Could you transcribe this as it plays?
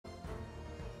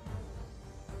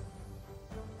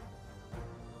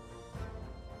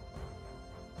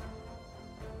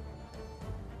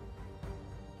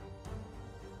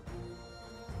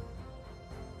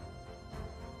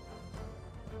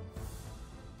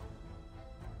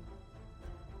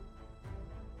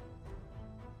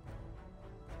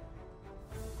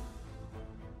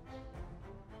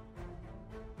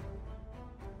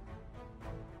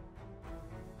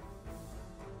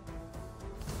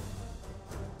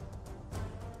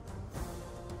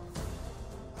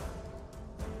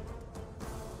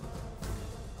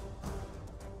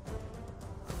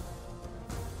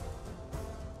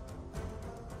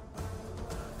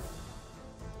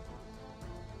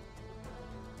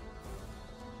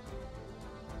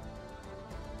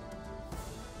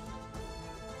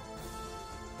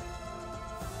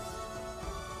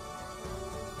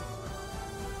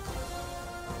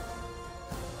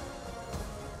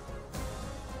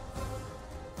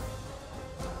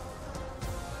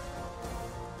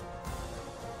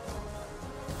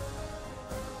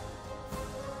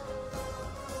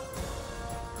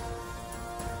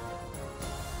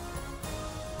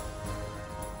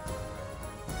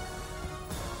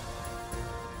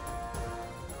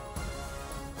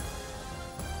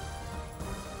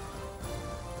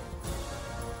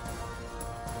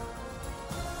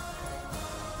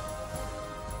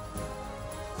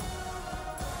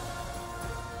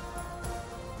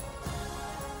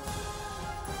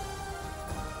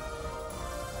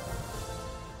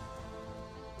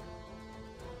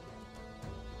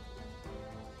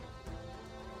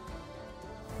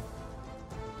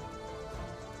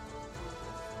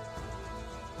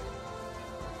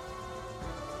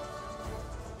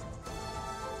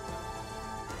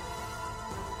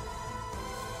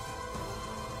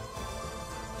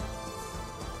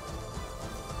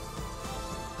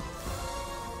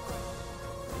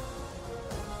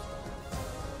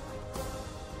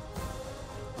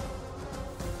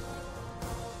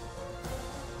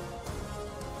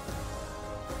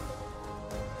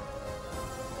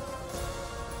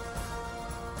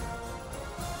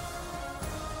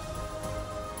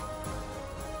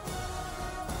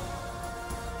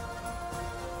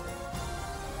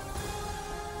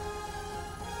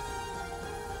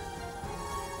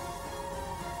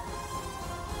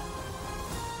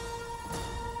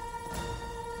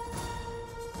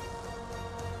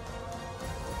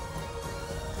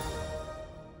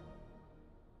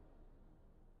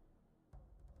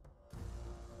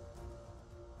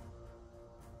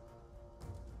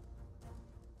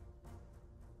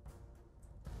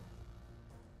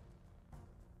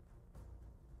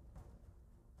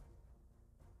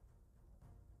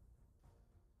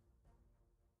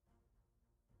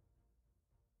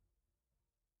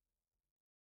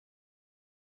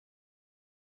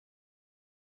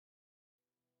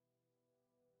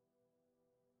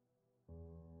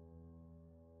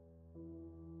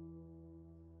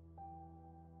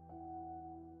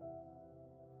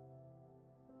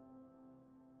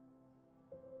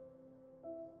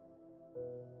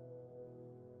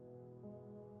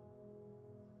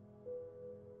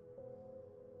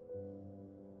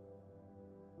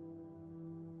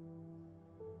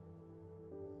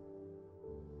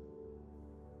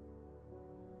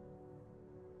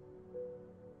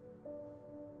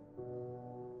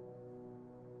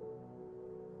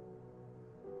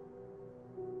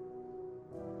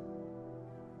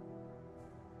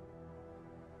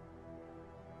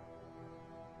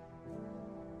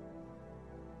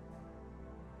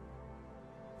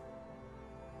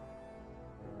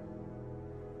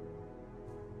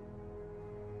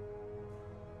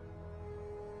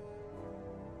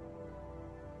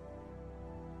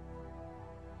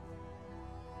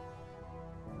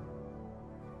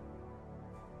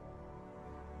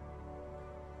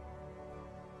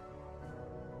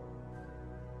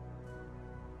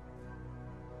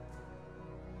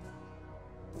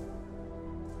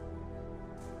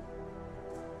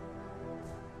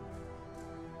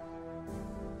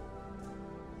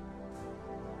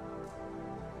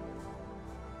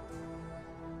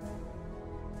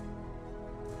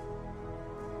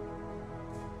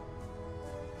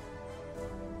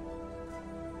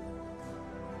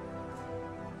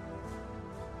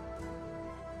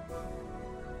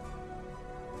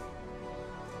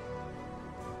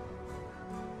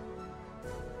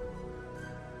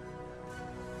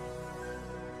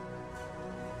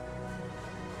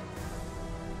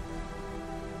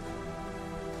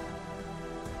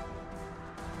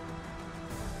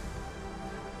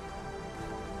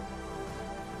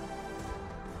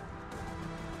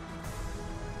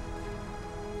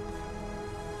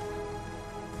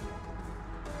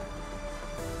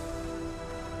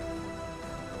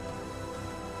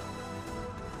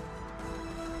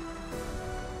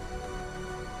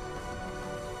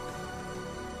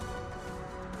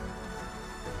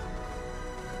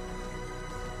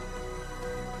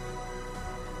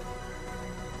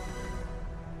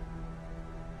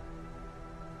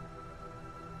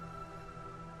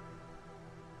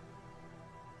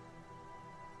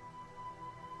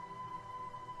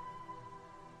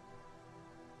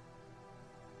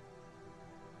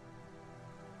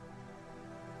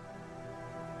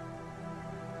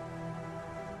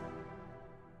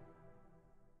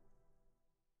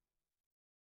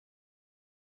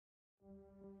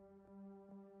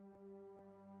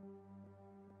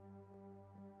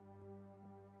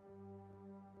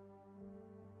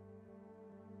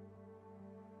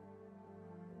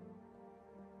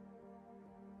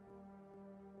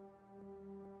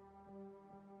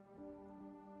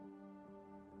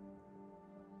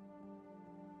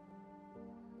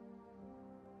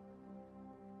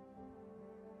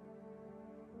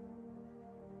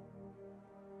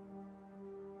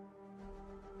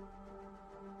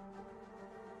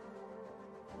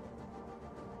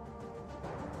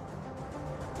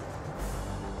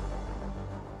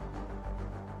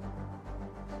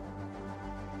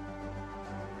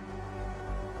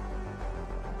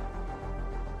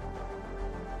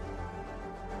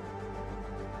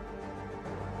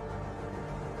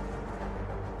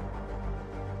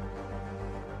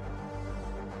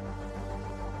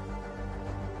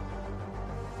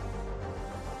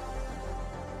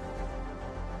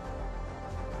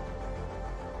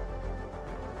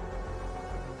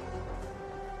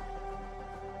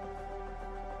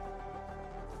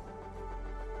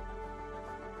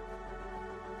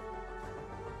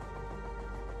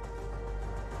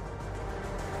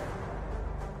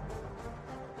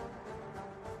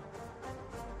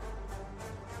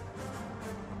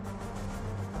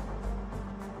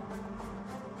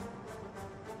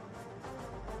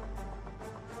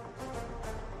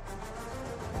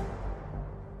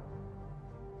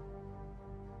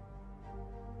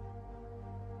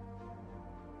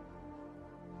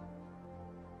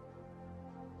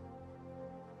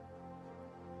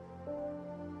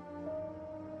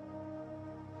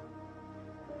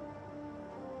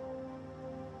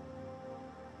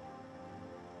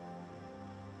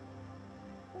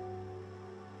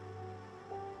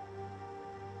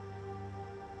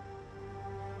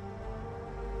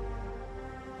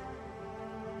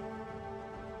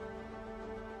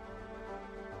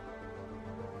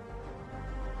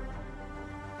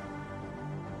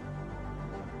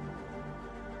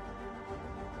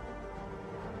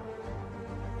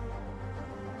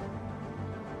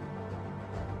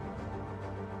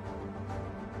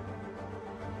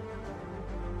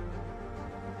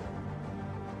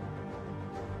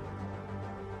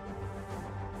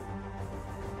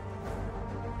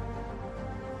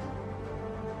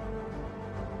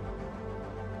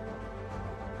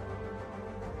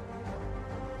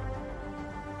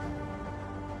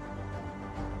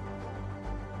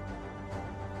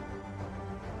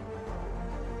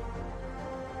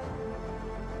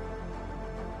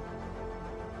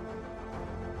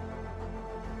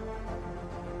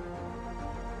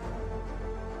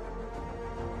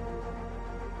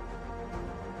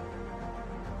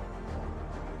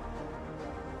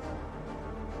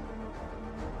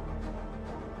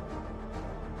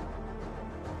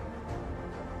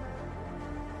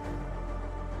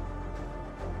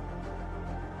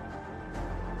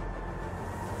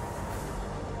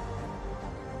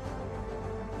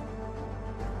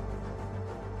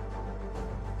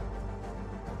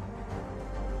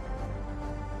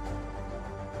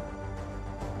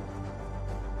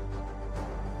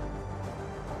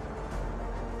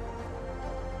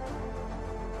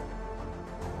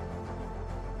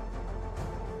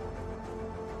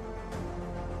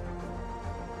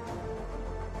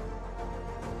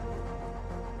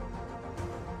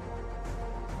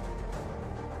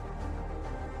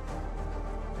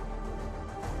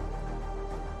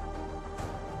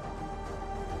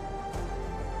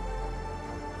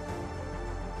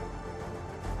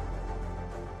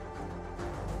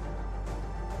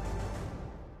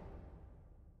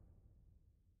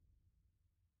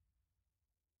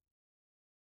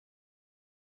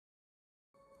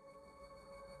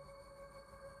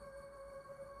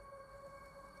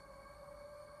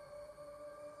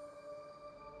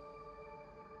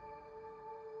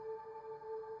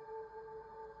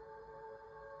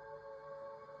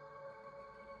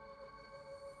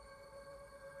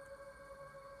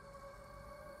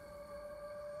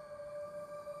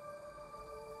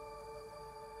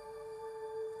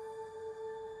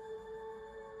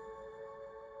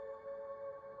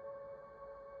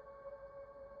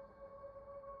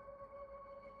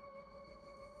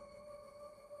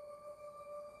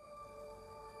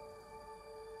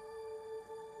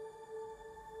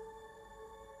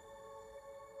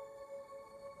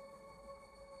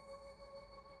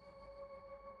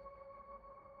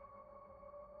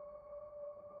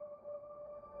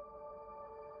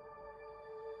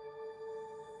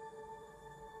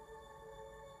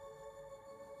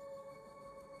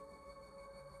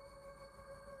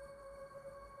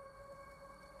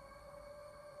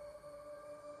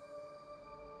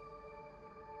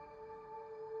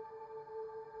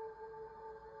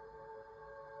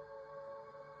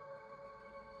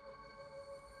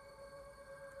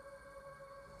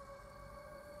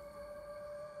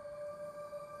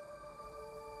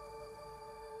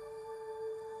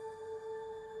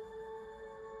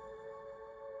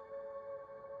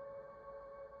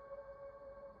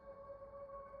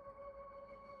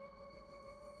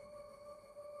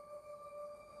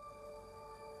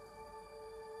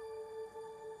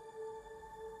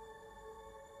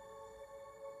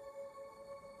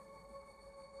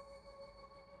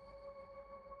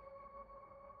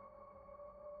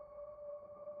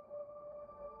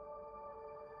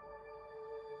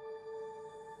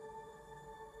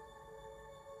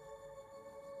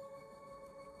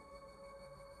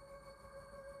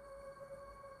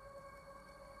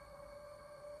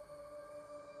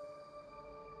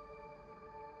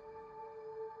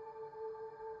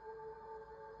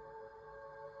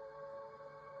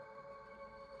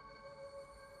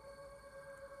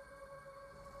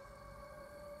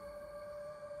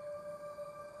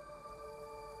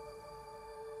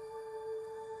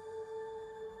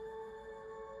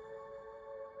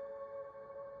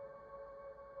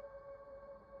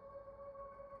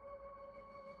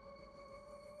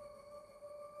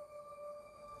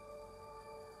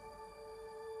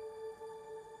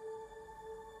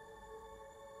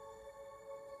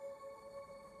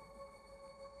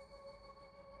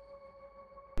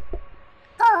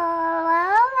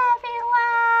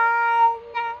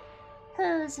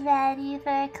Everyone's ready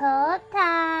for cold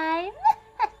time.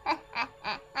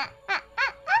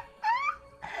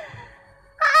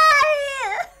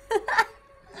 Hi!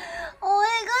 Oh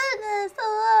my goodness,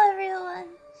 hello everyone.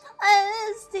 I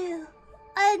missed you.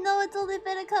 I know it's only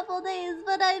been a couple days,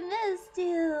 but I missed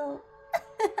you.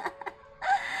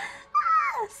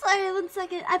 Sorry, 1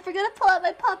 second. I forgot to pull out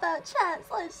my pop-out chat,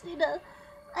 so I just need to...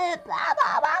 bow wow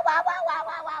wow wow wow wow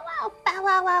wow wow wow bow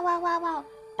wow wow wow wow wow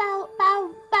bow bow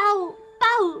bow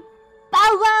bow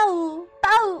bow wow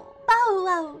bow bow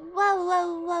wow wow wow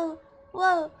wow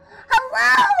whoa.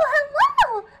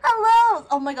 Hello.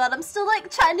 Oh my god, I'm still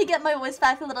like trying to get my voice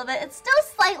back a little bit. It's still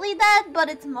slightly dead, but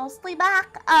it's mostly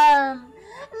back. Max,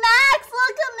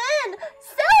 welcome in.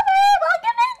 Silver,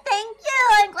 welcome in. Thank you.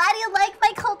 I'm glad you like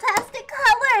my cultastic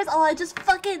colors. Oh, I just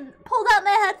fucking pulled out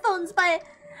my headphones by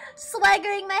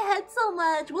swaggering my head so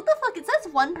much. What the fuck? It says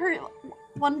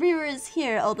one viewer is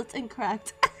here. Oh, that's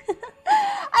incorrect. I'm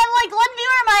like, one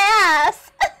viewer my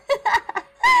ass.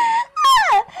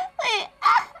 Wait.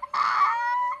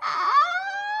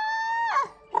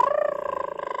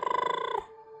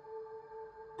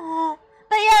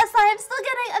 But yeah, sorry, I'm still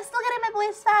getting my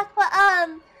voice back. But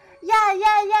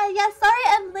yeah. Sorry,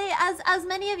 I'm late. As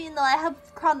many of you know, I have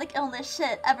chronic illness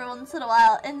shit every once in a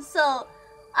while, and so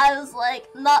I was like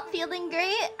not feeling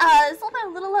great. So I'm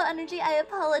a little low energy. I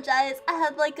apologize. I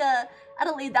had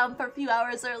to lay down for a few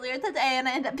hours earlier today, and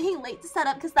I ended up being late to set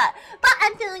up because that. But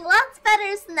I'm feeling lots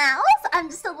better now. So I'm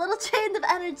just a little drained of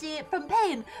energy from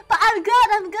pain. But I'm good.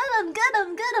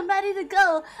 I'm ready to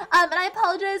go. And I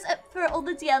apologize for all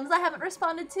the DMs I haven't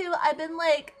responded to. I've been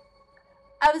like,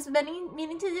 I was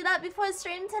meaning to do that before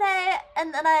stream today,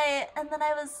 and then I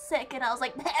was sick, and I was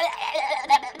like, so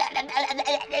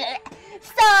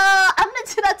I'm gonna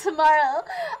do that tomorrow.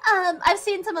 I've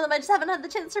seen some of them. I just haven't had the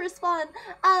chance to respond.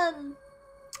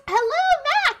 Hello,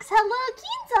 Max. Hello,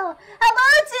 Kinzo. Hello,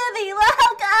 Jimmy.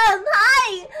 Welcome.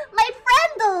 Hi, my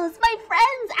friendos, my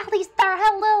friends. Alistar,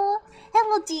 hello.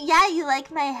 Hello, yeah, you like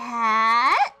my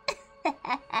hat?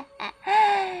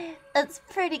 It's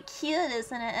pretty cute,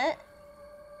 isn't it?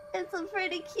 It's a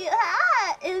pretty cute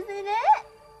hat, isn't it?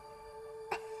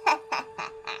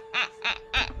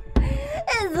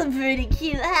 It's a pretty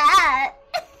cute hat.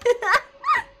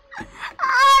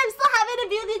 I'm so happy to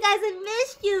be with you guys. I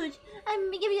missed you. I'm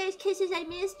gonna give you guys kisses. I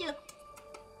missed you.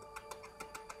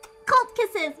 Cold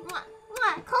kisses. Mwah,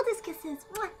 mwah. Coldest kisses.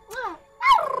 Mwah, mwah.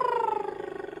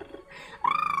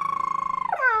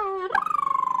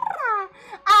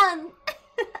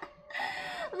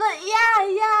 But yeah.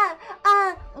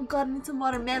 Oh god, I need some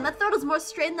water, man. My throat is more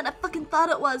strained than I fucking thought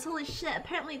it was. Holy shit.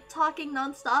 Apparently talking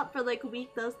non-stop for like a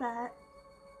week does that.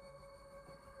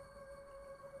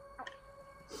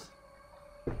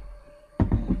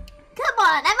 Come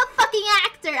on, I'm a fucking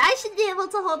actor. I should be able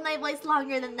to hold my voice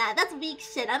longer than that. That's weak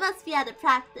shit. I must be out of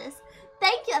practice.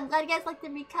 Thank you. I'm glad you guys like the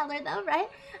recolor though, right?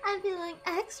 I'm feeling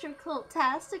extra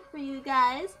cultastic for you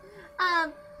guys.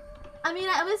 I mean,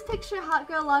 I always picture Hot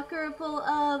Girl Locker full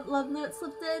of love notes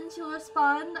slipped in. She'll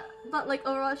respond, but like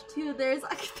Overwatch 2, there's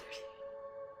like 30.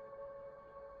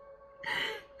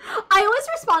 I always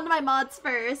respond to my mods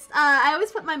first. I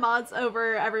always put my mods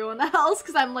over everyone else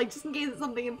because I'm like, just in case it's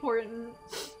something important.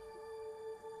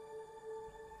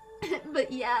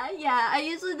 But yeah, I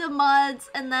usually do mods,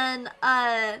 and then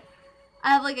I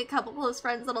have like a couple close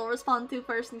friends that I'll respond to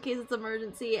first in case it's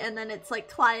emergency, and then it's like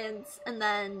clients, and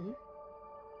then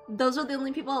those are the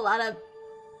only people allowed to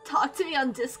talk to me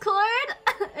on Discord.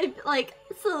 Like,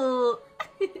 so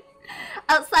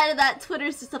outside of that,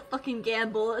 Twitter's just a fucking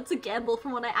gamble. It's a gamble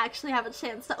from when I actually have a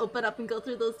chance to open up and go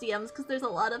through those DMs, because there's a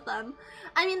lot of them.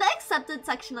 I mean, the accepted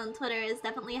section on Twitter is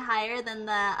definitely higher than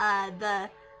the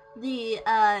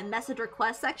message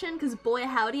request section, because boy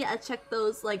howdy, I check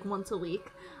those like once a week.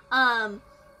 But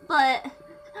wow,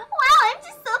 I'm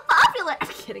just so popular. I'm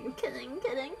kidding.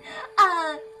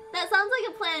 That sounds like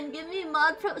a plan. Give me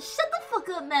mod pro. Shut the fuck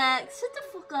up, Max. Shut the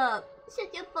fuck up.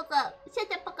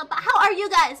 How are you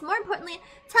guys? More importantly,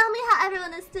 tell me how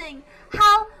everyone is doing.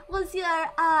 How was your,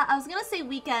 I was gonna say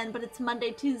weekend, but it's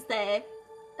Monday, Tuesday.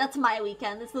 That's my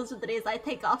weekend. Those are the days I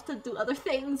take off to do other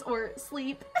things or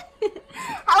sleep.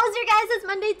 How was your guys'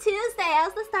 Monday, Tuesday?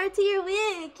 How's the start to your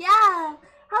week? Yeah.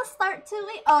 How's start to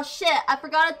week? Oh shit, I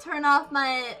forgot to turn off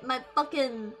my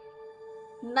fucking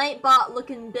Nightbot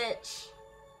looking bitch.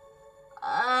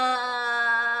 I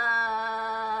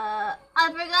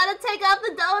forgot to take off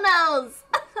the donos.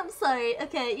 I'm sorry.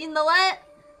 Okay, you know what?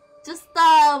 Just,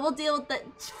 we'll deal with it.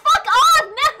 Fuck off!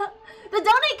 No! The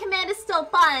donate command is still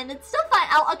fine. It's still fine.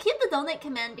 I'll keep the donate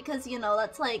command because, you know,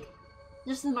 that's like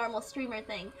just a normal streamer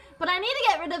thing. But I need to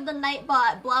get rid of the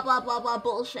Nightbot blah blah blah blah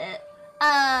bullshit.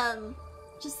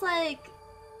 Just like,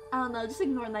 I don't know, just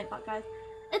ignore Nightbot, guys.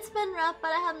 It's been rough, but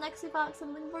I have next week off, so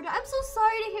I'm looking forward to it. I'm so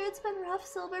sorry to hear it's been rough,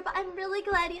 Silver, but I'm really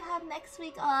glad you have next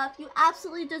week off. You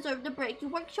absolutely deserve the break. You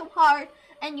worked so hard,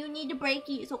 and you need the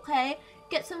breakies, okay?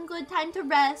 Get some good time to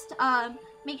rest.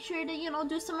 Make sure to, you know,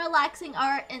 do some relaxing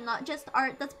art and not just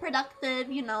art that's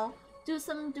productive, you know. Do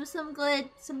some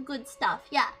good stuff.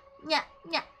 Yeah. Yeah.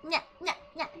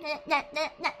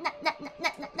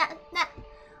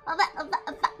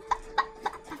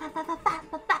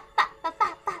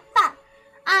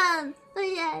 So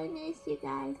yeah, I miss you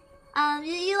guys.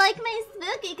 You like my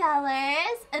spooky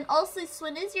colors? And also,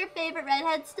 Swin is your favorite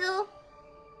redhead still?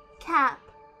 Cap.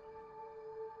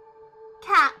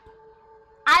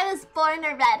 I was born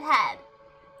a redhead.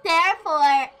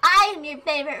 Therefore, I am your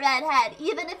favorite redhead,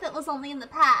 even if it was only in the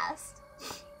past.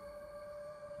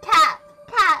 Cap.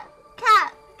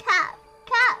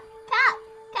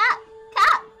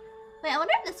 Wait, I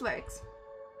wonder if this works.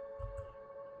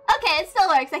 Okay, it still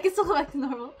works. I can still go back to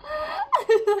normal.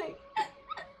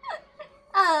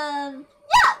 Yeah,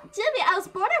 Jimmy, I was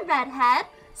born a redhead,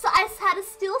 so I had to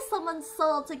steal someone's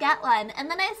soul to get one, and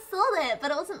then I sold it,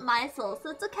 but it wasn't my soul, so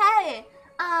it's okay.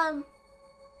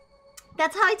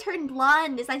 That's how I turned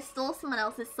blonde, is I stole someone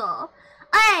else's soul.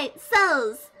 Alright,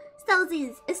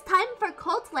 Stosies, it's time for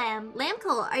Cult Lamb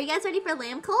Cult. Are you guys ready for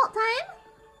Lamb Cult time?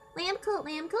 Lamb Cult.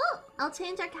 I'll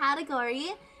change our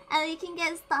category, and we can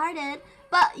get started.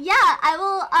 But yeah, I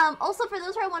will, also for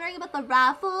those who are wondering about the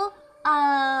raffle,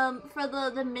 for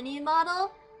the mini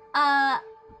model, Alistair!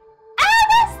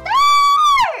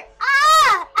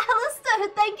 Alistair,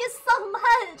 thank you so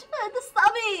much for the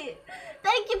subby.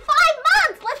 Thank you, 5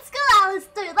 months! Let's go,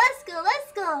 Alistair, let's go.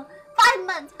 5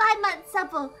 months,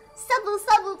 Subble,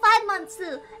 5 months,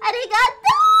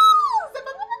 arigato!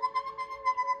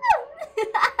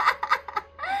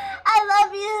 I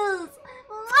love you!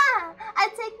 I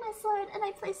take my sword and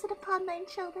I place it upon thine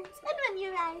shoulders, and when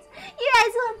you rise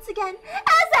once again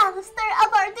as Alistair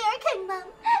of our dear kingdom.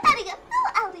 Arigato,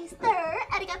 Alistair!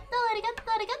 Arigato!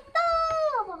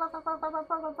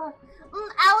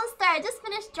 Alistair, I just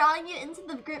finished drawing you into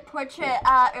the group portrait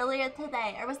earlier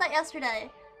today, or was that yesterday?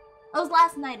 It was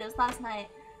last night.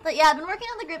 But yeah, I've been working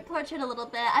on the group portrait a little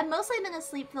bit. I've mostly been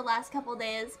asleep for the last couple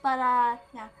days, but yeah.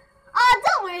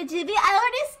 Don't worry, GB. I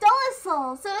already stole a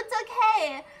soul, so it's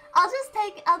okay. I'll just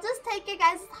take your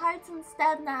guys' hearts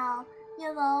instead now.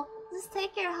 You know, just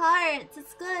take your hearts.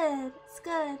 It's good.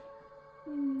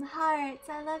 Hearts.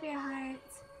 I love your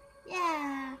hearts.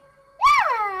 Yeah.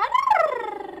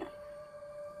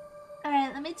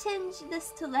 Alright, let me change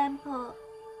this to Lampo.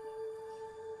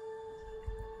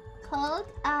 Cult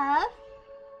of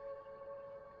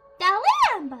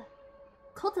Galamb!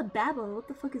 Cult of Babel? What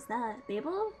the fuck is that?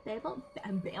 Babel?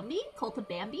 Bambi? Cult of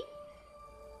Bambi?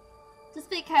 Just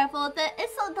be careful with it.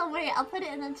 It's so, don't worry, I'll put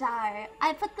it in a jar.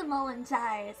 I put them all in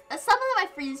jars. Some of them I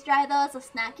freeze dry though as a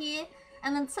snacky.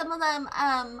 And then some of them,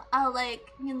 I'll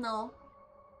like, you know,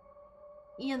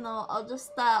 I'll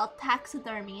just, I'll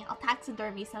taxidermy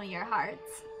some of your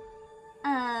hearts.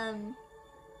 Blue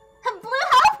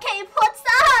Health Cape, what's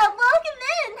up? Welcome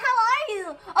in, how are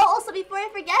you? Oh, also before I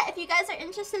forget, if you guys are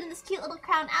interested in this cute little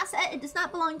crown asset, it does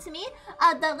not belong to me.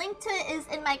 The link to it is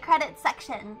in my credits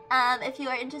section. If you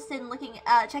are interested in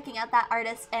checking out that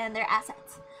artist and their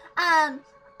assets.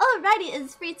 Alrighty,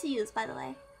 it's free to use, by the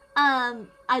way.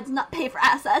 I do not pay for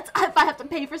assets. If I have to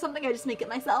pay for something, I just make it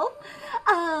myself.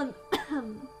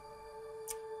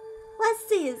 Let's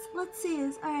see.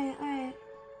 Alright.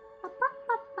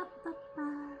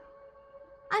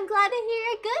 I'm glad to hear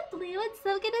you're good, Blue. It's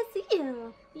so good to see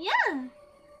you. Yeah.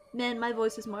 Man, my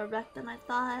voice is more wrecked than I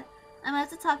thought. I might have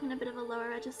to talk in a bit of a lower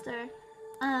register.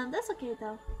 That's okay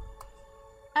though.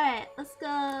 Alright, let's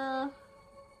go.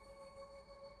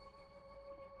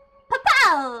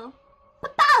 Pow!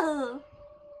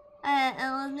 Alright,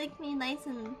 it'll make me nice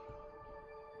and...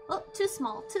 Oh, too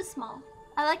small.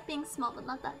 I like being small, but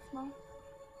not that small.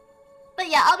 But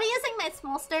yeah, I'll be using my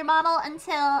Smolster model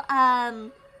until,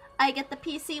 I get the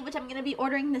PC, which I'm gonna be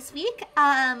ordering this week.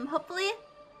 Hopefully.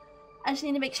 I just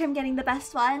need to make sure I'm getting the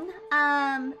best one.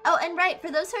 Oh, and right,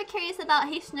 for those who are curious about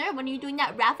Hey Schnurr, when are you doing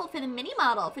that raffle for the mini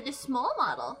model, for the small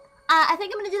model? I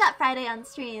think I'm gonna do that Friday on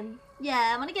stream.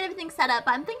 Yeah, I'm gonna get everything set up.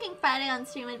 I'm thinking Friday on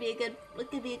stream would be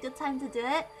a good time to do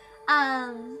it.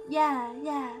 Yeah.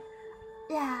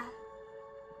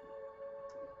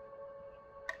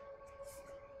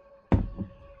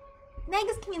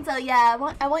 Magus Queenzo, yeah,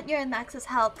 I want your and Max's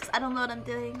help because I don't know what I'm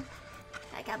doing.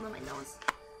 I gotta move my nose.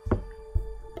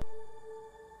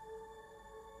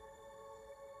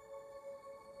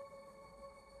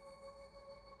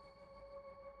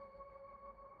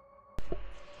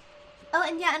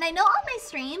 and yeah, and I know on my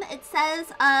stream it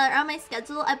says on my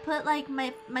schedule I put like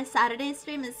my Saturday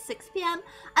stream is 6 p.m.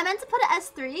 I meant to put it as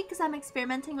 3 because I'm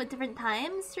experimenting with different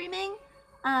times streaming.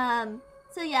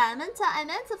 So yeah, I meant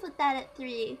to put that at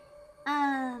 3.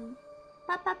 Lamb.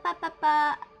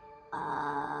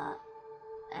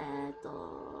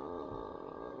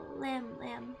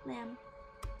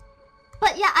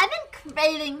 But yeah, I've been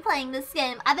craving playing this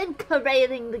game. I've been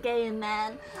craving the game,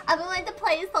 man. I've been wanting to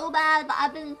play it so bad, but I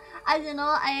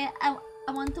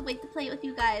want to wait to play it with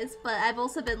you guys, but I've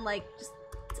also been like just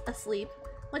asleep.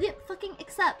 What do you fucking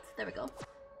accept? There we go.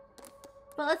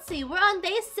 But let's see, we're on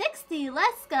day 60.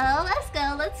 Let's go.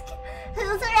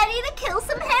 Who's ready to kill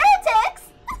some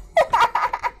heretics?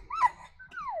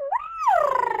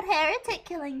 Heretic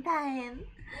killing time.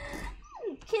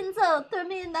 Kinzo, throw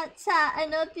me in that chat. I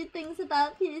know a few things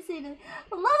about PDC.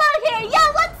 Lolo here!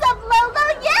 Yo, what's up,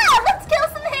 Lolo? Yeah, let's kill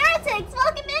some heretics!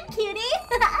 Welcome in, cutie!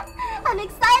 I'm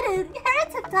excited!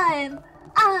 Heretic time!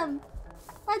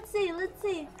 Let's see.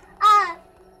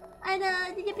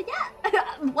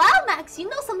 Wow, Max, you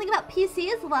know something about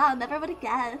PC as well. Never would have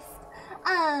guessed.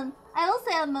 I will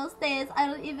say on most days, I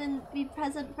don't even be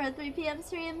present for a 3 p.m.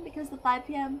 stream because the 5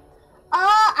 p.m.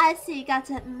 Oh, I see.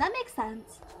 Gotcha. That makes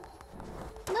sense.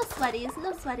 No sweaties.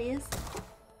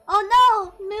 Oh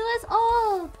no! Moo is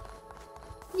old!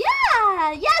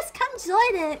 Yeah! Yes! Come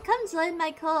join it! Come join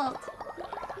my cult!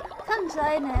 Come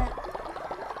join it!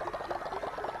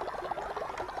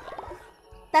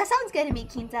 That sounds good to me,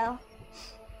 Kinto.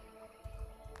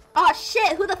 Oh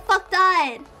shit! Who the fuck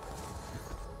died?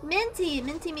 Minty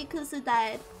Mikusu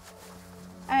died.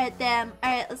 Alright, damn.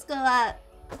 Alright, let's go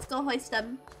hoist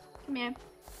them. Come here.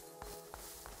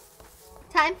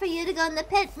 Time for you to go in the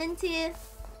pit, Minty.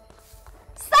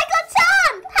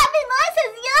 Psycho-chan! Happy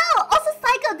noises, yo! Also,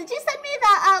 Psycho, did you send me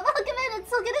that? Welcome in, it's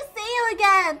so good to see you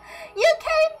again. You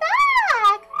came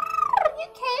back! You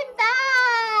came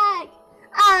back!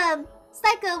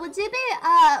 Psycho, would you be,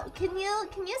 can you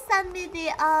send me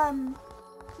the,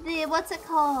 what's it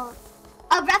called?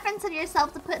 A reference of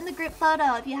yourself to put in the group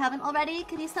photo if you haven't already.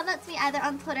 Could you send that to me either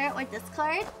on Twitter or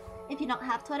Discord if you don't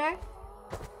have Twitter?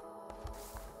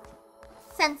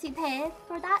 Since you paid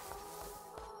for that,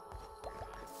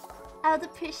 I would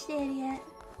appreciate it.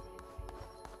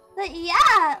 But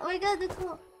yeah, we're gonna do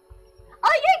cool.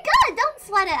 Oh, you're good. Don't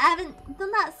sweat it. Do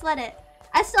not sweat it.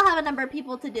 I still have a number of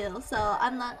people to do, so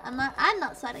I'm not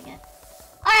sweating it.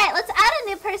 All right, let's add a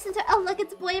new person to. Oh, look,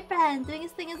 it's boyfriend doing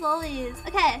his thing as always.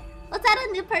 Okay, let's add a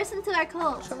new person to our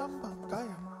cult.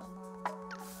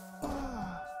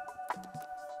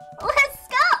 Let's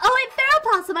go! Oh wait, Feral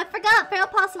Possum, I forgot Feral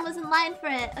Possum was in line for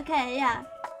it. Okay, yeah.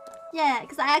 Yeah,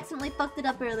 because I accidentally fucked it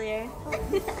up earlier.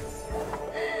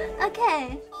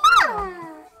 Okay.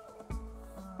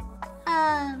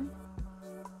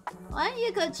 Why don't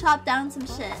you go chop down some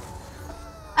shit?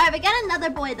 Alright, we got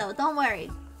another boy though, don't worry.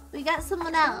 We got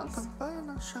someone else. Come join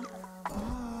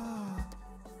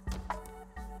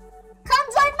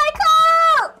my cult!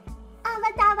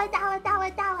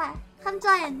 Dawa. Come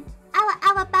join.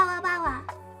 Awa, bawa.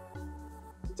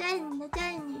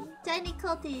 Johnny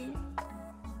culty.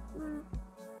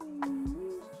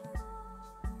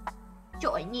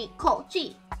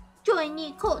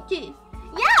 Johnny culty.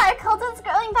 Yeah, our cult is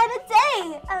growing by the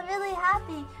day. I'm really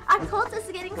happy. Our cult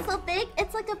is getting so big.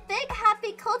 It's like a big,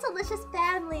 happy, cultalicious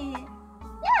family.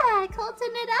 Yeah,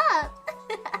 culting it up.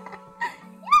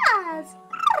 Yes.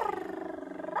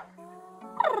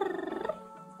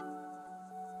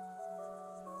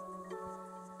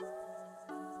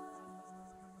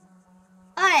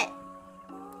 Alright.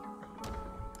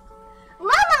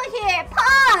 Lolo here,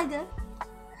 Pog!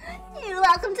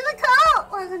 Welcome to the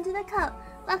cult! Welcome to the cult.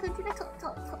 Welcome to the cult.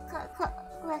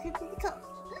 Welcome to the cult.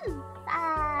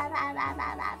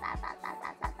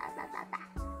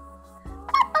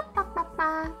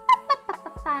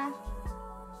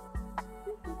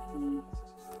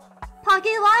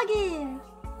 Poggy Loggy!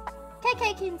 KK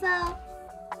Kinzo!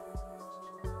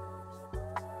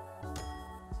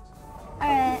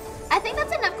 Alright. I think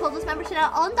that's enough Coldest membership now.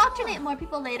 I'll indoctrinate more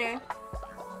people later.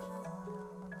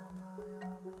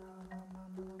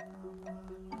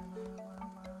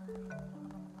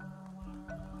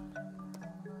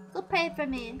 Go pray for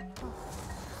me.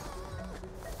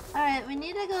 Alright, we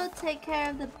need to go take care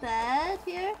of the bed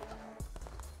here.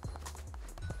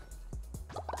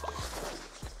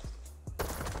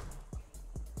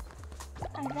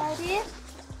 Alrighty.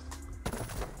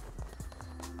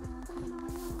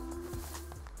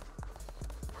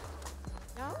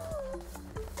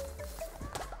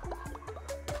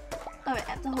 Alright,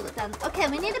 I have to hold it down. Okay,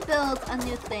 we need to build a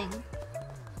new thing.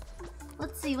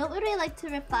 Let's Let's see, what would we like to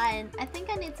refine? I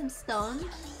think I need some stone.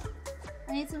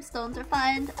 I need some stones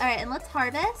refined. Alright, and let's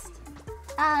harvest.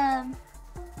 Thank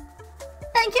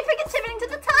you for contributing to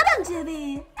the totem,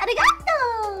 Jibby!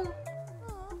 Arigato!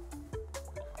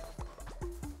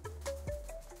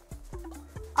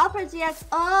 Opera GX.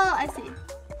 Oh, I see.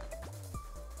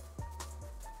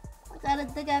 Gotta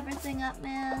dig everything up,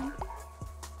 man.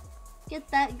 Get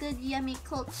that good, yummy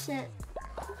cult shit.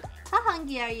 How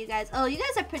hungry are you guys? Oh, you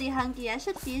guys are pretty hungry. I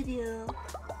should feed you.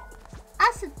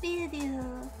 I should feed you.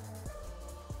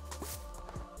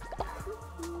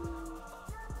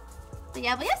 But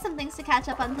yeah, we have some things to catch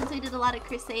up on since we did a lot of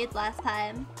crusades last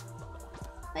time.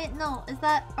 Wait, no, is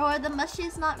that... Or are the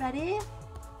mushies not ready?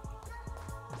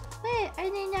 Wait, are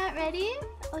they not ready?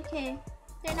 Okay,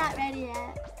 they're not ready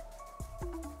yet.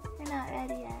 They're not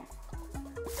ready yet.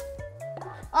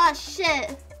 Oh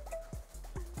shit!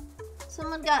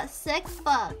 Someone got sick?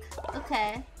 Fuck.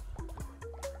 Okay.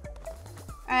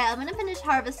 Alright, I'm gonna finish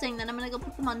harvesting, then I'm gonna go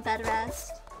put them on bed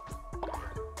rest.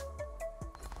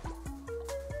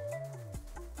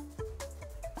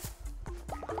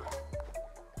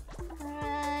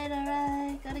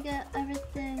 Alright. Gotta get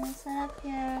everything set up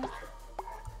here.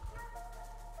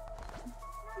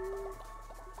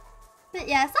 But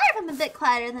yeah, sorry if I'm a bit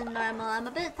quieter than normal. I'm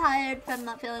a bit tired from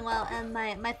not feeling well, and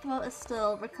my throat is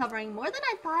still recovering more than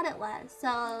I thought it was.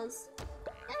 So it's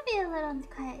gonna be a little on the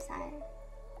quiet side.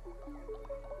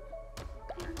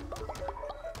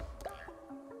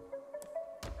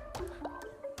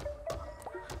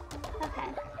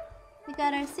 Okay, we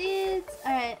got our seeds.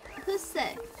 All right, who's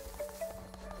sick?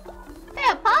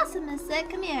 Hey, a possum is sick.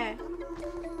 Come here.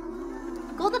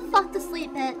 Go the fuck to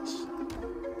sleep, bitch.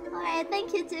 Alright,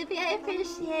 thank you, Doopy. I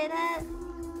appreciate it.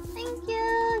 Thank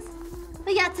you.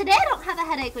 But yeah, today I don't have a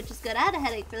headache, which is good. I had a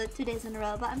headache for like 2 days in a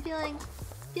row, but I'm feeling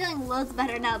loads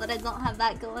better now that I don't have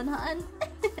that going on.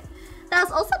 That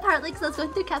was also partly because I was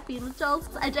going through caffeine withdrawals.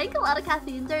 I drank a lot of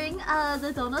caffeine during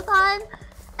the donathon,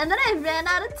 and then I ran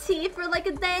out of tea for like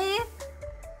a day.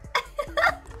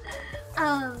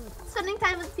 Spending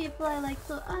time with people I like,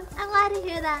 so I'm glad to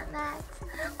hear that, Max.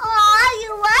 Aw,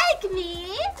 you like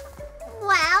me?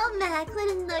 Wow, Max, I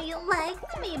didn't know you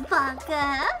liked me,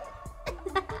 Baka.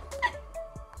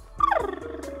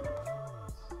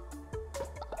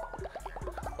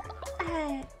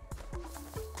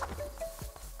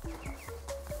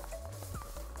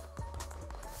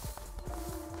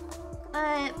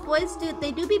 Boys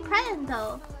they do be praying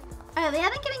though. Alright, we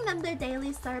haven't given them their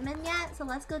daily sermon yet, so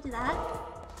let's go do that.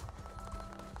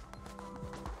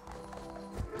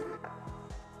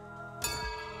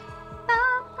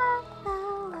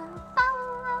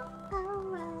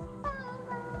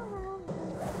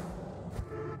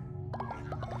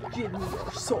 Give me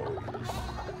your soul.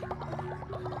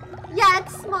 Yeah,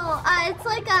 it's small.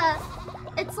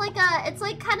 It's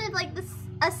like kind of like this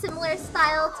a similar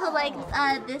style to like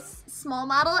this small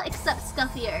model, except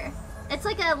scuffier. It's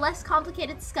like a less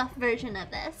complicated scuff version of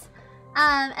this.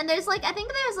 And there's like I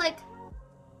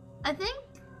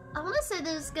want to say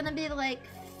there's gonna be like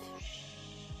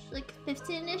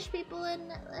 15-ish people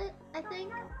in it. I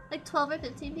think like 12 or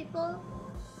 15 people.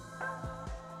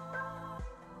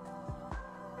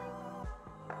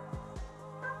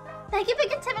 Thank you for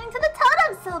contributing to the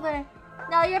totem, Silver.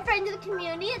 No, you're a friend of the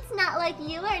community. It's not like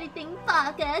you or anything,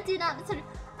 Baka. Do not sort of...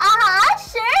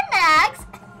 sure, Max.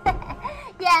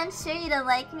 Yeah, I'm sure you don't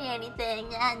like me or anything.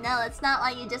 Yeah, no, it's not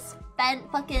like you just spent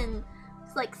fucking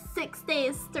like 6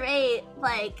 days straight,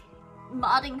 like,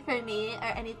 modding for me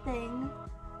or anything.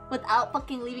 Without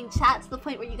fucking leaving chat to the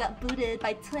point where you got booted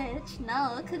by Twitch.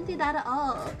 No, I couldn't do that at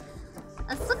all.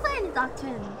 Let's look like any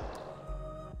doctrine.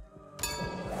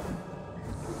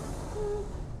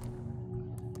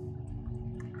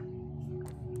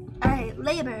 Alright,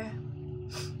 labor.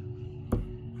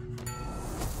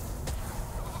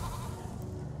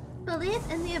 Belief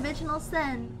in the original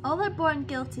sin. All are born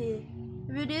guilty.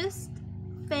 Reduced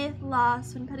faith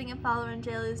lost when putting a follower in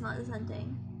jail who's not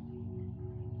dissenting.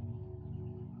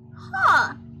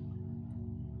 Huh!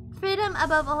 Freedom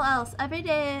above all else. Every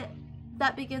day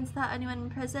that begins without anyone in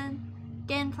prison.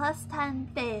 Gain plus 10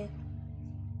 faith.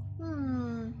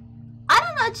 I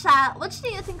don't know, chat. Which do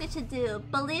you think we should do?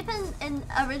 Believe in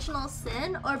original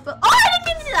sin or oh, I didn't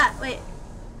mean to do that!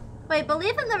 Wait,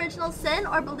 believe in the original sin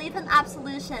or believe in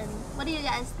absolution? What do you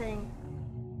guys think?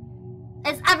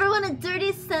 Is everyone a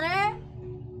dirty sinner?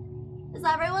 Is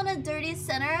everyone a dirty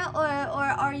sinner or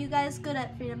are you guys good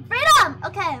at freedom? Freedom!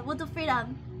 Okay, we'll do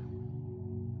freedom.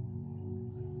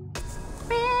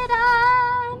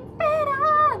 Freedom!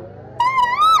 Freedom!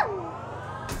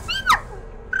 Freedom!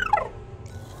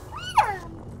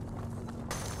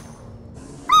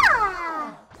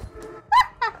 Ah!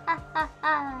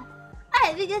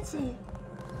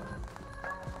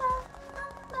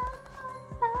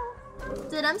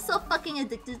 Dude, I'm so fucking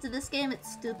addicted to this game,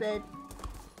 it's stupid.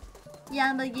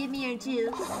 Yamba, give me your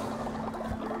juice.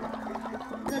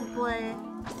 Good boy.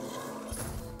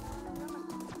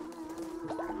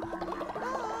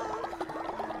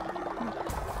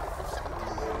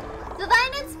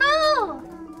 Divine Inspo!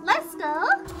 Let's go!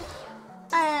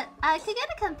 I could get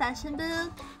a confession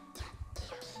booth.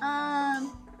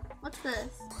 What's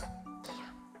this?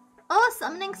 Oh,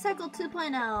 Summoning Circle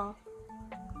 2.0.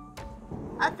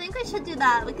 I think we should do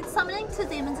that. We could summoning 2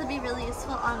 demons would be really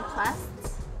useful on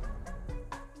quests.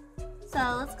 So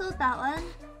let's go with that one.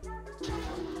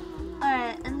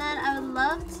 Alright, and then I would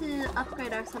love to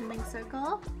upgrade our Summoning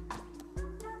Circle.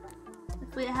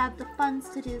 If we have the funds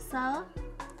to do so.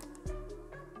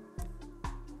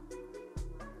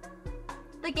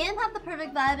 The game have the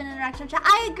perfect vibe and interaction chat.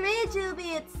 I agree,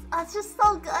 Juby. It's just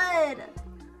so good.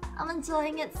 I'm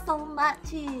enjoying it so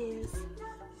much.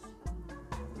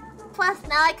 Plus,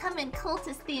 now I come in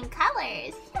cultist themed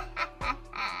colors.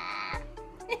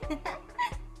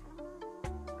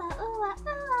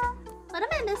 What am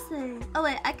I missing? Oh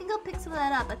wait, I can go pick some of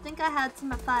that up. I think I had some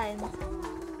refined.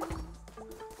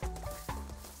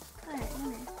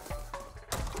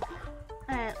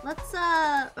 Alright, let's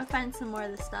refine some more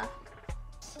of this stuff.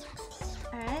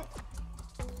 Alright.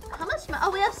 How much money?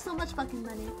 Oh, we have so much fucking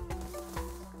money.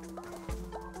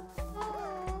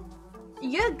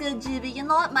 You're good, Juby. You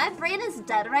know what? My brain is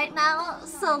dead right now.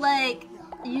 So, like,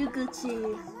 you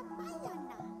Gucci.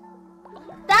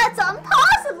 That's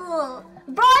impossible!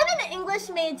 Bro, I'm an English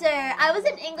major. I was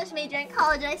an English major in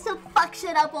college and I still fuck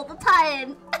shit up all the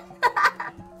time.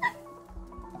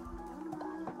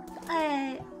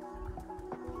 Alright.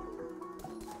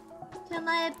 Can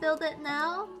I build it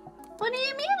now? What do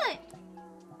you mean?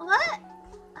 What?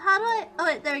 How do I? Oh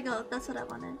wait, there we go. That's what I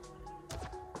wanted.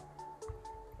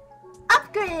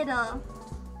 Upgrade!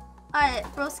 Alright,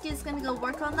 Broski's gonna go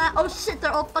work on that. Oh shit,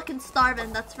 they're all fucking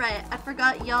starving. That's right. I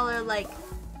forgot y'all are like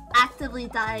actively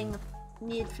dying of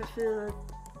need for food.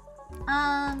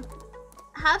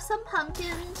 Have some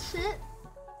pumpkin shit.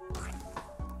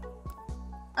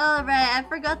 Oh right, I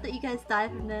forgot that you guys die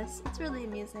from this. It's really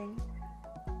amusing.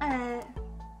 Alright.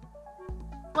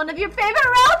 One of your favorite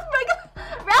Ralph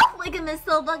Wiggum. Ralph Wiggum is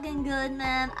so fucking good,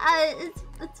 man.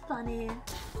 It's funny.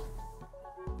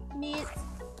 Meat,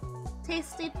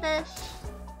 tasty fish,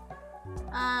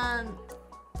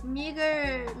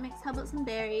 meager mixed. How about some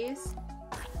berries?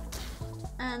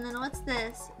 And then what's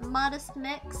this? Modest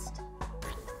mixed.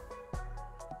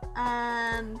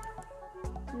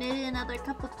 Maybe another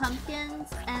couple pumpkins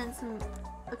and some.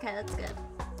 Okay, that's good.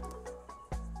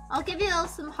 I'll give you all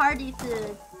some hearty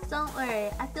food. Don't worry,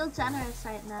 I feel generous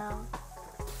right now.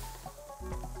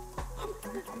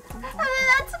 I mean,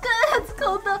 that's good. That's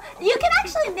cool though. You can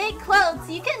actually make quotes.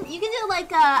 You can do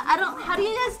like I don't. How do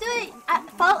you guys do it?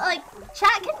 Like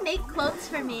chat can make quotes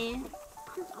for me,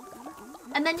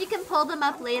 and then you can pull them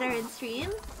up later in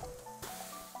stream.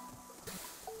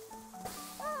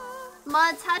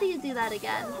 Mods, how do you do that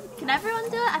again? Can everyone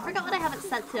do it? I forgot what I have it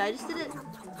set to. I just did it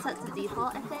set to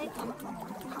default, I think.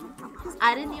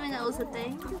 I didn't even know it was a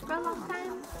thing for a long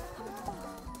time.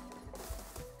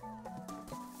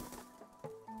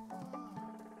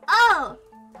 Oh!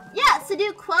 Yeah, so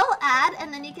do quote add,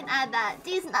 and then you can add that.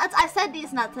 These nuts. I said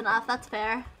these nuts enough, that's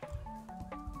fair.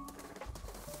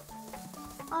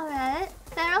 Alright.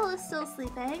 Feral is still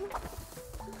sleeping.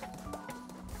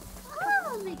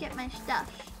 Oh, let me get my stuff.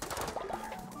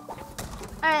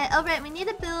 Alright, we need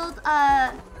to build,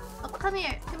 oh, come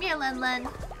here, Len Len.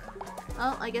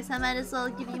 Oh, I guess I might as well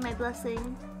give you my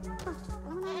blessing.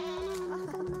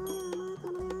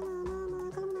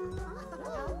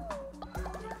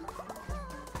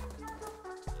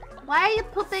 Why are you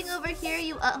pooping over here,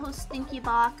 you stinky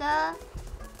baka?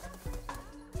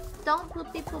 Don't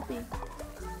poopy poopy.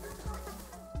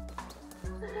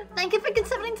 Thank you for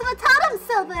contributing to the totem,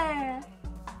 Silver!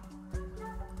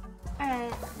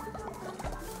 Alright.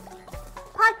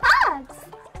 Pogs!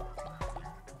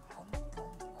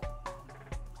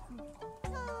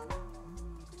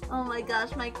 Oh my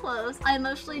gosh, my clothes. I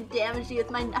emotionally damaged you with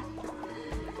my knife.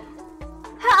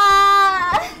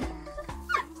 Ah!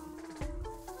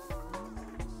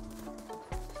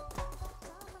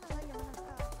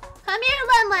 Come here,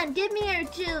 Len Len. Give me your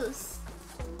juice.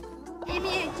 Give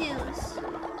me your juice.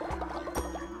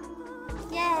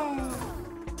 Yay.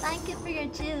 Thank you for your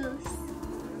juice.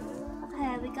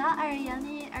 Okay, we got our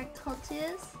yummy, our cold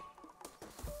juice.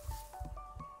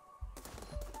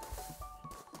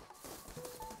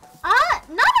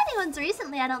 Not anyone's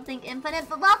recently, I don't think, Infinite,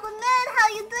 but welcome in! How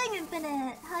you doing,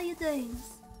 Infinite? How you doing?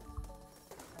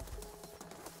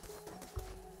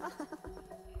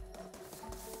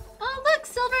 Oh look,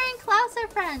 Silver and Klaus are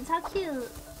friends. How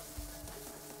cute.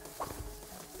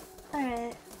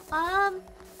 Alright. I'm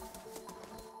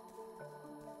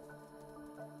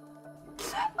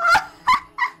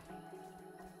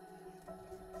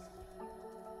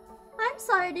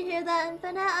sorry to hear that,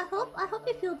 Infinite. I hope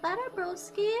you feel better,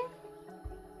 broski.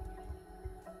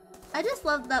 I just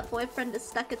love that boyfriend is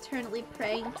stuck eternally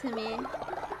praying to me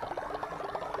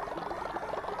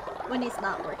when he's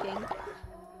not working.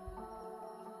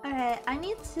 Alright, I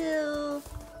need to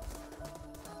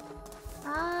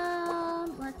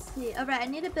let's see. Alright, I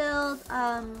need to build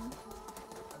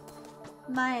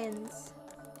mines.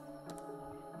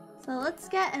 So let's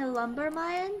get a lumber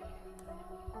mine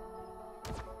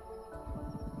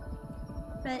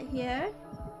right here.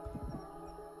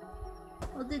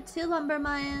 We'll do 2 lumber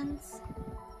mines.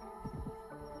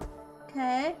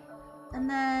 Okay. And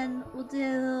then we'll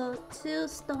do 2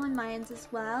 stone mines as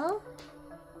well.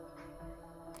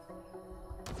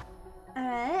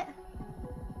 Alright.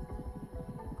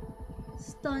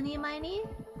 Stony miney.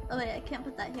 Oh wait, I can't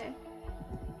put that here.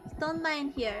 Stone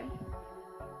mine here.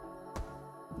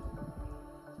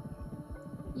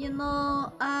 You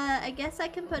know, I guess I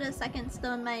can put a second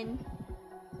stone mine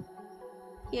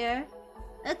here.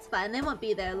 It's fine, they won't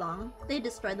be there long. They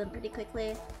destroy them pretty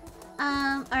quickly.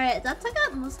 Alright, that took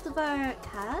out most of our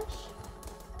cash.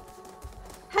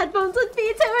 Headphones with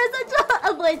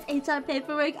VTubers avoids HR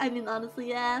paperwork. I mean, honestly,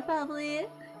 yeah, probably.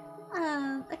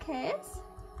 Okay.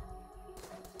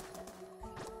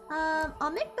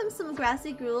 I'll make them some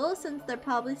grassy gruel since they're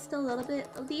probably still a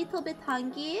little bit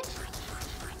hungry.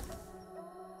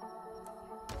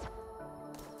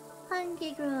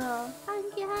 Hungry gruel.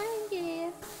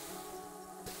 Hungry.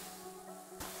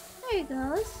 There he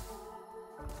goes.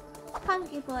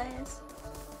 Hungry boys.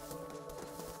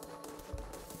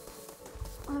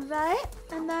 Alright,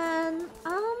 and then,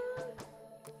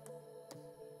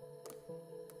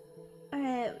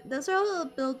 alright, those are all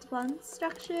build 1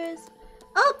 structures.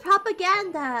 Oh,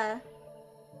 propaganda!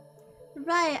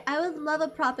 Right, I would love a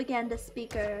propaganda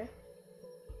speaker.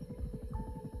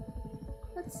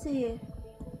 Let's see.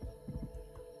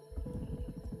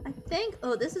 I think,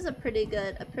 oh, this is a pretty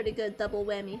good double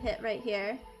whammy hit right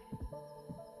here.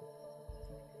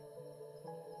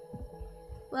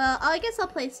 Well, I guess I'll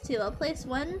place 2. I'll place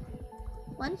one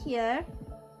here.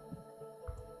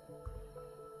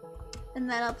 And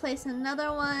then I'll place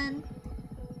another one.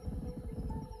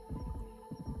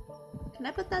 Can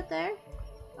I put that there?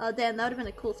 Oh damn, that would have been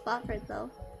a cool spot for it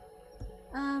though.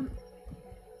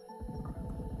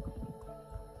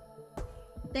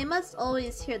 They must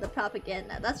always hear the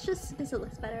propaganda. That's just because it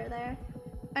looks better there.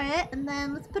 Alright, and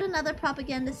then let's put another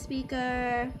propaganda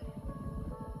speaker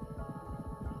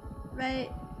right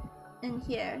in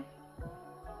here.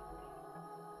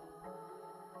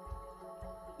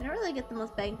 I don't really get the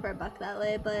most bang for a buck that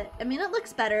way, but I mean it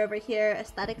looks better over here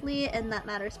aesthetically, and that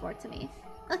matters more to me.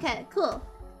 Okay, cool.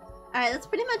 Alright, that's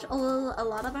pretty much a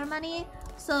lot of our money.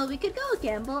 So we could go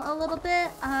gamble a little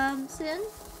bit soon.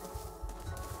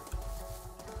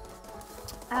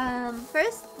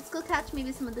 First, let's go catch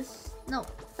maybe some of this. No,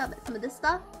 stop it. Some of this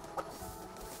stuff.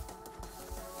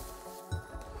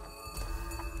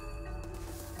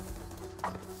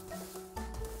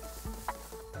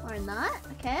 Or not,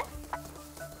 okay.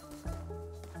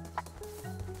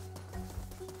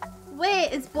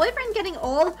 Wait, is boyfriend getting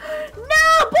old?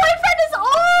 No! Boyfriend is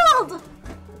old!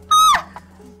 Ah!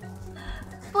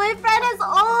 Boyfriend is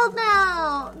old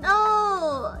now!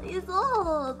 No! He's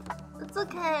old. It's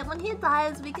okay. When he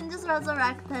dies, we can just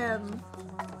resurrect him.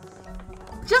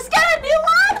 Just get a new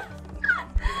one?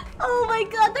 Oh my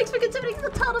god, thanks for contributing to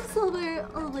the town of silver.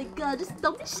 Oh my god, just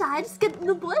don't be shy. Just get a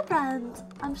new boyfriend.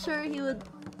 I'm sure he would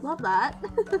love that.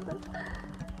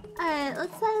 Alright,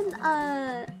 let's send,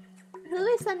 who are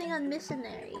we sending on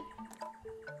missionary?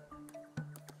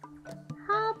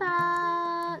 How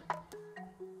about...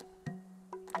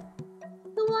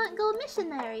 Who want to go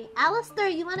missionary? Alistair,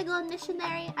 you want to go on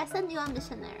missionary? I send you on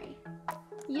missionary.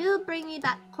 You bring me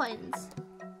back coins.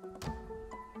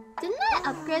 Didn't I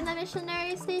upgrade the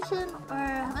missionary station? Or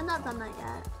have I not done that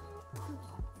yet?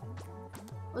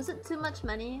 Was it too much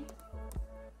money?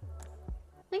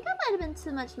 I think it might have been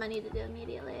too much money to do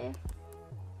immediately.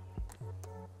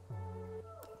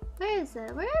 Where is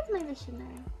it? Where is my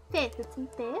missionary? Faith, it's in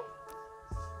Faith.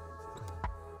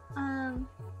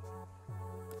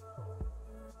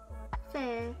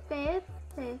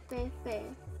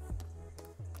 Faith.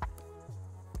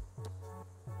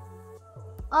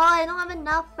 Oh, I don't have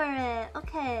enough for it.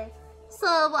 Okay.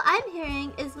 So what I'm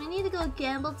hearing is we need to go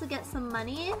gamble to get some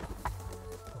money.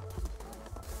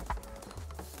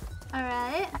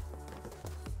 Alright.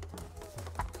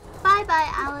 5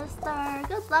 Bye-bye, Alistair.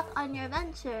 Good luck on your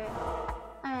venture.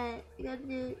 Alright, you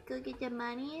gotta go get your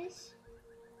monies.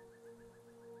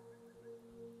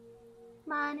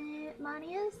 Monies.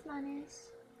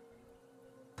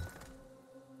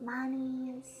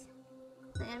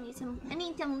 I need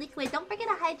some liquid. Don't forget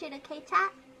to hydrate, okay,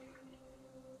 chat?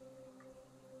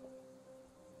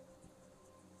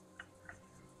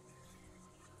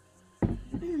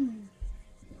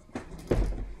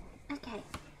 Okay.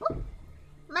 Oop.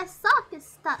 My sock is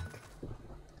stuck.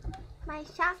 My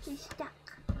sock is stuck.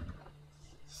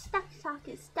 Sock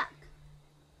is stuck.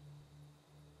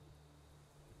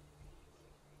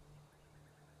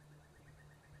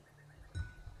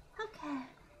 Okay.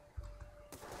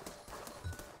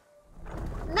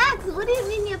 Max, what do you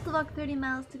mean you have to walk 30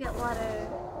 miles to get water?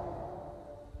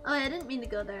 Oh, I didn't mean to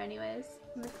go there anyways.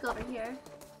 Let's go over here.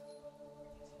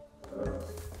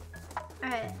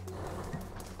 Alright.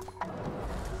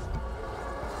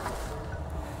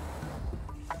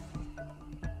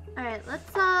 Alright, let's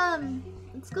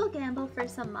go gamble for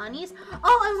some monies.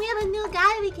 Oh, and we have a new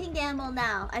guy we can gamble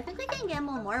now. I think we can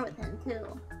gamble more with him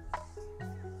too.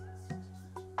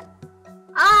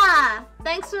 Ah!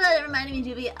 Thanks for reminding me,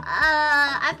 Juby.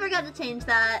 I forgot to change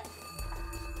that.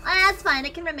 That's fine,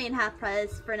 it can remain half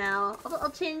price for now.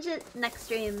 I'll change it next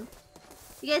stream.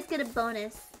 You guys get a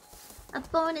bonus. A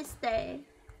bonus day.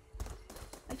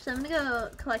 Actually, I'm gonna go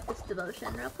collect this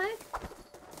devotion real quick.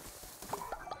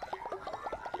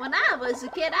 When I was a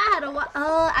kid, I had a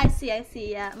oh, I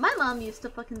see, yeah. My mom used to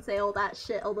fucking say all that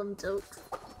shit, all them jokes.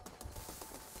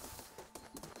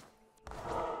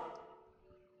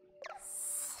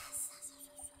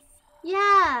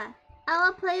 Yeah, I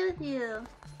wanna play with you.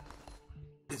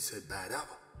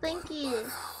 Flinky.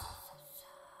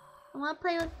 I wanna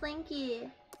play with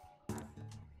Flinky.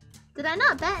 Did I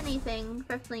not bet anything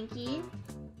for Flinky?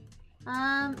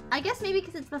 I guess maybe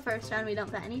because it's the first round we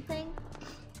don't bet anything.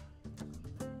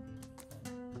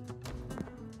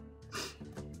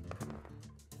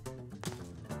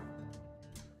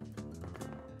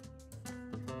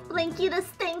 Blinky the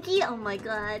Stinky, oh my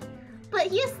god. But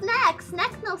he's Snack!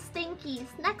 Snack's no stinky!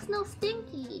 Snack's no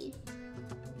stinky!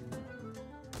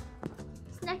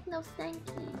 Snack no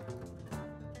stinky.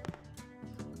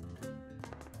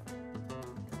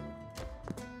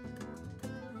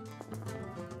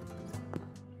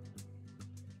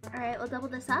 Alright, we'll double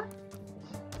this up.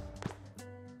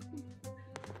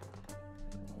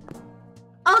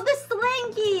 Oh, the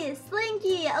Slinky!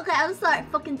 Slinky! Okay, I'm sorry,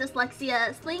 fucking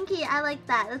dyslexia. Slinky, I like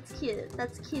that. That's cute.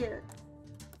 That's cute.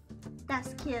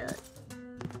 That's cute.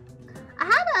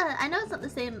 I know it's not the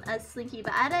same as Slinky,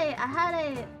 but I had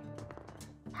a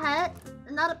pet.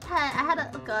 Not a pet. I had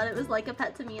a, oh god, it was like a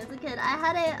pet to me as a kid. I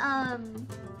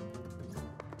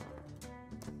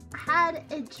had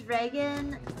a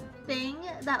dragon thing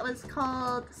that was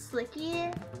called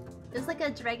Slicky. It was like a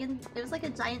dragon, it was like a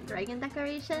giant dragon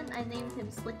decoration. I named him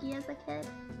Slicky as a kid.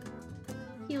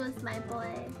 He was my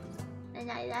boy, and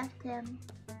I left him.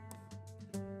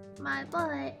 My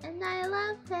boy, and I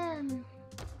loved him.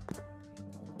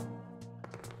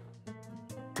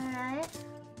 Alright.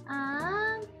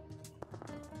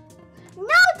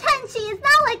 No, Tenchi! It's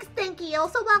not like Stinky!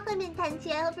 Also, welcome in,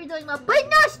 Tenchi. I hope you're doing well. But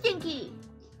not Stinky!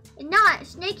 Not.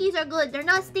 Snakies are good. They're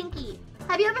not stinky.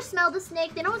 Have you ever smelled a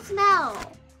snake? They don't smell.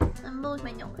 I'm blowing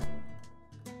my nose.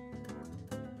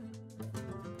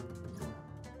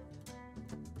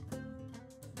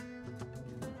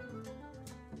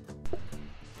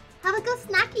 Have a good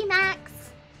snacky, Max.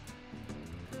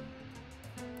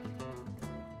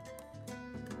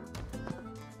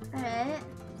 Alright.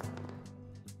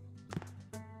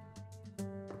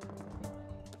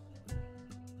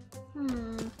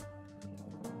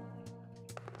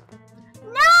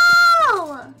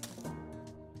 No!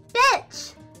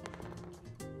 Bitch!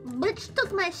 Bitch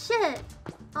took my shit.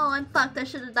 Oh, I'm fucked. I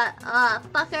should have done.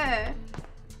 Fucker.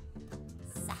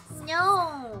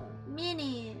 No.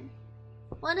 Mini.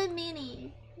 What a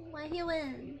mini. Why he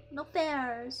win? No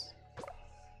fairs.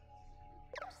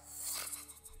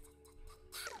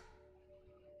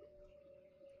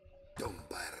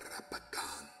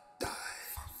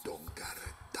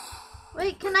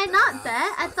 Wait, can I not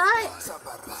bet? I thought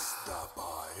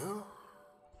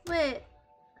Wait.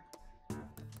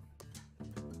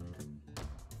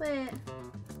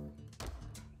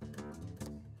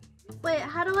 Wait,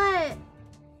 how do I...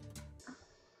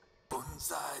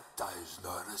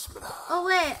 Oh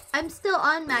wait, I'm still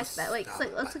on max bet. Wait, so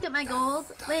let's look at my gold.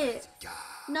 Wait.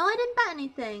 No, I didn't bet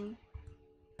anything.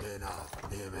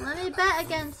 Let me bet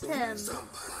against him.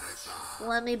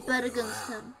 Let me bet against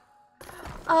him.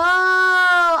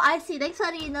 Oh, I see. Thanks for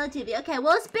letting you know, TV. Okay,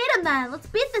 well, let's beat him then. Let's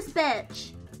beat this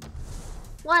bitch.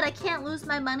 What, I can't lose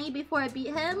my money before I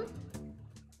beat him?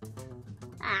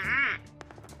 Ah.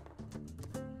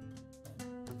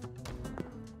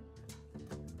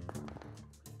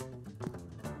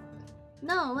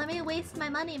 No, let me waste my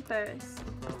money first.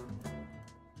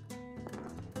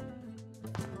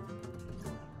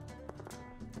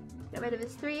 Get rid of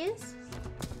his 3s.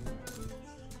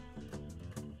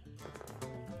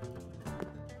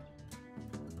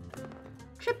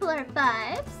 Triple our 5s.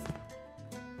 I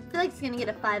feel like he's gonna get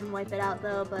a 5 and wipe it out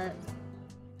though, but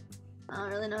I don't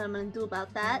really know what I'm gonna do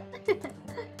about that.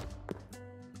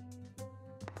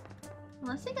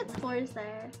 Unless he gets 4s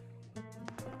there.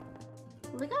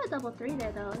 We got a double 3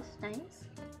 there though, it's nice.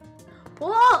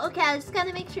 Whoa, okay, I just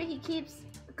gotta make sure he keeps...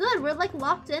 Good, we're like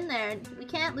locked in there. We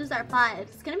can't lose our 5s.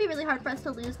 It's gonna be really hard for us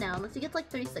to lose now, unless he gets like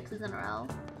 3 6s in a row.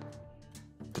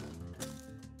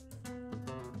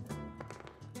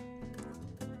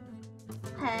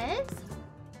 Heads.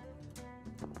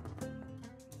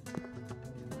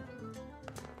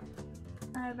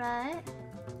 Alright.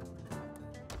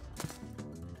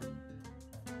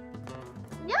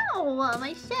 No,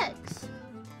 my 6.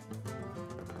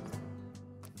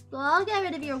 Well, I'll get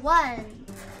rid of your 1.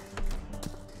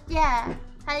 Yeah,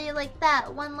 how do you like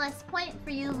that? 1 less point for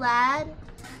you, lad.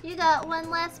 You got 1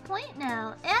 less point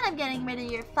now. And I'm getting rid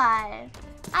of your 5.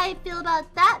 How you feel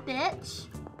about that, bitch?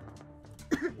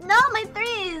 No, my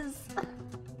 3s!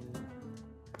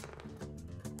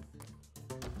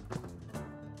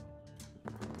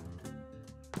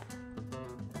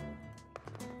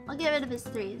 I'll get rid of his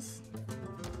 3s.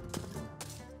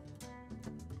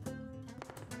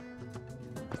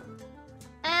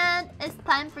 And it's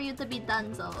time for you to be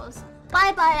donezos.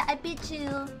 Bye bye, I beat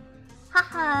you.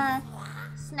 Haha,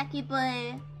 Snacky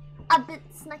boy. I beat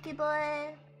Snacky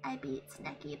boy. I beat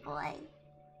Snacky boy.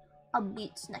 I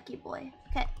beat Snacky boy.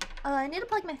 Okay. Oh, I need to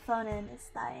plug my phone in. It's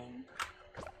dying.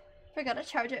 Forgot to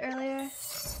charge it earlier.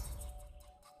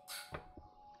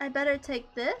 I better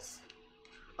take this.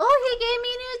 Oh, he gave me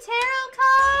a new tarot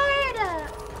card.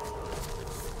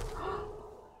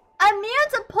 Immune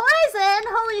to poison.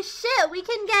 Holy shit! We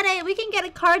can get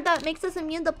a card that makes us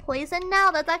immune to poison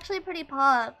now. That's actually pretty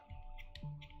pop.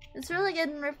 It's really good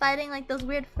when we're fighting like those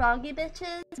weird froggy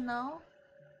bitches. No.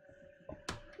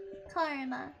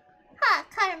 Karma. Ha!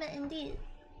 Karma indeed.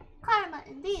 Karma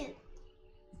indeed.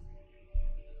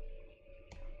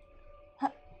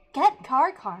 Get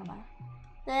car karma.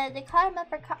 The karma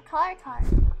for car card.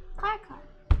 Car card.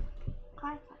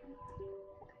 Car card.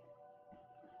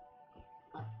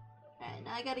 Alright,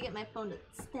 now I gotta get my phone to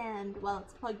stand while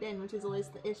it's plugged in, which is always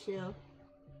the issue.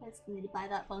 I just need to buy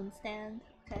that phone stand.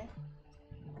 Okay.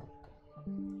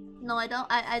 No,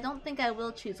 I don't think I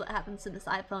will choose what happens to this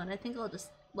iPhone. I think I'll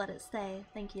just let it stay.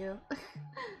 Thank you.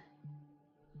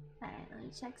 Alright, let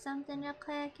me check something real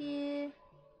quick.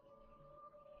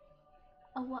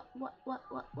 Oh,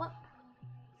 what?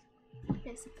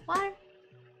 Basic water.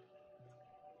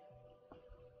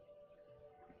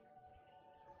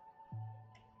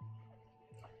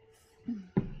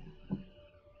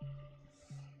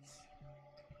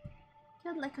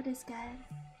 Good luck with this guy.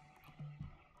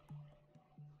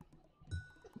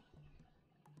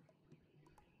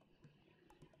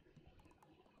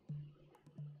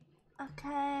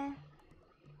 Okay.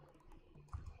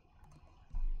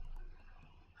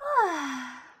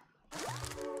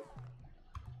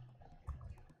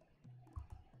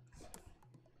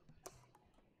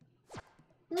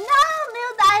 No,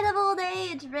 Mill died of old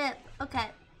age. Rip.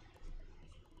 Okay.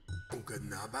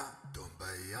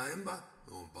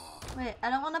 Wait, I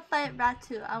don't want to fight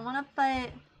Ratu. I want to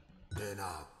fight.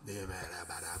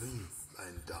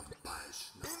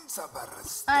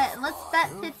 Alright, let's bet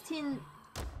 15.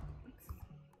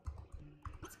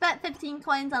 Let's bet 15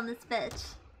 coins on this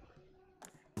bitch.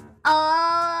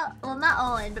 Well, not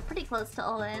Owen, but pretty close to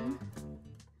Owen.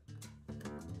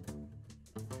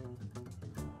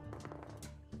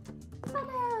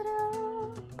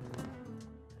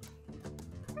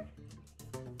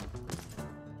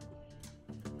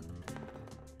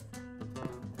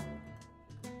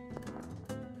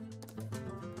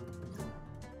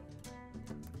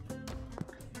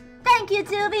 Thank you,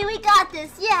 Doobie. We got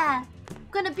this. Yeah,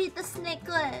 gonna beat the snake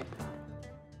good.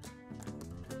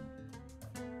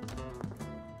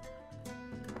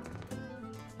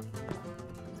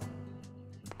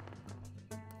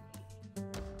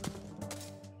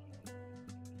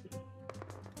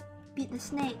 Beat the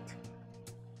snake.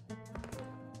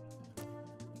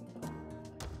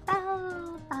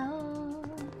 Bow, bow.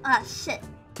 Ah, shit.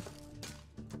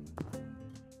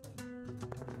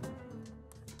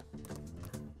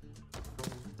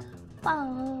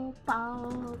 Bow,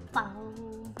 bow, bow.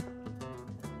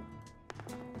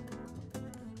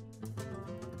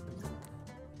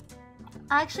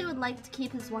 I actually would like to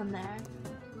keep his one there.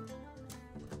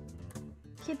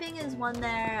 Keeping his one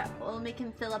there will make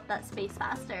him fill up that space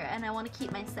faster, and I want to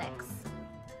keep my 6.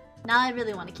 Now I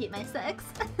really want to keep my 6.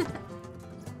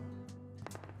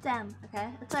 Damn, okay.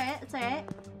 It's alright, it's alright.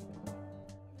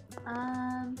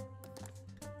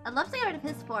 I'd love to get rid of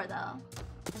his 4 though.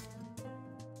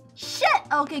 Shit!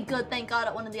 Okay, good, thank god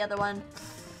it wanted the other one.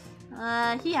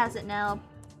 He has it now.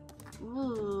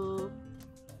 Ooh.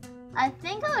 I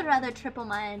think I would rather triple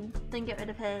mine than get rid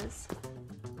of his.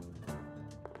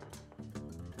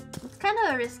 It's kind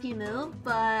of a risky move,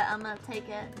 but I'm gonna take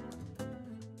it.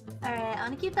 Alright, I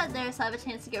want to keep that there so I have a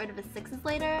chance to get rid of his 6s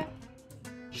later.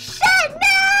 Shit!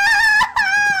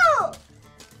 No!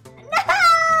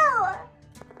 No!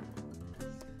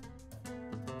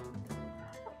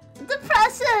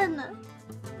 Depression!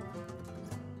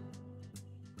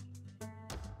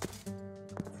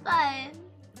 It's fine.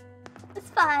 It's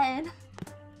fine.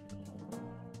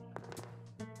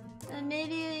 And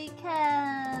maybe we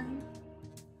can...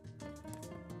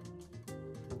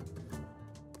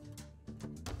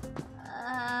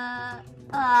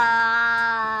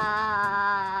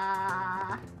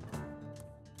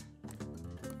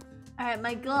 Alright,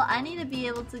 my goal, I need to be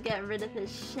able to get rid of his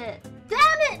shit.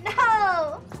 Damn it,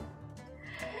 no!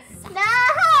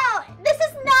 No! This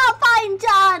is not fine,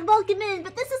 John! Welcome in,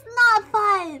 but this is not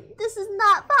fine! This is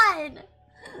not fine!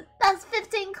 That's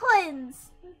 15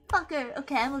 coins! Fucker.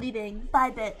 Okay, I'm leaving.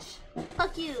 Bye, bitch.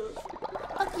 Fuck you.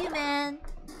 Fuck you, man.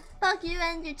 Fuck you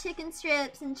and your chicken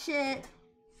strips and shit.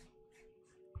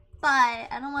 Bye.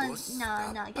 I don't want.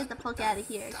 No. Get the fuck out of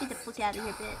here. Get the fuck out of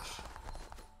here, bitch.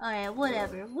 Alright,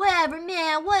 whatever. Whatever,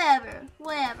 man. Whatever.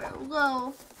 Whatever. We'll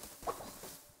go.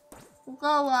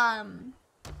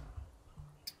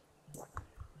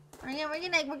 We're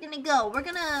gonna go. We're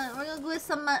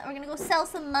gonna go sell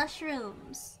some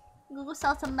mushrooms. We'll go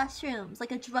sell some mushrooms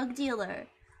like a drug dealer.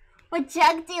 We're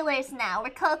drug dealers now.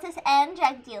 We're cultists and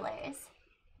drug dealers.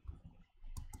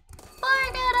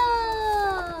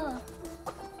 Bargado!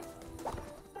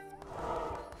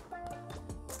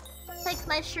 Take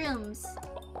my shrooms.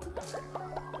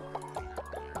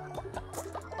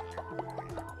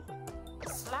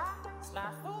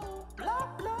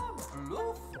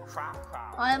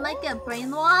 Oh, I might get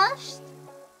brainwashed?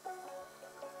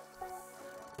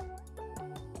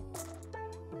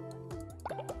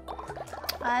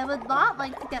 I would not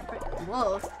like to get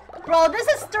whoa. Bro, this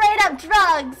is straight up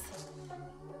drugs!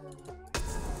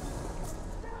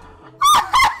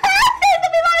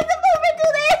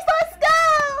 Let's go!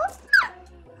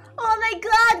 Oh my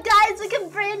god, guys, we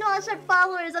can brainwash our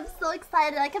followers. I'm so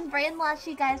excited. I can brainwash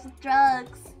you guys with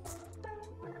drugs.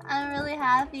 I'm really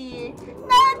happy.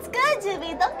 No, it's good,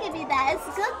 Jimmy. Don't give me that. It's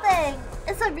a good thing.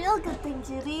 It's a real good thing,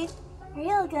 Jimmy.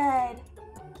 Real good.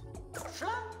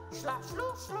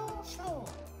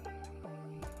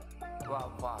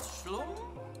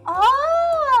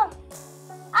 Oh!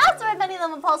 After I many of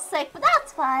them fall sick, but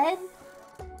that's fine.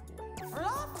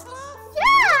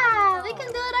 Yeah! We can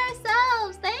do it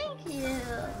ourselves. Thank you.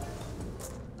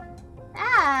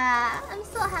 Ah, I'm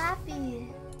so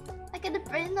happy. I get to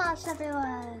brainwash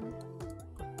everyone.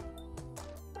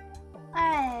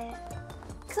 Alright.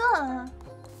 Cool.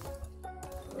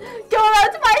 Go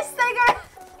around to my singer!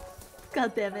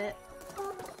 God damn it.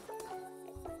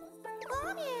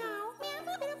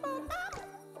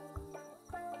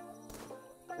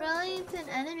 Rallying to an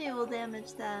enemy will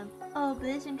damage them. Oh,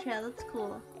 Blazing Trail, that's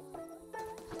cool.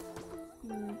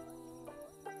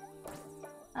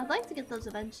 I'd like to get those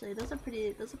eventually. Those are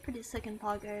pretty sick in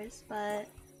poggers, but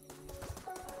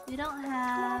we don't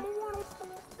have.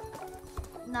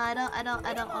 No, I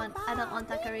don't want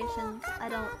decorations. I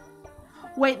don't.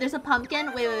 Wait, there's a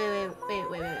pumpkin? Wait.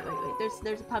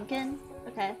 There's a pumpkin?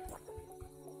 Okay.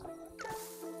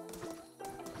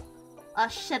 Oh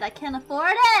shit, I can't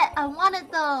afford it! I want it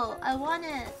though! I want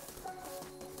it!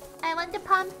 I want the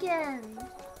pumpkin!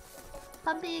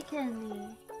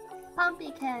 Pumpkin!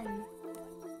 Pumpkin!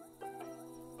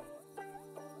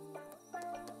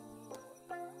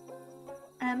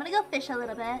 I'm gonna go fish a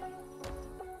little bit.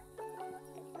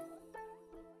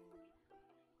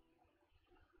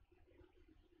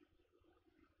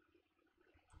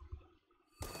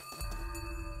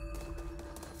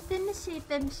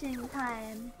 Finishing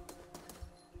time.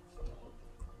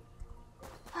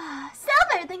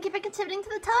 Silver, thank you for contributing to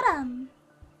the totem.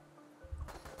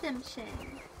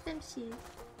 Fimshi.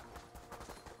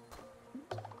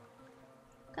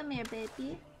 Come here,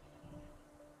 baby.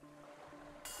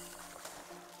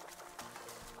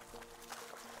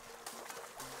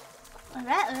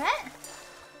 Alright.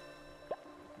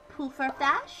 Pool for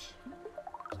dash.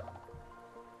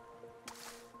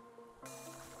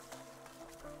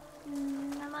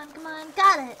 Come on, come on.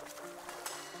 Got it.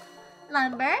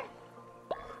 Lumber.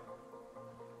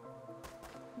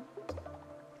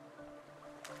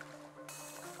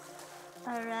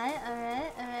 Alright,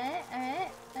 alright, alright,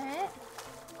 alright, alright.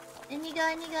 In you go,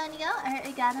 in you go, in you go. Alright,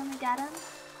 we got him, we got him.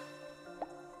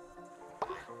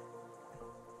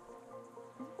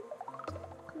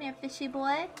 Come here, fishy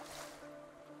boy.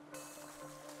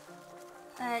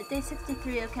 Alright, day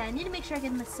 63, okay. I need to make sure I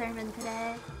give him a sermon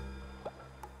today.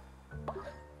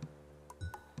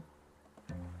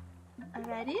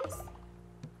 Alrighties.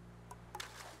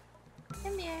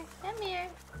 Come here, come here.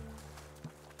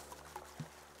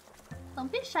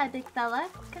 Don't be shy, big fella.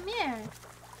 Come here.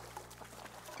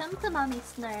 Come to mommy,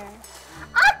 Snur.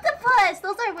 Octopus!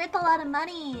 Those are worth a lot of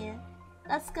money.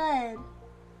 That's good.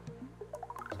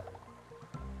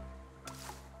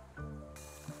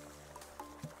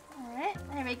 Alright,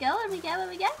 there we go. What do we get? What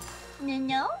do we get?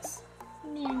 Minions.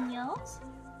 Minions.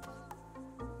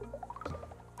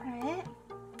 Alright.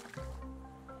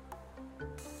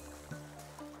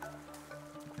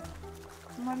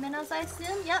 More minnows, I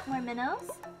assume? Yep, more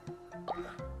minnows.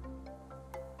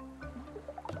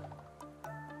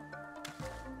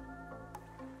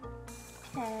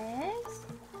 Okay.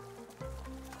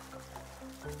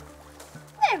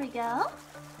 There we go.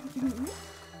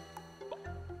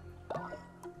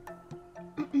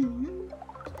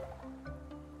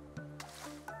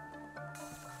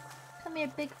 Come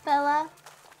here, big fella.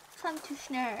 Come to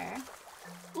Schnurr.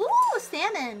 Ooh,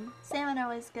 salmon! Salmon are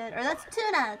always good. Or that's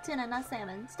tuna! Tuna, not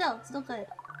salmon. Still good.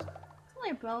 Come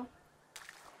here, bro.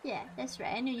 Yeah, that's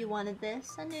right. I knew you wanted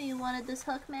this. I knew you wanted this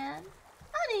hook, man.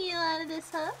 I knew you wanted this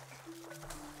hook.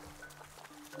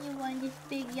 You want this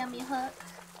big yummy hook.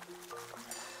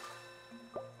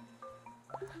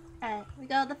 Alright, we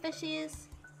got the fishies.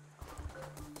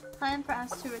 Time for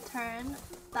us to return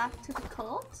back to the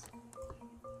cult.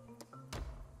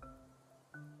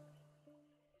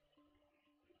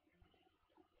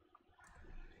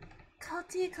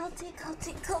 Culty, culty,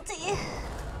 culty, culty.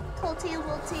 Culty,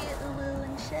 wilty, uwu,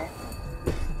 and shit.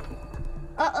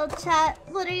 Uh-oh, chat.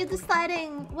 What are you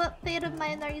deciding? What fate of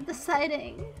mine are you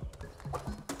deciding?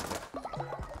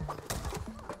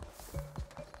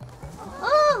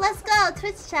 Oh, let's go,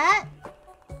 Twitch chat.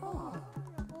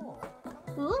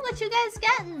 Ooh, what you guys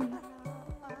getting?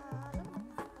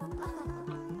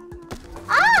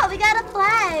 Oh, we got a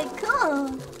flag.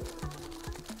 Cool.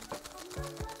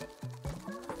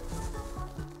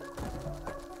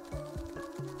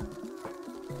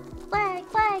 Flag,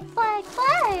 flag, flag,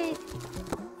 flag.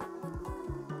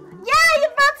 Yeah, you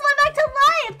brought someone back to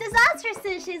life. Disaster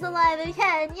Sushi's alive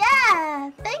again.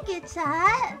 Yeah, thank you,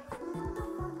 chat.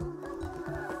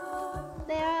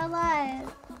 They are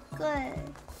alive. Good.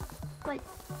 Good.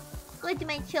 Good,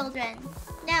 my children.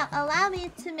 Now, allow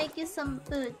me to make you some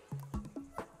food.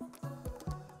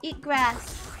 Eat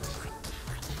grass.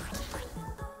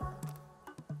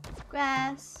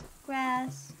 Grass,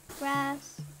 grass,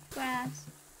 grass, grass,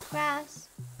 grass,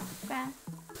 grass,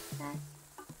 grass,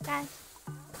 grass,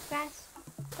 grass,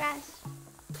 grass,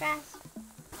 grass,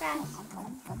 grass.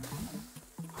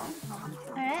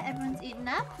 Alright, everyone's eating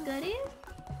up. Goody.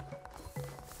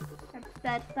 Our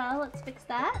bed fell. Let's fix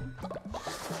that.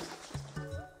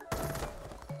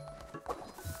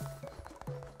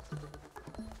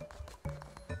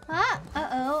 Ah!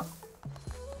 Uh-oh.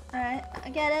 Alright, I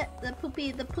get it. The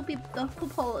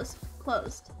poop hole is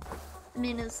closed. I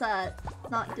mean, it's,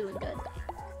 not doing good.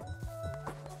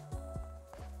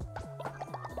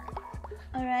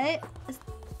 Alright.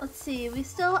 Let's see. We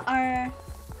still are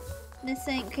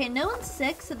missing... Okay, no one's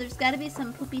sick, so there's gotta be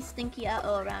some poopy stinky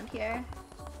uh-oh around here.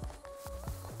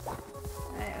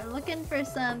 Alright, we're looking for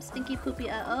some stinky poopy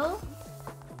uh-oh.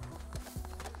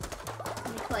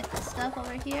 Let me collect this stuff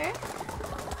over here.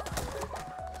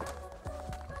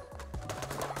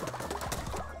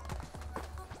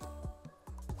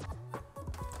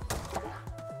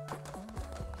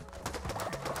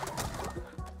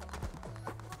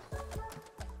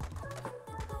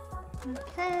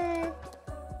 Okay.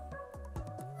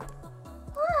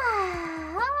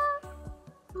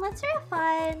 Let's try to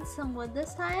find some wood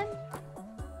this time.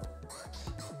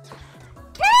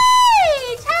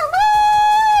 Cage!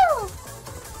 Hello!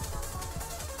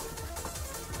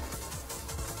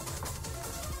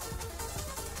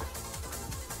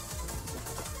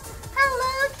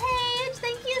 Hello, Cage!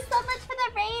 Thank you so much for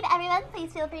the raid, everyone.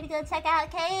 Please feel free to go check out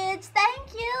Cage.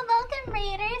 Thank you, welcome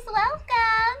raiders,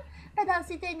 welcome! For those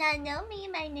who do not know me,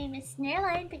 my name is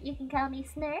Snurline, but you can call me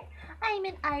Snur. I am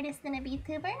an artist and a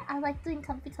VTuber. I like doing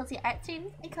comfy cozy art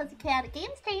streams and cozy chaotic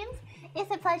game streams. It's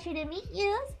a pleasure to meet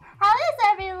you. How is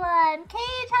everyone?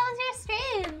 Cage, how was your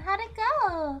stream? How'd it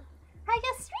go? How'd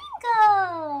your stream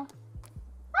go?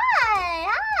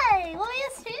 Hi, hi. What were you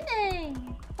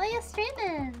streaming? What are you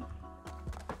streaming?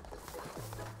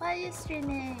 What are you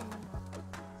streaming?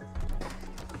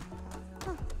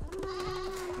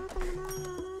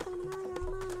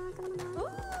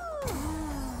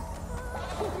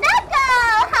 Neko!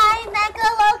 Hi, Neko.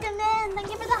 Welcome in. Thank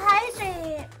you for the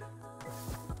hydrate.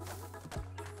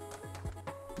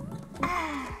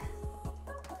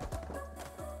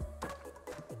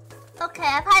 Okay,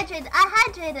 I've hydrated. I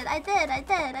hydrated. I did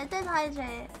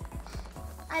hydrate.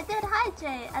 I did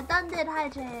hydrate. I done did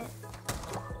hydrate.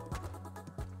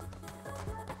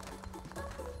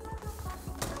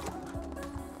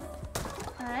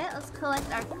 Alright, let's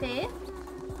collect our faith.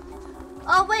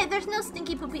 Oh wait, there's no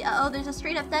stinky poopy. Oh, there's a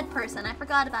straight up dead person. I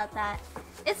forgot about that.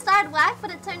 It started whack,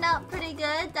 but it turned out pretty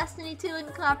good. Destiny 2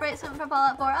 and cooperate something for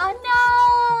Fallout 4. Oh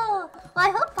no! Well,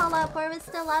 I hope Fallout 4 was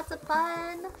still lots of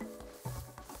fun.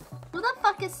 Who the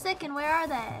fuck is sick and where are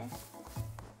they?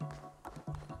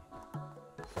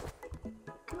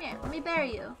 Come here, let me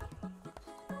bury you.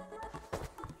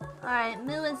 Alright,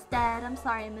 Moo is dead. I'm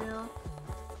sorry, Moo.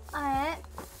 Alright.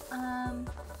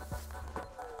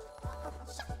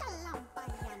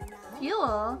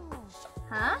 Fuel?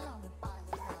 Huh?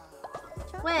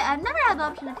 Wait, I've never had the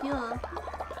option of fuel.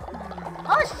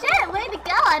 Oh shit, way to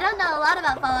go! I don't know a lot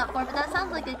about Fallout 4, but that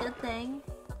sounds like a good thing.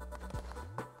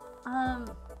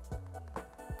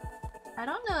 I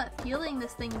don't know what fueling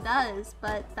this thing does,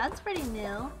 but that's pretty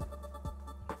new.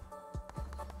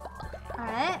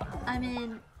 Alright, I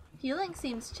mean, fueling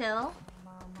seems chill.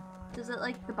 Does it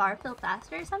like the bar fill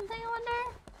faster or something, I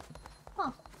wonder?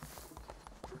 Huh.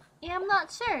 Yeah, I'm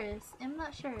not sure.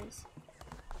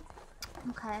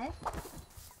 Okay.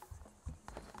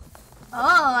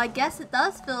 Oh, I guess it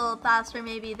does fill faster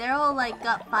maybe. They're all like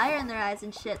got fire in their eyes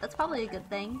and shit. That's probably a good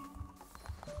thing.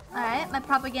 Alright, my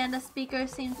propaganda speaker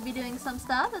seems to be doing some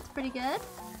stuff. That's pretty good.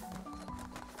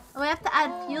 Oh, we have to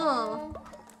add fuel.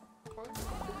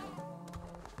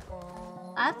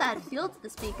 I have to add fuel to the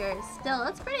speakers. Still,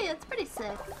 it's pretty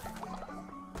sick.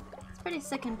 It's pretty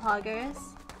sick in poggers.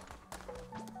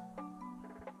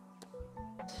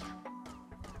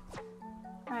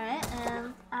 Alright, and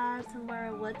let's add some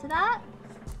more wood to that.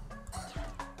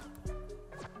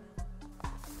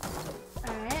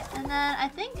 Alright, and then I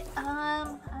think,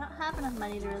 I don't have enough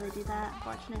money to really do that,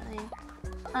 fortunately.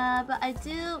 But I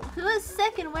do... Who is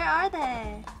sick and where are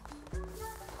they?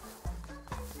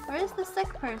 Where is the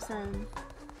sick person?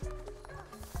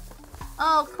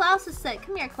 Oh, Klaus is sick.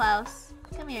 Come here, Klaus.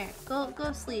 Come here. Go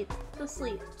sleep. Go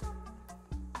sleep.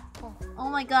 Oh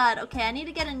my god. Okay, I need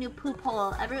to get a new poop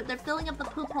hole. They're filling up the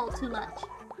poop hole too much.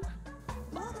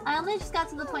 I only just got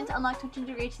to the point to unlock Twitch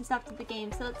integration stuff to the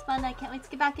game, so it's fun. I can't wait to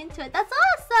get back into it. That's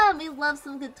awesome! We love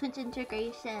some good Twitch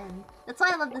integration. That's why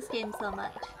I love this game so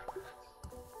much.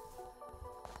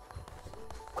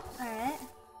 Alright.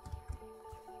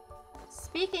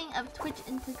 Speaking of Twitch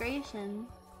integration,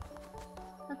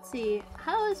 let's see.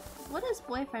 What is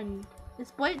boyfriend?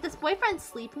 Does boyfriend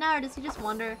sleep now, or does he just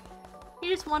wander? He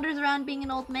just wanders around being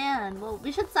an old man. Well,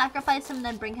 we should sacrifice him and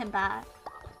then bring him back.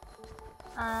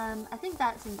 I think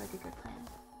that seems like a good plan.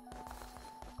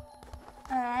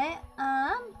 Alright,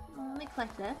 let me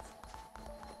collect this.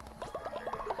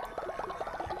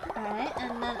 Alright,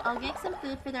 and then I'll get some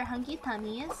food for their hungry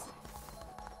tummies.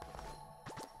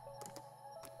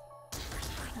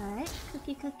 Alright,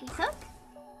 cookie cook.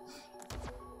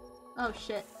 Oh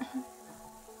shit.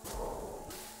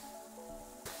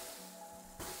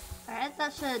 Alright,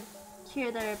 that should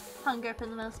cure their hunger for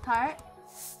the most part.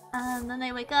 Then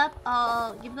they wake up,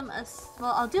 I'll give them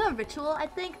I'll do a ritual, I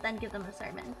think, then give them a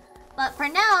sermon. But for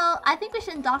now, I think we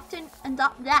should indoctrinate a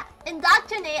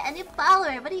new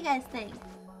follower. What do you guys think?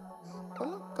 Who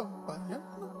wants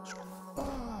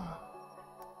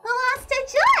to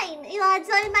join? You wanna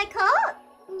join my cult?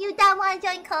 You don't wanna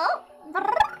join cult?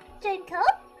 Join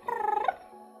cult?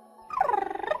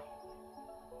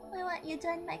 I want you to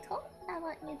join my cult. I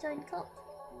want you to join cult.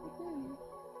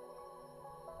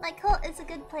 My cult is a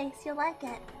good place, you'll like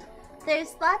it.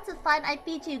 There's lots of fun. I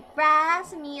feed you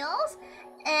grass meals,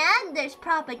 and there's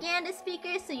propaganda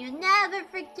speakers so you never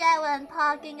forget what I'm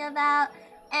talking about.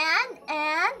 And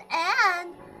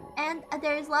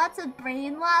there's lots of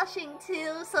brainwashing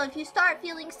too, so if you start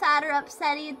feeling sad or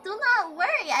upsetty, do not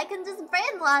worry, I can just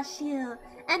brainwash you.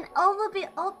 And all will be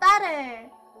all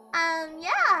better.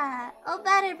 Yeah, all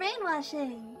better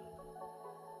brainwashing.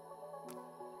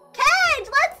 Cage,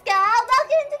 let's go!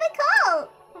 Welcome to the cult!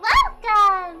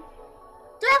 Welcome!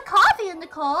 Do we have coffee in the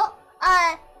cult?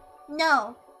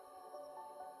 No.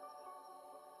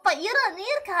 But you don't need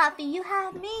coffee, you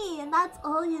have me, and that's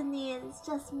all you need. It's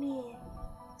just me.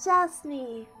 Just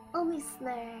me. Only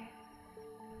Snur.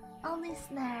 Only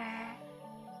Snur.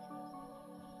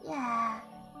 Yeah.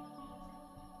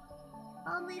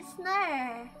 Only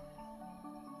Snur.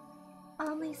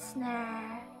 Only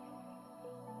Snur.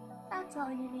 That's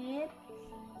all you need.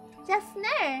 Just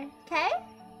Snur, okay?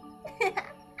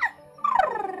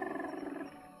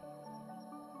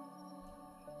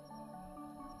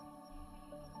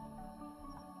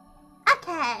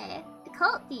 Okay.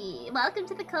 Culty, welcome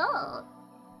to the cult.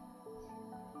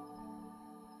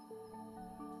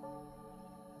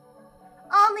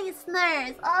 Only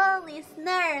Snurs, only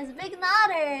Snurs, big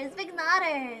nodders, big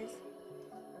nodders.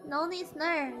 Only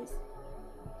Snurs.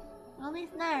 Only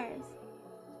Snurs.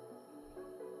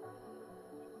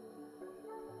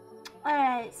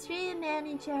 Alright, stream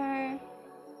manager.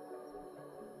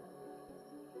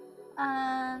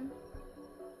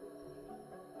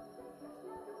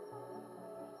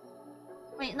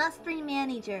 Wait, not stream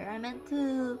manager. I meant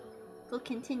to go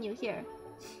continue here.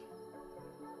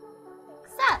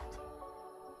 Accept.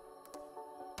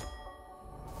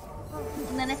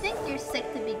 And then I think you're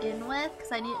sick to begin with,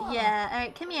 because I need. Yeah,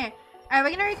 alright, come here. Alright,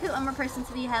 we're gonna recruit one more person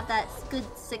so we have that good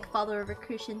sick follower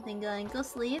recruitment thing going. Go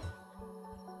sleep.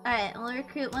 Alright, we'll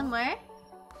recruit one more.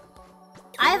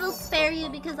 I will spare you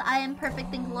because I am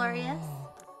perfect and glorious.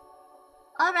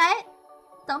 Alright.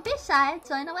 Don't be shy.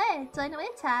 Join away. Join away,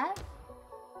 chat.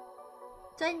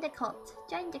 Join the cult.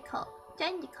 Join the cult.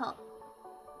 Join the cult.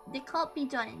 The cult be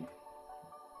joined.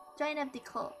 Join up the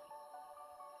cult.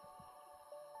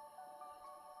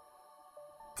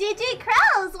 DJ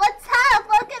Crows, what's up?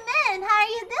 Welcome in. How are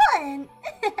you doing?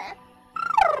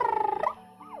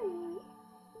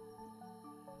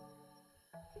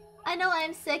 I know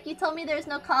I'm sick. You told me there's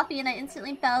no coffee and I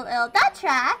instantly fell ill. That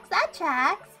tracks. That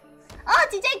tracks. Oh,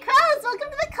 DJ Crows, welcome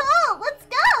to the cult. Let's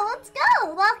go. Let's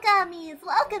go. Welcomies.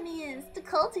 Welcomies to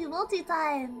Culty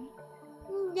Multi-Time.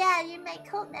 Yeah, you're my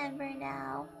cult member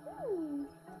now.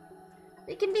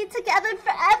 We can be together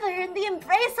forever in the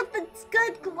embrace of the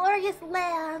good, glorious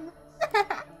lamb.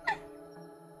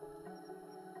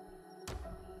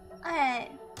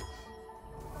 Alright.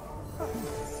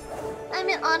 I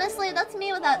mean, honestly, that's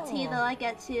me without tea, though. I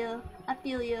get you. I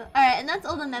feel you. Alright, and that's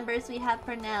all the members we have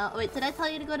for now. Wait, did I tell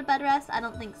you to go to bed rest? I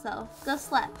don't think so. Go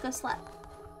sleep. Go sleep.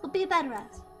 Go be a bed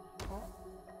rest.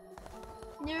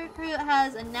 New recruit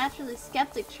has a naturally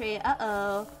skeptic trait.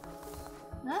 Uh-oh.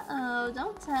 Uh-oh,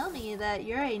 don't tell me that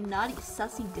you're a naughty,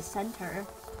 sussy dissenter.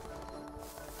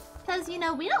 Because, you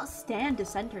know, we don't stand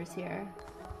dissenters here.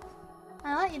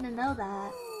 I want you to know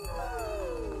that.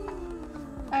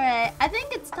 Alright, I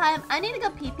think it's time. I need to go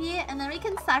pee-pee, and then we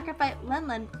can sacrifice...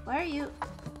 Lenlen, where are you?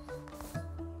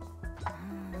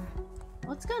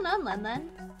 What's going on, Lenlen?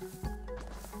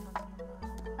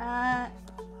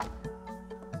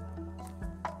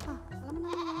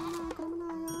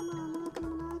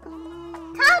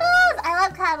 Cuddles! I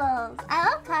love cuddles. I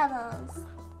love cuddles.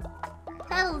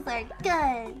 Cuddles are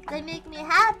good. They make me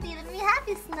happy. They make me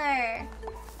happy, Snur.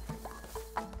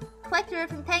 Collector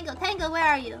from Tango. Tango, where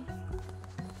are you?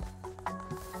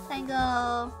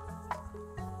 Tango.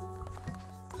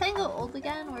 Tango old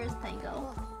again? Where's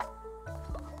Tango?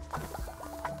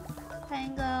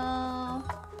 Tango.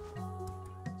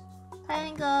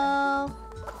 Tango.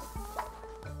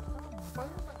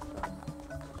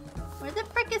 Where the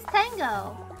frick is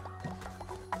Tango?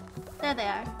 There they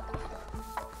are.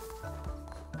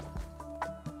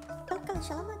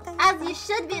 As you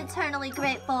should be eternally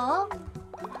grateful.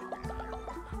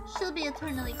 Should be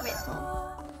eternally grateful.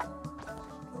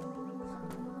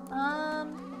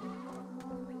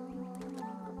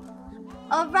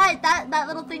 Oh right, that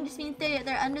little thing just means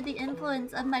they're under the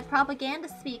influence of my propaganda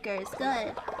speakers.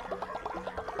 Good.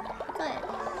 Good.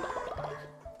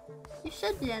 You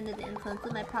should be under the influence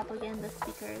of my propaganda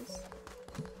speakers.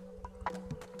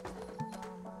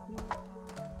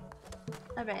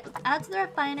 Alright, let's add to the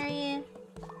refinery.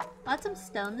 Got some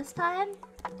stone this time.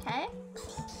 Okay.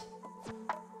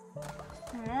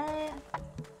 Alright.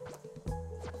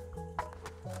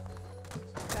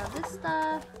 Grab this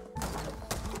stuff.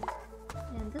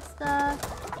 And this stuff.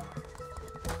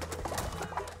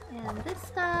 And this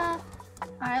stuff.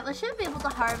 Alright, we should be able to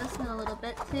harvest in a little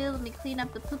bit too. Let me clean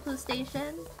up the poo-poo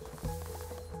station.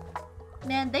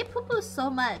 Man, they poo-poo so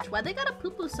much. Why they gotta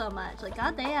poo-poo so much? Like,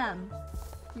 goddamn.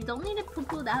 You don't need to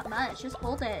poo-poo that much. Just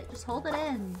hold it. Just hold it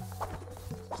in.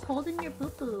 Just hold in your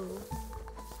poo-poo.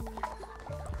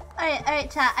 Alright,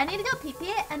 chat. I need to go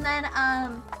pee-pee, and then,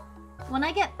 when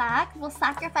I get back, we'll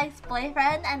sacrifice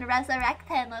boyfriend and resurrect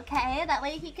him, okay? That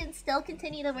way he can still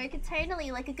continue to work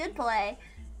eternally like a good boy.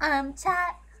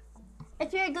 Chat,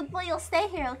 If you're a good boy, you'll stay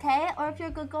here, okay? Or if you're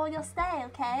a good girl, you'll stay,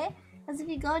 okay? Because if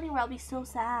you go anywhere, I'll be so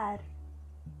sad.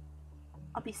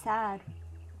 I'll be sad.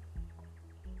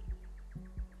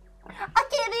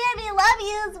 Okay, baby, love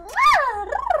yous.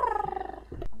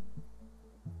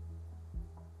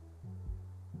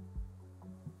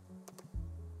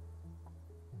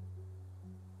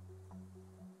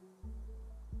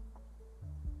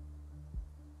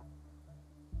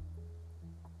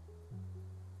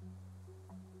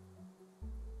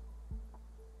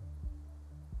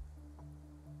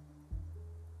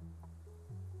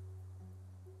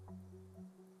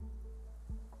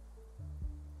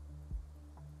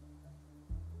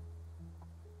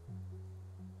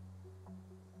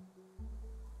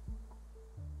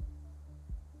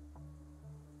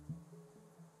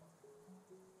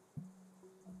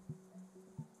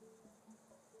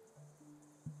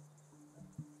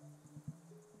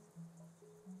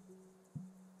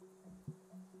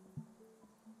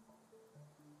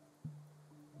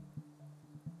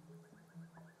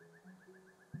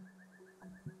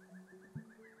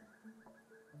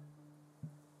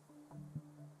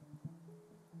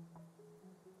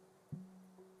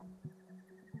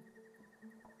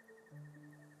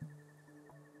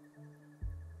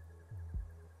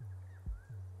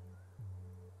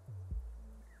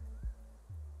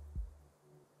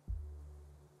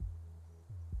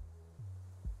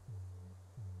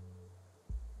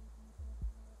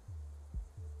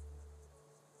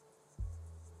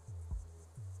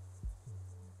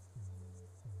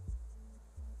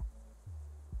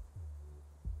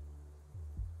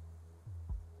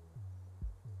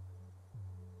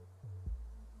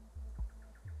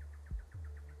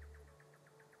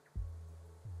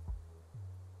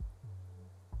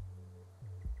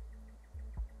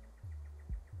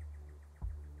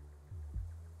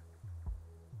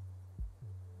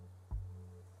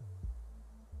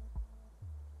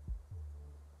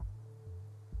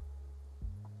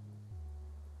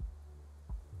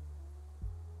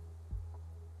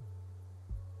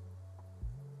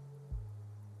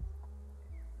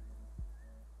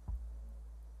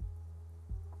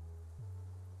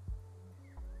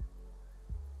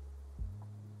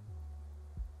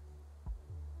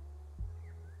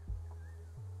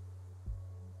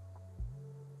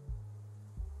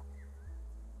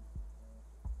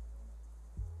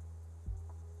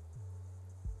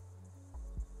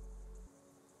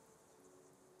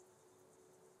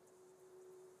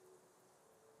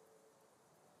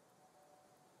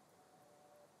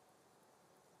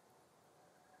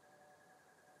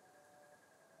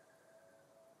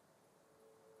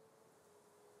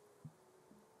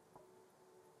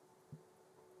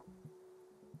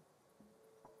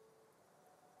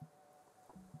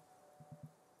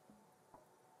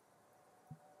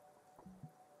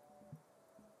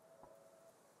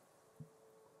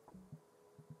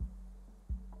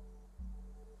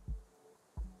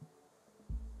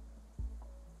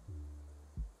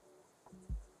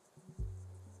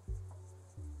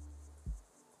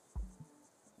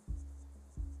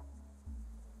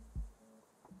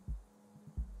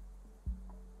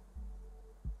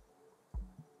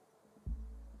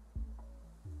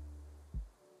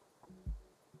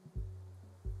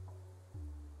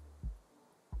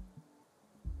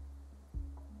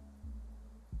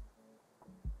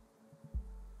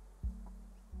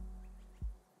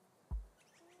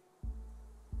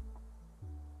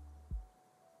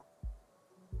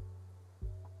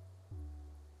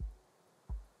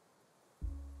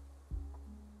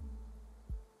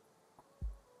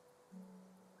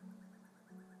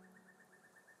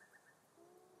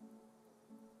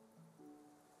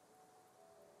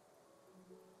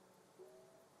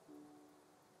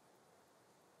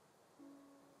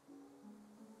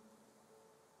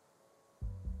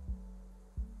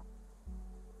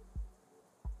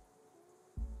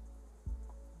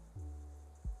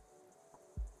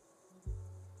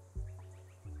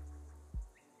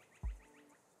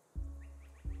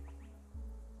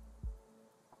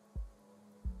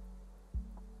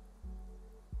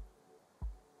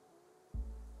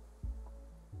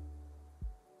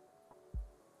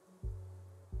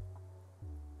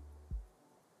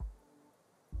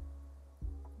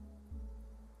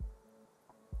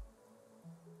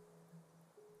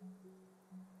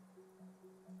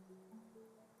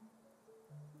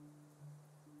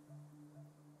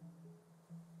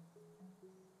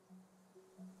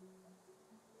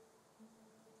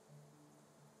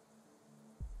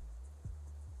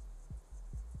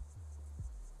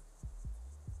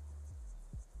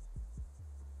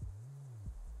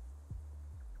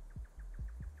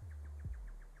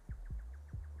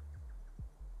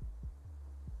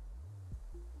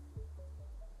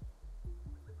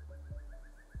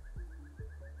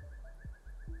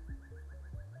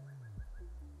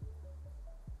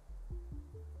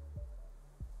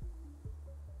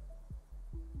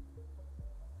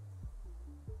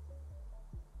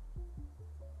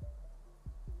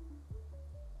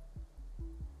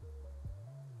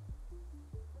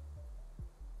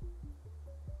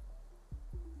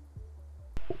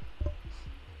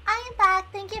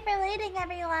 back. Thank you for waiting,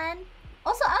 everyone.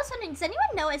 Also, I was wondering, does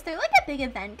anyone know, is there like a big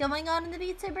event going on in the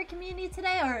VTuber community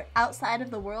today or outside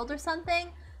of the world or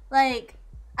something? Like,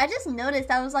 I just noticed,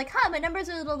 I was like, huh, my numbers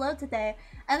are a little low today.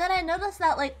 And then I noticed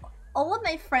that like all of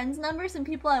my friends' numbers and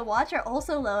people I watch are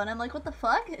also low. And I'm like, what the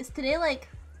fuck? Is today like,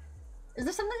 is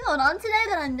there something going on today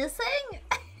that I'm missing?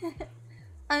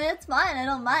 I mean, it's fine, I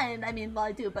don't mind. I mean, well,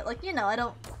 I do, but like, you know, I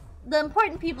don't, the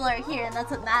important people are here and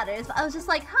that's what matters. But I was just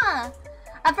like, huh.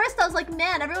 At first I was like,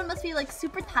 man, everyone must be like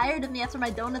super tired of me after my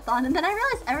donathon, and then I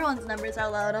realized everyone's numbers are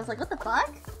low, and I was like, what the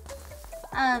fuck?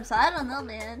 So I don't know,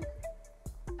 man.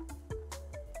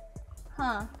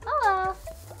 Huh. Oh well.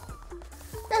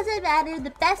 Doesn't matter,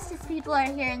 the bestest people are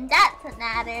here, and that's what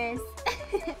matters.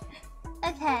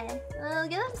 Okay, we'll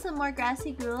give them some more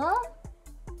grassy gruel.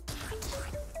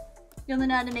 You only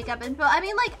know how to make up info. I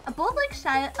mean, like, both like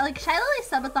Shylily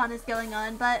Subathon is going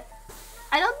on, but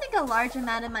I don't think a large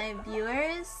amount of my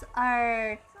viewers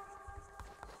are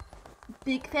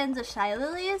big fans of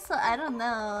Shylily, so I don't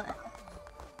know.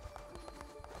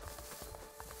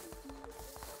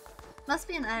 Must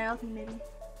be an IRL thing, maybe.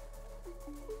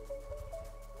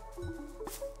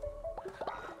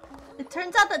 It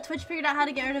turns out that Twitch figured out how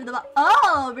to get rid of the bot.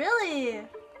 Oh, really?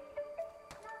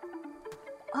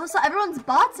 Oh, so everyone's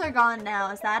bots are gone now.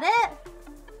 Is that it?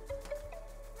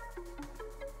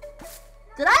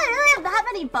 Did I really have that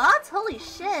many bots? Holy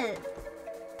shit.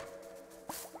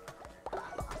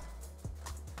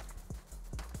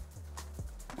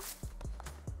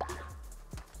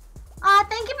 Aw,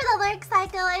 thank you for the lurk,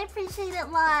 Psycho. I appreciate it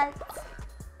lots.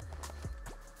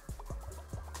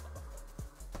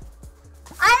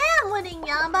 I am winning,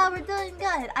 Yamba. We're doing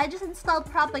good. I just installed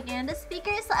propaganda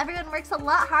speakers, so everyone works a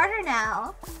lot harder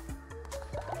now.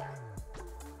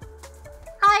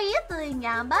 How are you doing,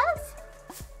 Yambas?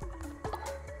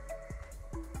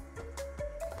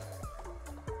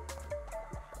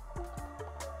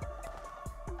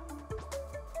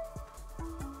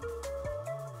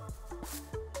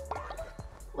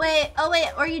 Wait, oh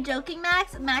wait, are you joking,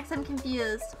 Max? Max, I'm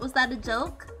confused. Was that a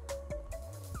joke?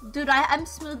 Dude, I'm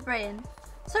smooth brain.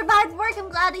 Survived work, I'm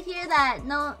glad to hear that.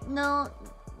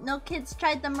 No kids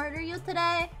tried to murder you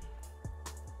today?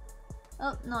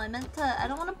 Oh, no, I meant to, I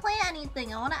don't want to play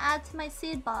anything. I want to add to my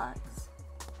seed box.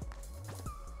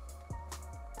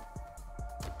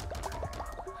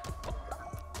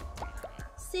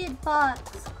 Seed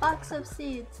box, box of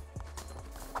seeds.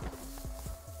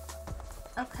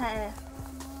 Okay.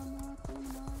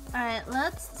 Alright,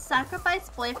 let's sacrifice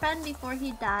boyfriend before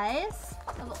he dies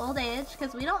of old age,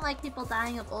 because we don't like people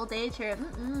dying of old age here.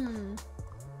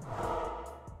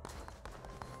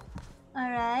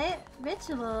 Alright,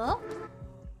 ritual.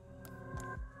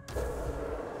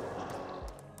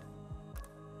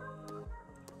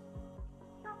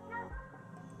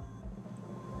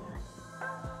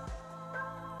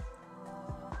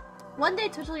 One day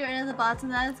Twitch will get rid of the bots,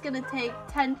 and then it's gonna take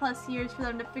 10 plus years for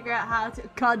them to figure out how to.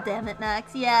 God damn it,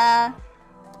 Max. Yeah.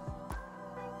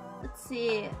 Let's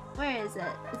see. Where is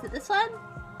it? Is it this one?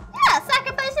 Yeah,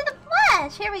 sacrificing the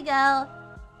flesh. Here we go.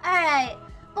 Alright.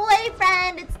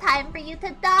 Boyfriend, it's time for you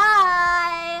to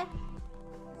die.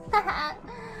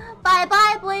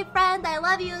 Bye-bye, boyfriend. I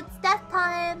love you. It's death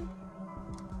time.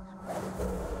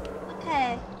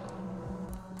 Okay.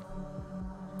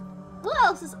 Who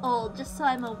else is old, just so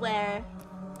I'm aware?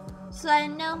 So I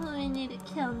know who we need to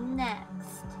kill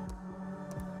next.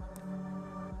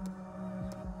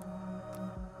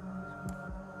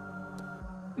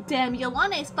 Damn,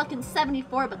 Yolane is fucking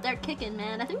 74, but they're kicking,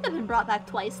 man. I think they've been brought back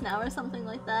twice now or something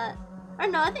like that. Or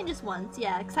no, I think just once.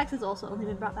 Yeah, Sex has also only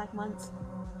been brought back once.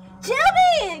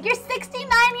 Jibby! You're 69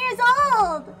 years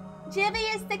old! Jibby,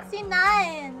 you're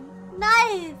 69!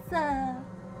 Nice!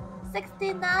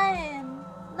 69!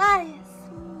 Nice.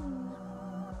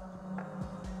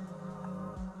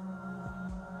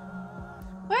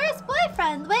 Where is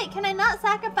boyfriend? Wait, can I not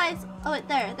sacrifice? Oh, wait,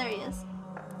 there he is.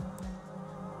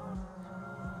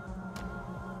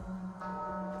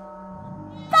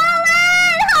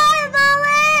 Bullet! Hi,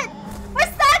 Bullet!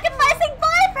 We're sacrificing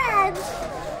boyfriend!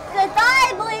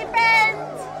 Goodbye, boyfriend!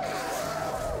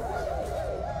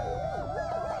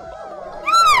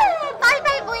 Yeah!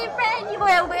 Bye-bye, boyfriend! You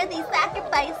were a worthy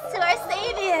sacrifice to our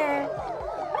savior!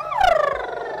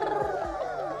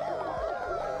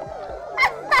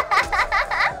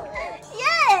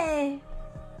 Yay!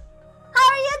 How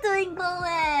are you doing,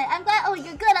 Bullet? I'm glad. Oh,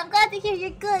 you're good. I'm glad to hear you're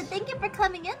good. Thank you for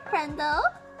coming in, friendo.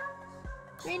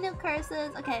 Renew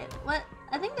curses. Okay, what?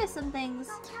 I think there's some things.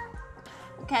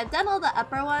 Okay, I've done all the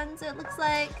upper ones, it looks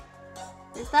like.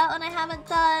 There's that one I haven't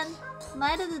done.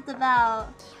 Might of the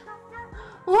Devout.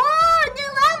 Whoa! New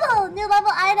level! New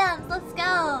level items! Let's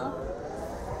go!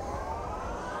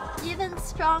 Even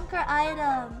stronger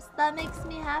items. That makes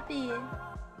me happy.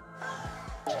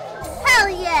 Hell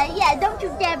yeah, yeah, don't you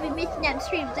dare be missing out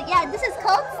streams. But yeah, this is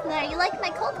Cold Snare. You like my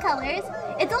cold colors?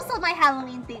 It's also my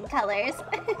Halloween themed colors.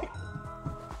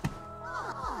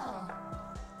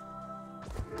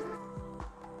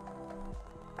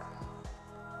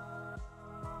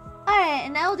 Alright,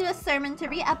 and now we'll do a sermon to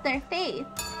re-up their faith.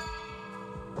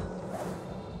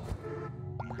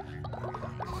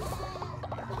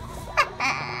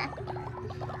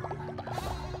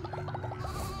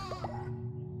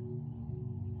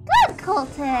 Good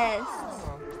cultist!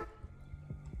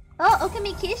 Oh,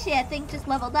 Okamikishi I think just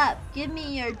leveled up. Give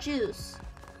me your juice.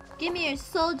 Give me your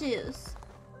soul juice.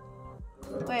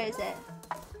 Where is it?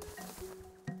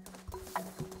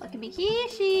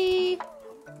 Okamikishi!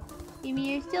 Give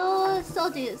me your soul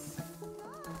juice.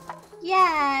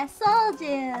 Yeah, soul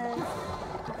juice.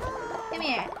 Come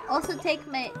here. Also take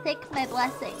my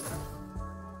blessing.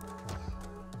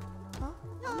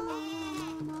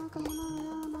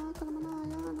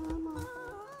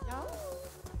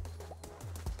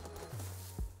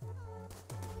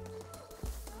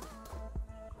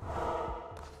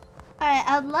 Alright,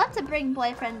 I'd love to bring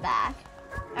boyfriend back.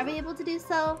 Are we able to do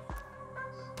so?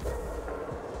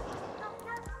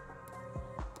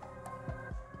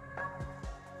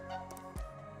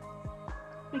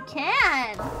 We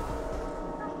can!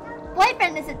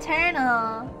 Boyfriend is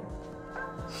eternal.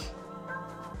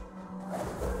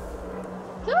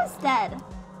 Who is dead?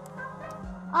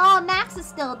 Oh, Max is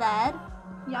still dead.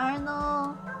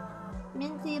 Yarnell,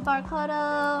 Minty,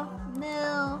 Barcotto,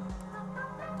 Mill.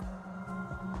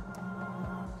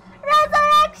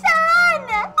 Resurrection!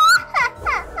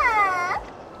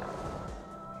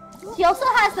 He also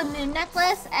has the moon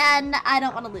necklace, and I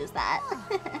don't want to lose that.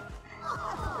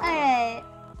 Alright.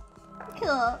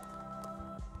 Cool.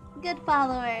 Good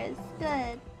followers.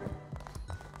 Good.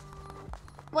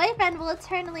 Boyfriend will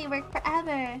eternally work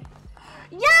forever.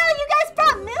 Yo, you guys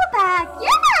brought Moo back!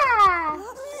 Yeah!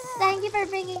 Thank you for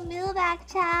bringing Moo back,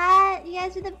 chat. You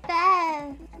guys are the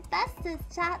best. Bestest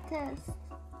chattest.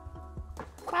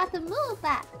 Brought the Moo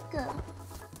back. Good.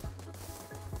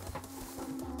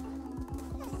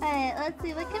 Alright, let's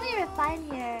see. What can we refine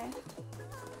here?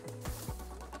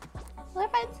 We'll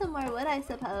find some more wood, I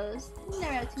suppose.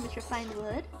 Never have too much refined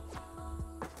wood.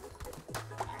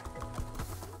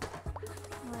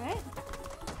 Alright.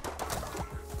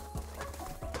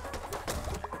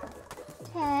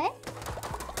 Okay.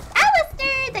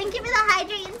 Alistair! Thank you for the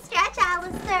hydrate and stretch,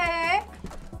 Alistair!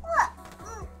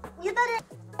 You better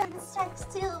stretch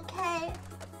too, okay?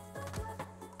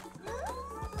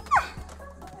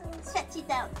 Stretch you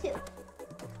down too.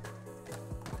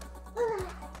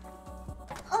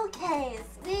 Okay, so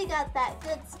we got that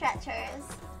good stretchers.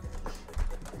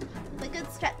 The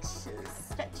good stretches.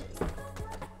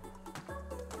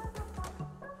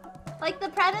 Like the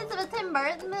premise of a Tim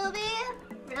Burton movie?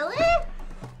 Really?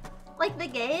 Like the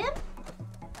game?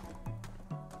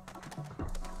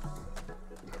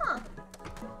 Huh.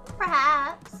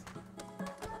 Perhaps.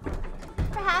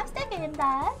 Perhaps the game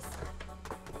does.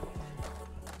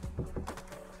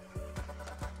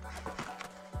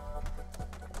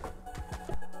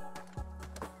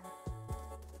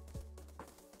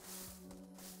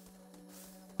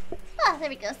 Oh, there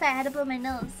we go. Sorry, I had to blow my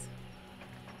nose.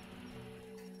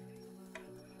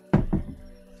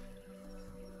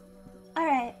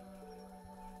 Alright.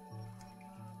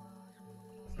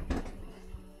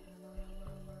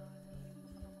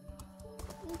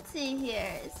 Let's see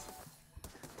here.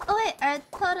 Oh wait, our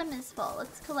totem is full.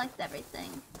 Let's collect everything.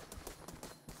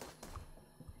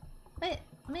 Wait,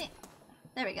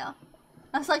 there we go.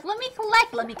 I was like, let me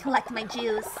collect my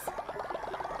juice.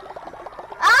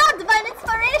 Ah, Divine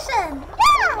Inspiration!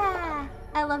 Yeah!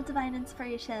 I love Divine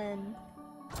Inspiration.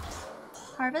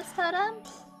 Harvest Totem?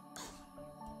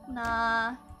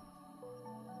 Nah.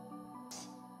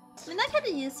 I mean, that could be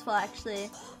useful,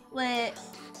 actually. Wait,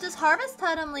 does Harvest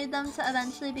Totem lead them to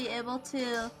eventually be able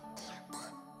to...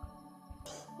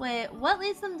 Wait, what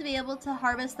leads them to be able to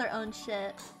harvest their own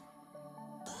shit?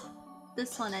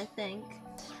 This one, I think.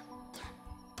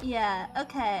 Yeah,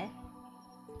 okay.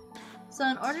 So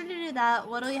in order to do that,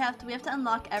 what do we have to? We have to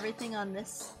unlock everything on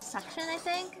this section, I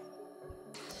think.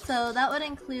 So that would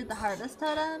include the Harvest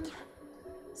Totem.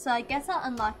 So I guess I'll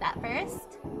unlock that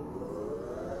first.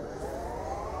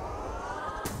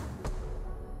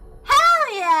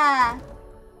 Hell yeah!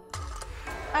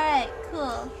 Alright,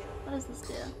 cool. What does this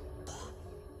do?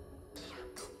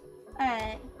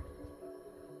 Alright.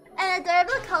 An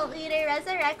adorable cult leader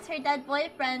resurrects her dead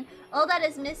boyfriend. All that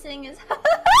is missing is... Fair,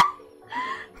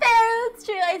 it's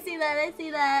true. I see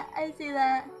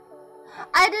that.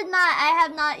 I did not. I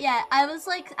have not yet. I was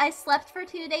like, I slept for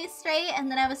 2 days straight, and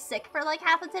then I was sick for like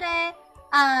half of today.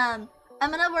 I'm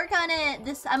gonna work on it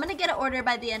I'm gonna get it ordered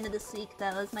by the end of this week,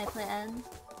 though, is my plan.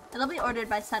 It'll be ordered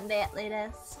by Sunday at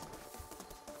latest.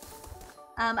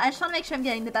 I just want to make sure I'm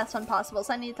getting the best one possible,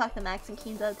 so I need to talk to Max and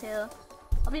Kinzo too.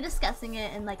 I'll be discussing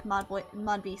it in like Mod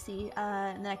BC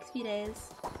in the next few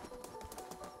days.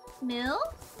 Moo?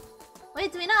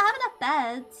 Wait, do we not have enough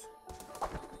beds?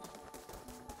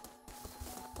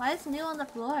 Why is Moo on the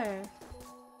floor?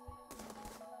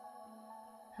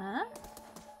 Huh?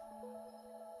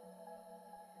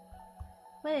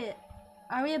 Wait,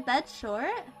 are we a bed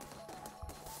short?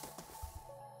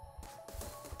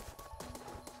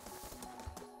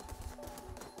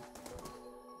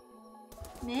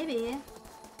 Maybe.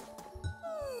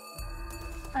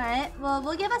 Alright, well,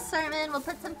 we'll give a sermon, we'll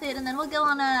put some food, and then we'll go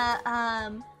on a,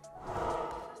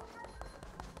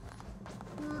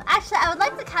 actually, I would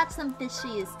like to catch some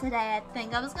fishies today, I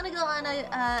think. I was gonna go on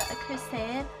a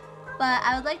crusade, but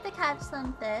I would like to catch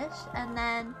some fish, and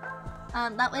then,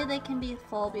 that way they can be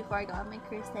full before I go on my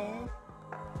crusade.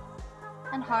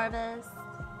 And harvest.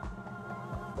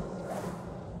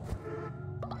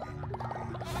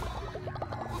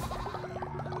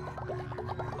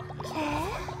 Okay.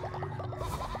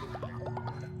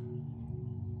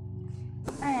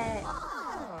 Alright.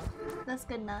 That's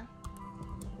good enough.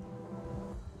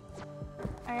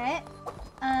 Alright.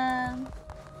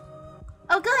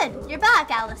 Oh good! You're back,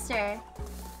 Alistair!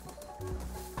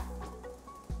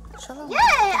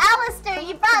 Yay! Alistair,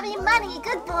 you brought me money!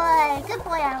 Good boy! Good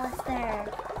boy, Alistair!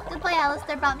 Good boy,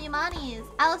 Alistair brought me monies!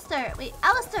 Alistair! Wait,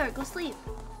 Alistair! Go sleep!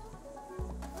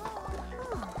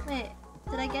 Wait,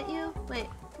 did I get you? Wait,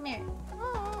 come here.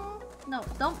 No,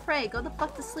 don't pray. Go the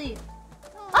fuck to sleep.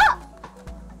 Oh!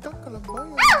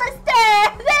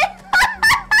 Alistair!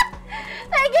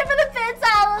 Thank you for the bits,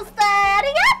 Alistair!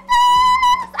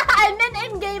 Arigatos! I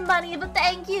meant in-game money, but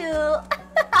thank you!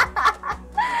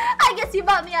 I guess you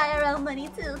bought me IRL money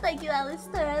too. Thank you,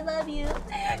 Alistair. I love you.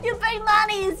 You bring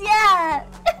monies, yeah!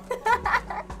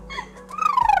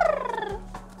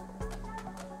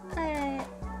 Alright.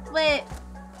 Wait.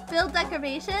 Build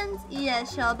decorations? Yeah,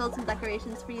 sure, I'll build some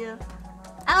decorations for you.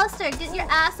 Alistair, get your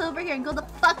ass over here and go the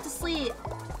fuck to sleep.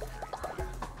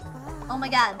 Oh my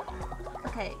god.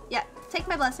 Okay, yeah. Take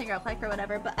my blessing real quick or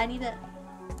whatever, but I need it.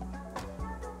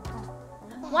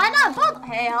 Why not both?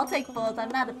 Hey, I'll take both. I'm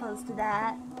not opposed to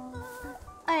that.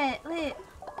 Alright, wait.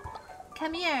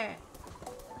 Come here.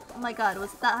 Oh my god,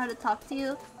 was it that hard to talk to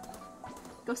you?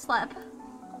 Go slap.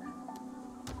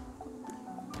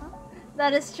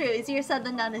 That is true. Easier said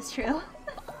than done is true.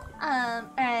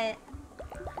 Alright.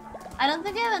 I don't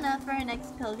think I have enough for our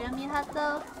next pilgrim yet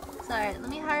though. So alright, let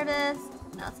me harvest.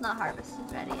 No, it's not harvested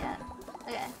ready yet.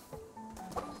 Okay.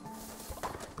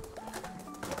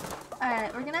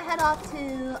 Alright, we're gonna head off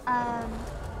to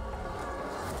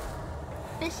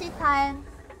fishy time.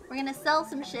 We're gonna sell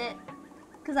some shit.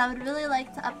 Because I would really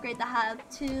like to upgrade to have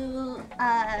 2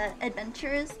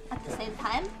 adventures at the same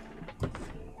time.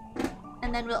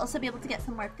 And then we'll also be able to get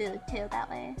some more food too that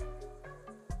way.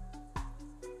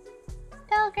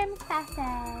 Pilgrim's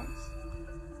Passage.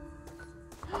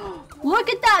 Look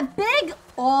at that big!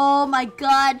 Oh my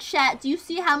god, chat. Do you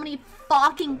see how many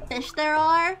fucking fish there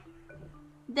are?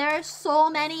 There are so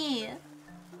many.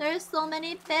 There's so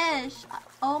many fish.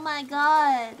 Oh my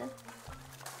god.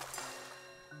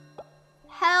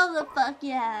 Hell the fuck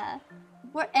yeah.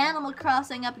 We're Animal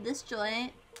Crossing up this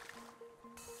joint.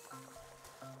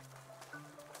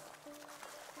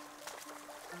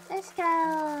 Let's go.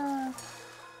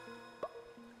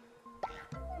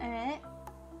 Alright.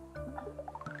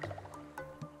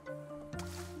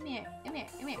 Come here, come here,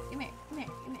 come here, come here, come here,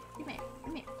 come here, come here,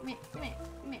 come here, come here, come here,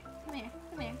 come here, come here,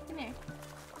 come here, come here.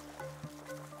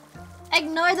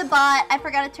 Ignore the bot. I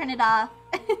forgot to turn it off.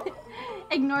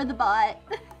 Ignore the bot.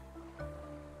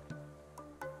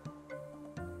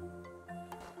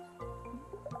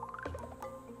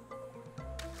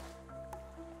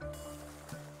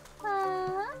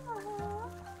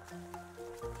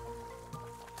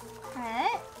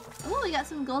 Alright. Ooh, we got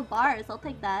some gold bars. I'll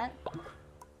take that.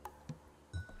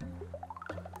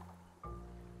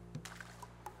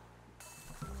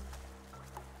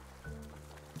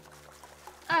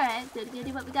 Alright, good,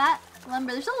 goody. What we got?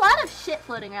 Lumber. There's a lot of shit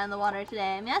floating around the water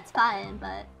today. I mean, that's fine,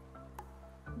 but...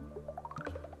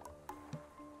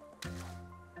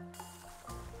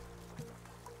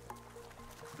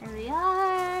 There we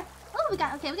are. Oh, we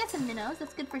got some minnows.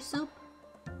 That's good for soup.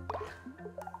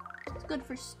 It's good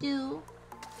for stew.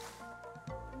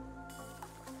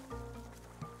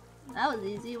 That was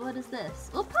easy. What is this?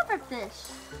 Oh,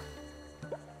 pufferfish.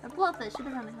 Or blowfish. Should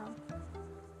be coming home.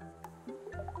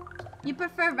 You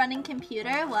prefer running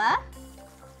computer? What?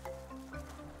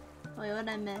 Wait, what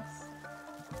did I miss?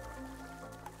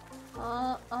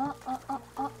 Oh.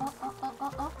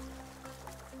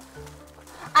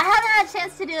 I haven't had a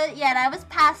chance to do it yet. I was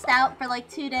passed out for like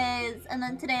 2 days, and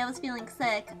then today I was feeling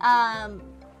sick.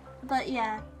 But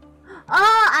yeah.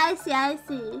 Oh, I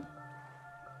see.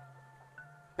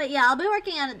 But yeah, I'll be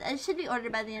working on it. It should be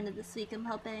ordered by the end of this week, I'm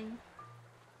hoping.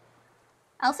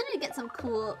 I also need to get some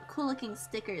cool looking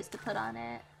stickers to put on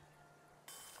it.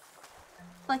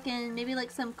 Fucking maybe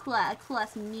like some cool ass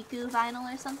Miku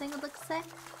vinyl or something would look sick.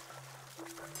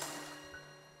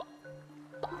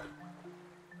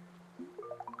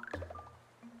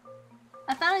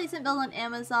 I found a decent build on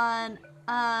Amazon.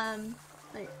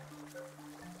 Wait.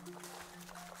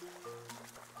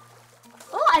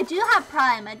 Oh, I do have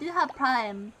Prime.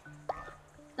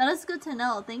 That is good to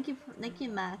know. Thank you,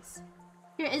 Max.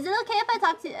 Here, is it okay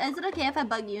if I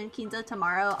bug you and Kinzo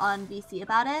tomorrow on VC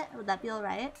about it? Would that be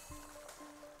alright?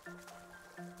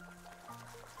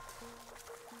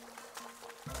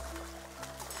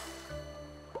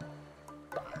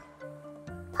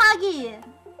 Poggy!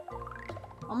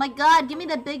 Oh my god, give me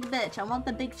the big bitch. I want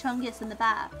the big chungus in the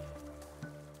back.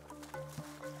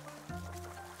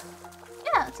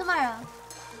 Yeah, tomorrow.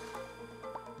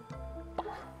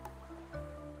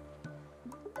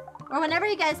 Or whenever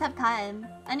you guys have time.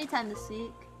 Anytime this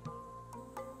week.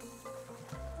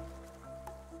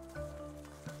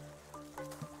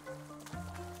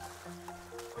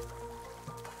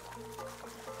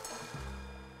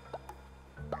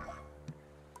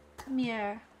 Come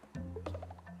here.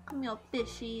 Come here,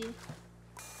 fishy.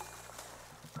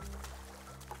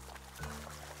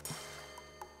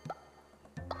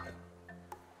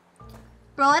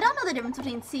 Bro, I don't know the difference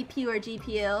between CPU or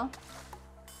GPU.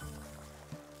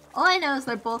 All I know is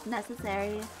they're both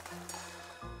necessary.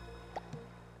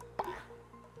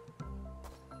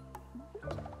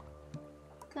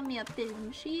 Come here,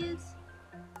 fishies.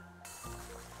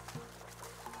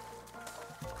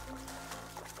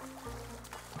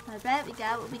 Alright, we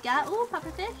got what we got. Ooh,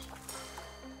 pufferfish.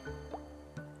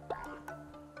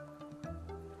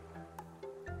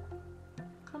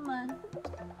 Come on.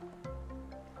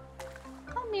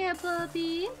 Come here,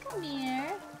 Bubby. Come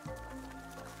here.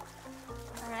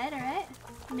 Alright.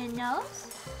 Minnows.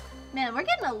 Man, we're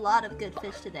getting a lot of good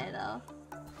fish today, though.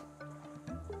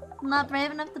 I'm not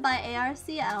brave enough to buy ARC?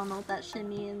 I don't know what that shit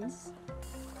means.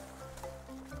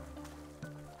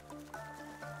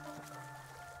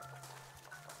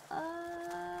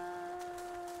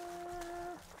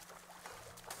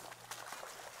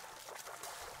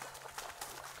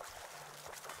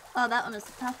 Oh, that one was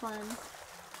a tough one.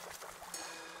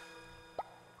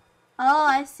 Oh,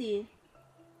 I see.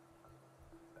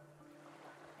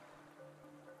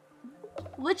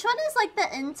 Which one is like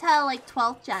the Intel like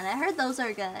 12th gen? I heard those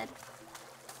are good.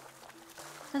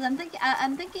 Cause I'm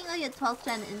thinking like a 12th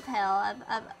gen Intel.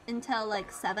 Intel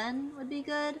like 7 would be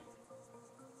good.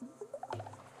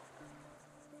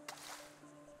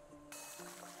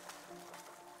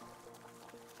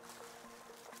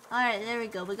 Alright, there we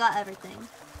go. We got everything.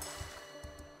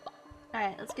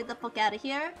 Alright, let's get the fuck out of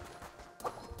here.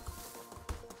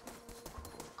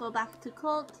 Go back to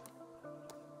Cult.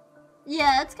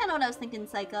 Yeah, that's kind of what I was thinking,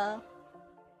 Psycho.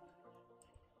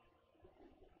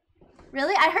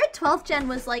 Really? I heard 12th gen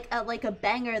was like a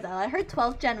banger though. I heard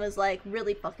 12th gen was like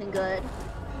really fucking good.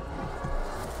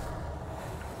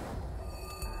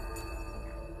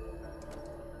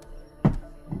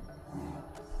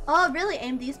 Oh, really?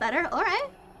 AMD's better? Alright.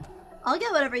 I'll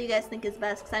get whatever you guys think is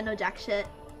best because I know jack shit.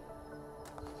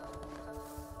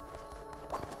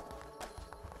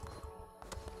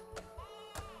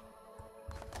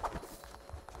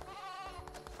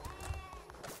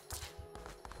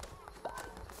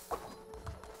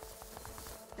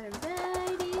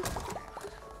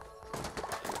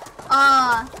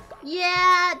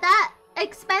 Yeah, that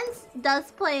expense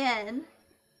does play in.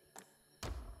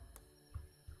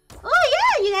 Oh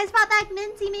yeah, you guys brought back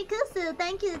Minty Mikusu.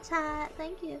 Thank you, chat.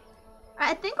 Thank you. Alright,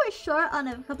 I think we're short on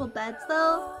a couple beds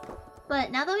though.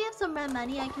 But now that we have some red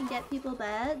money, I can get people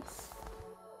beds.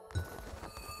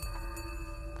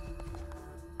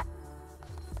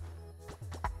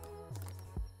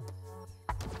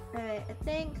 Alright, I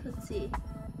think, let's see.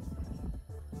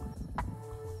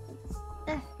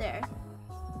 There.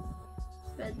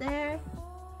 Bed there.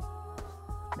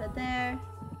 Bed there.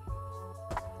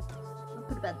 I'll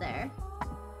put a bed there.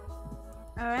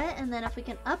 Alright, and then if we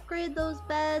can upgrade those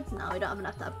beds. No, we don't have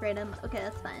enough to upgrade them. Okay,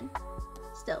 that's fine.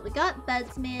 Still, we got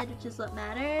beds made, which is what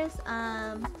matters.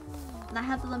 And I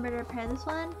have the lumber to repair this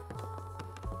one.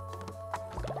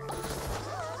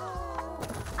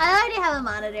 I already have a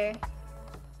monitor.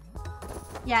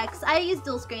 Yeah, because I use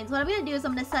dual screens. What I'm gonna do is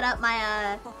I'm gonna set up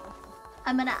my,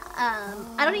 I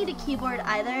don't need a keyboard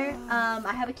either.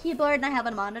 I have a keyboard and I have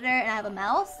a monitor and I have a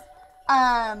mouse.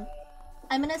 I'm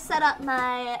gonna set up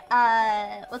my,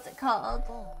 what's it called?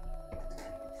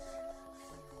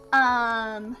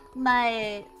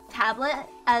 My tablet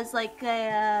as like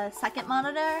a second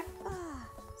monitor.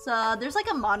 So there's like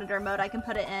a monitor mode I can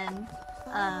put it in.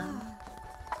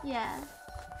 Yeah.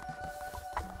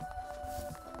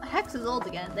 Hex is old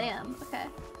again, damn. Okay.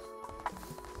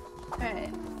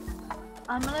 Alright.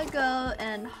 I'm gonna go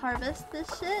and harvest this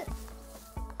shit.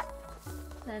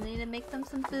 I need to make them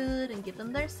some food and give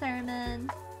them their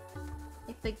sermon.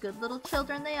 Like the good little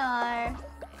children they are.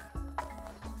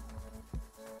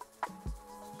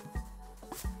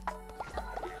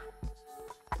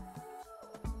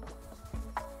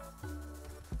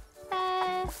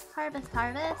 Okay. Harvest,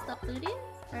 harvest. The foodies?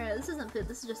 Or this isn't food,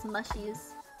 this is just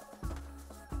mushies.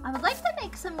 I would like to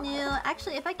make some new...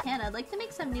 Actually, if I can, I'd like to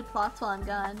make some new plots while I'm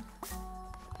gone.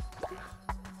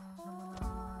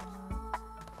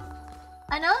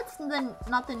 I know it's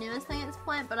not the newest thing at this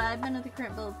point, but I've been at the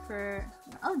current build for...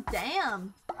 Oh,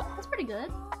 damn! That's pretty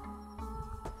good.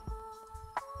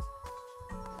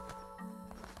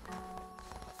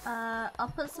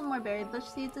 I'll put some more berry bush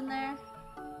seeds in there.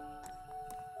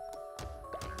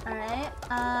 Alright,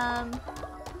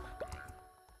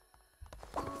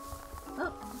 oh,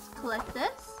 let's collect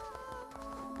this.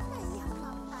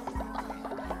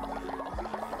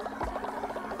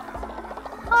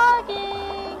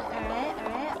 Hogging! Alright,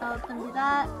 I'll let them do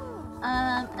that.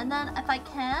 And then if I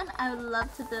can, I would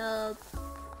love to build...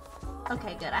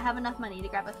 Okay, good. I have enough money to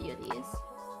grab a few of these.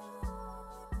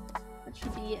 That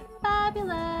should be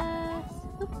fabulous!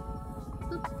 Boop,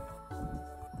 boop.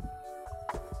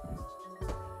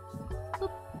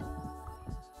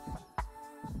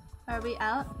 Are we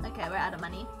out? Okay, we're out of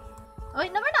money. Oh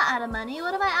wait, no, we're not out of money.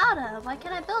 What am I out of? Why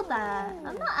can't I build that?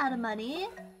 I'm not out of money.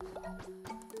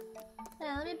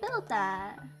 Yeah, let me build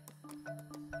that.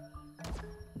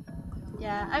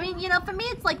 Yeah, I mean, you know, for me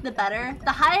it's like the better.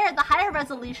 The higher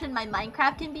resolution my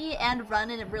Minecraft can be and run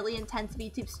in a really intense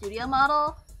VTube Studio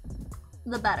model,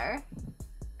 the better.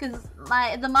 Because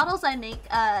the models I make,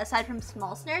 aside from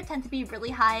Small Snare, tend to be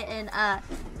really high in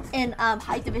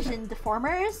high division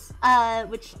deformers,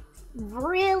 which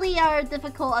really are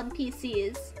difficult on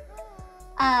PCs.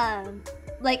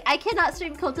 Like, I cannot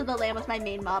stream Cult of the Lamb with my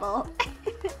main model.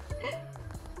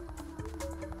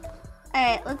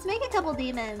 Alright, let's make a couple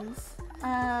demons.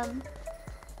 I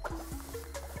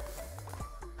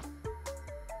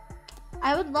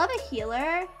would love a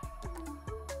healer.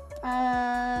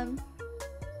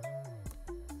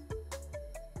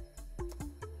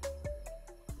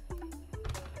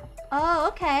 Oh,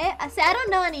 okay. See, I don't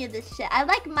know any of this shit. I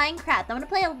like Minecraft. I'm gonna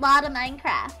play a lot of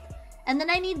Minecraft. And then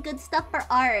I need good stuff for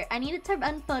art. I need it to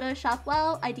run Photoshop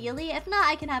well, ideally. If not,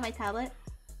 I can have my tablet.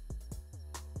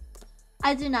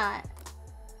 I do not.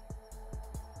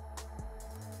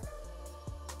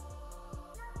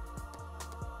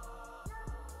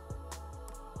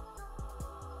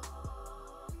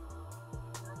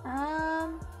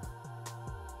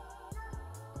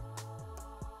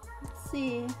 Let's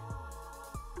see.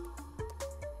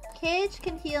 Cage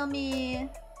can heal me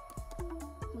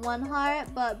 1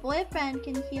 heart, but Boyfriend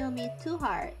can heal me 2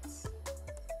 hearts.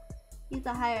 He's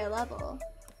a higher level.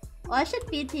 Well, I should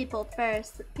feed people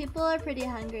first. People are pretty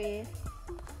hungry.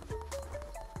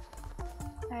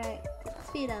 Alright,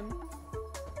 let's feed them.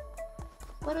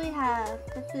 What do we have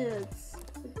for foods?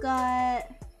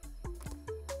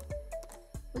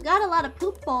 We got a lot of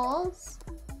poop bowls.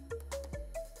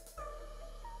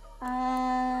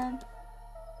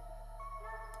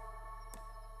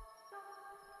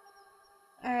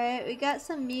 Alright, we got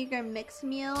some meager mixed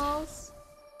meals.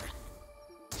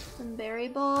 Some berry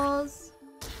bowls.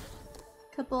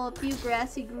 A few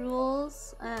grassy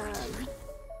gruels.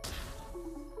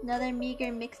 Another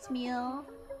meager mixed meal.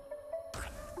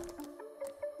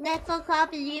 Netflix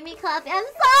coffee, you give me coffee. I'm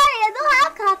sorry, I don't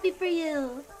have coffee for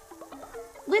you.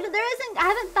 I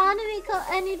haven't found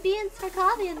any beans for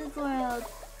coffee in this world.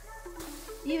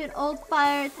 Even old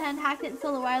fire 10 hacked it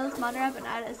until the wireless monitor up and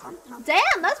out of.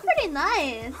 Damn, that's pretty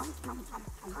nice.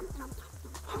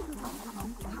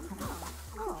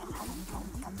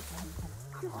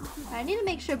 I need to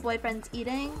make sure Boyfriend's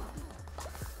eating.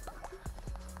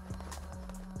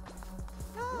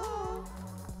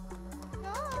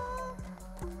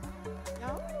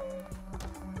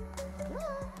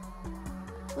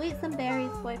 We'll eat some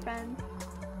berries, Boyfriend.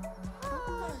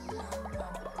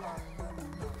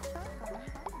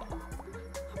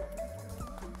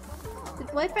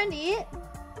 Did Boyfriend eat?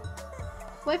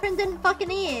 Boyfriend didn't fucking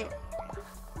eat.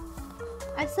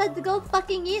 I said to go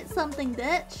fucking eat something,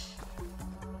 bitch.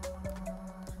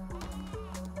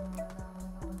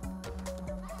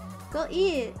 Go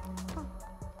eat.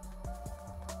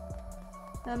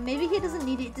 Maybe he doesn't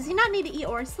need to eat. Does he not need to eat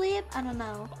or sleep? I don't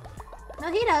know.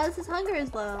 No, he does. His hunger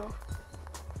is low.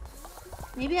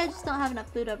 Maybe I just don't have enough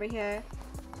food over here.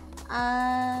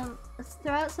 Let's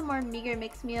throw out some more meager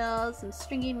mixed meals, some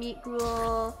stringy meat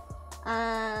gruel,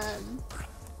 and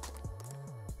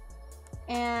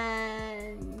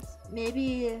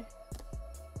maybe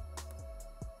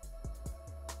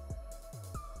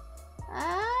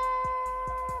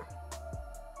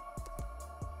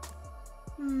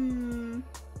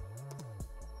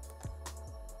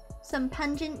some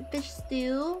pungent fish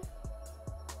stew.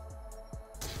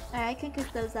 Alright, I can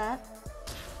cook those up.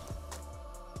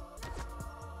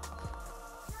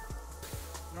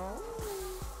 No.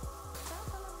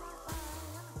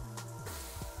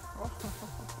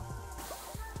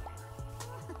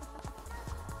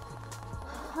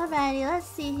 Alrighty, let's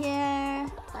see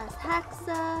here. That's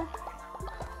Hexa.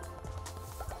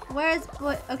 Where's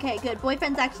boy? Okay, good.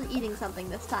 Boyfriend's actually eating something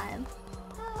this time.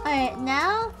 Alright,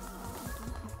 now.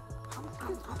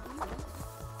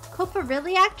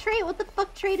 Coproliac trait? What the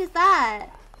fuck trait is that?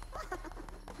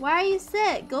 Why are you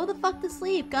sick? Go the fuck to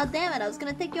sleep. God damn it, I was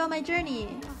gonna take you on my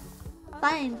journey.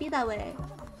 Fine, be that way.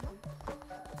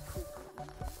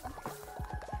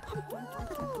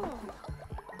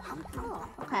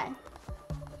 Okay.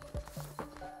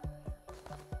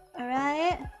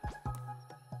 Alright.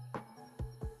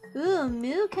 Ooh,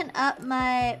 Moo can up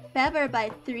my feather by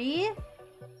 3.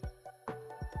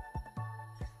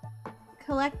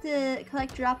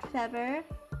 Collect dropped feather.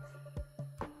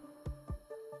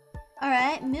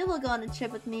 Alright, Moo will go on a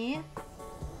trip with me.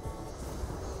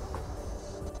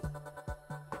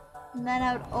 And then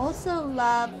I would also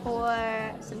love for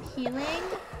some healing.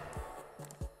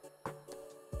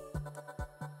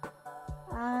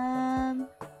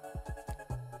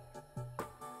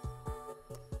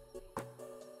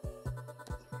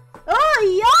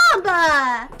 Oh,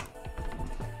 Yamba!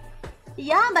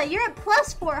 Yamba, you're at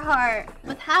 +4 heart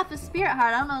with half a spirit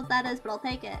heart. I don't know what that is, but I'll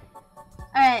take it.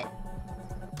 Alright.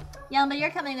 Yamba,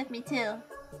 you're coming with me too.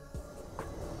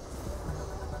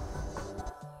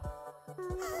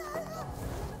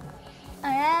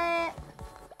 Alright.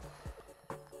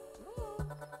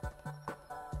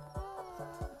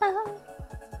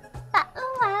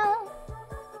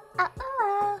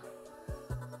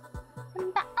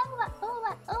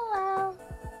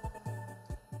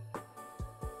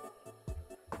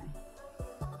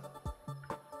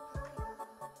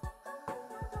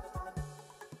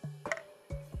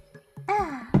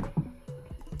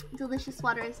 Delicious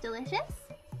water is delicious.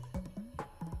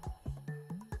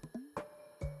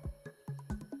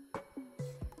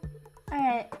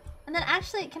 Alright. And then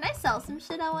actually, can I sell some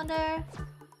shit, I wonder?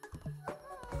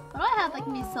 What do I have that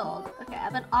can be sold? Okay,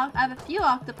 I have a few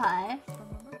octopi.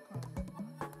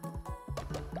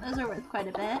 Those are worth quite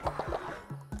a bit.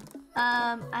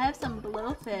 I have some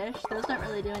blowfish. Those don't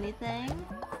really do anything.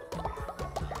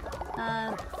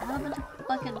 I have a bunch of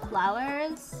fucking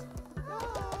flowers.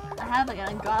 I have like an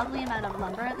ungodly amount of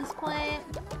lumber at this point.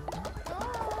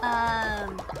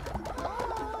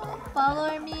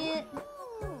 Follower meat.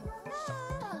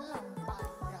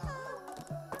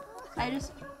 I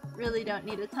just really don't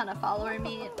need a ton of follower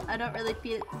meat. I don't really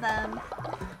feed them.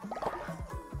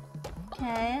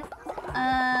 Okay.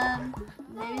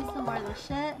 Maybe some more of this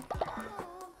shit.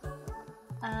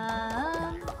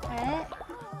 Alright.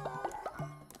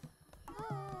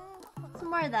 Some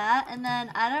more of that, and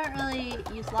then I don't really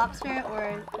use lobster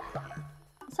or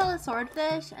sell a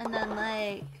swordfish, and then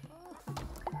like,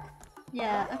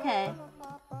 yeah, okay.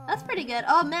 That's pretty good.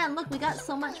 Oh man, look, we got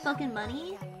so much fucking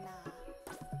money.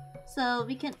 So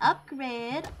we can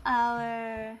upgrade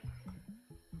our...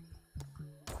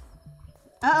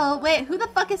 Uh-oh, wait, who the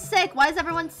fuck is sick? Why is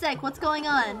everyone sick? What's going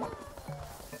on?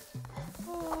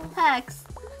 Hex,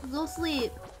 go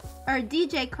sleep. Or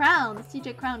DJ Crown. It's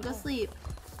DJ Crown, go sleep.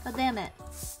 God damn it.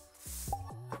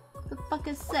 The fuck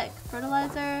is sick?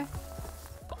 Fertilizer?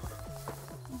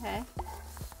 Okay.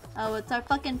 Oh, it's our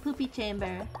fucking poopy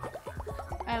chamber.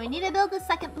 Alright, we need to build the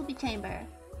second poopy chamber.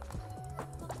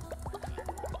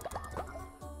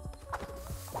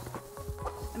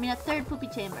 I mean, a third poopy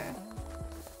chamber.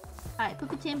 Alright,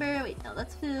 poopy chamber. Wait, no,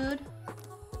 that's food.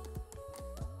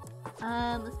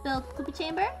 Let's build poopy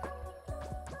chamber.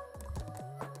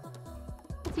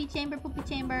 Poopy chamber, poopy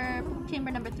chamber, poopy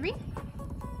chamber number 3.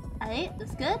 Alright,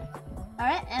 that's good.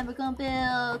 Alright, and we're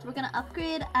gonna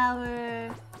upgrade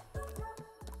our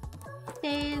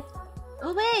faith.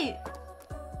 Oh wait!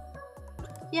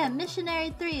 Yeah,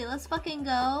 missionary 3, let's fucking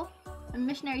go. And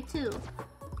missionary 2.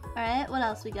 Alright, what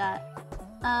else we got?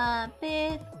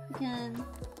 Faith, we can...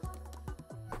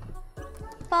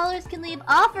 Followers can leave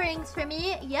offerings for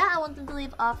me. Yeah, I want them to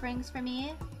leave offerings for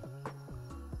me.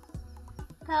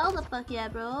 Hell the fuck yeah,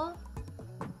 bro.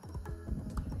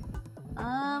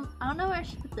 I don't know where I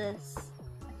should put this.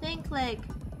 I think, like...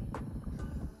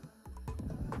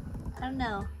 I don't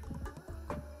know.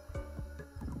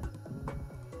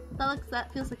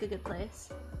 That feels like a good place.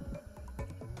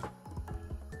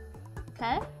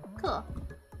 Okay, cool.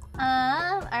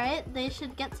 Alright, they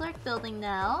should get to work building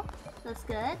now. That's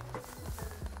good.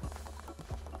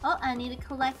 Oh, I need to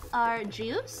collect our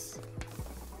juice.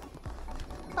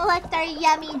 Collect our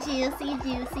yummy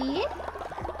juicy.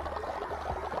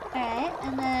 Alright,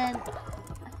 and then...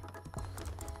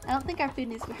 I don't think our food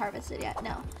needs to be harvested yet,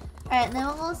 no. Alright, and then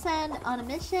we'll send on a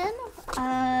mission.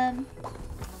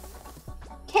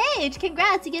 Cage,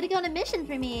 congrats, you get to go on a mission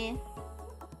for me.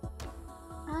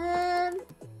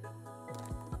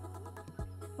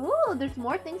 Ooh, there's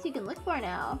more things you can look for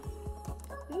now.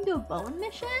 You can do a bone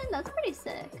mission? That's pretty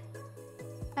sick.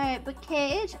 Alright, but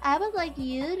Cage, I would like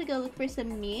you to go look for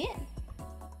some meat.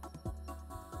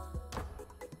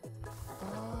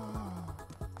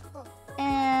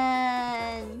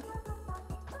 And...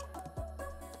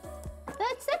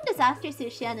 let's send Disaster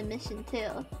Sushi on a mission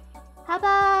too. How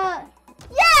about...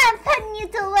 yeah, I'm putting you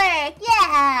to work,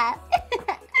 yeah!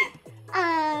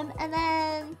 And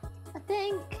then... I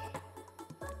think...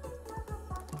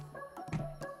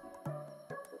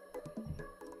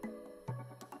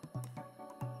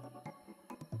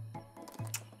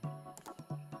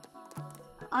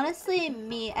 honestly,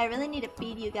 me, I really need to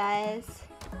feed you guys.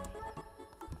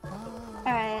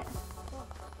 Alright.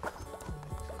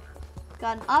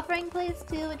 Got an offering place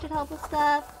too, which would help with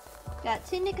stuff. Got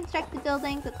 2 new constructed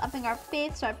buildings, that's upping our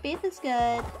faith, so our faith is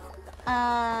good.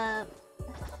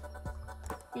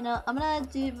 You know, I'm gonna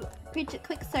preach a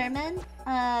quick sermon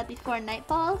before night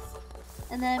falls.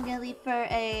 And then I'm gonna leave for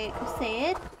a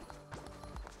crusade.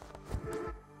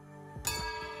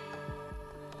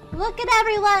 Look at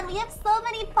everyone! We have so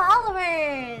many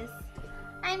followers!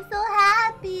 I'm so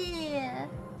happy!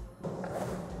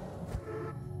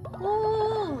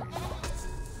 Ooh!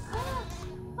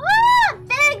 Ah!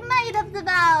 Big might of the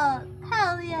belt!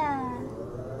 Hell yeah!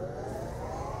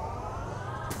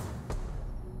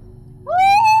 Woo!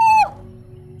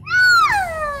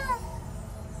 Ah!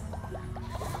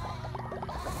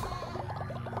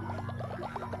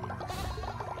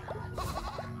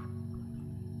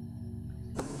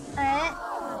 Alright.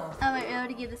 Oh wait, we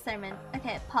already gave the sermon.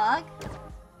 Okay, Pog.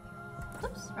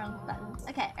 Oops, wrong button.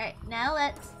 Okay, alright, now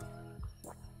let's...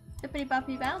 Bippity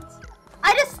boppity bounce.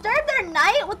 I disturbed their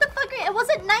night? What the fuck? It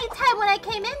wasn't nighttime when I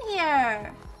came in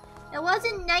here. It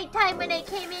wasn't nighttime when I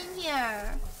came in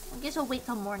here. I guess I'll wait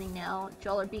till morning now.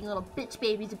 Y'all are being little bitch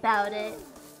babies about it.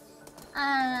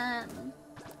 Man,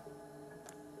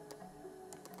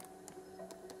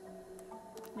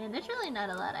 there's really not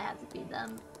a lot I have to feed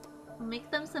them.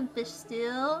 Make them some fish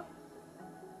stew.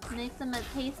 Make them a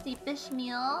tasty fish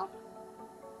meal.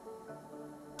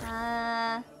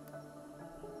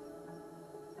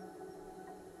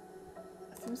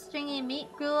 Some stringy meat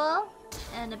gruel.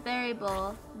 And a berry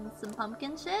bowl. And some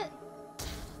pumpkin shit.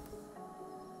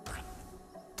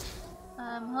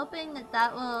 I'm hoping that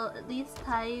that will at least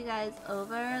tie you guys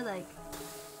over, like,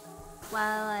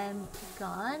 while I'm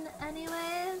gone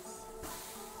anyways.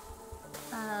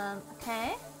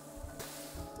 Okay.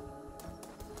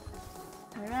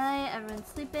 Alright, everyone's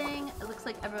sleeping. It looks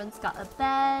like everyone's got a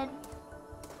bed.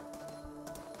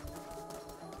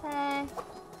 Okay.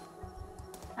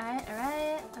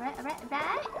 Alright.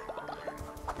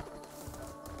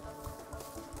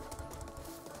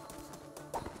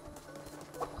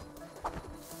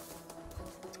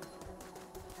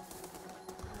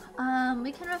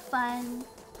 We can refine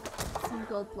some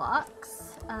gold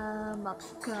blocks. While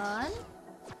it's gone.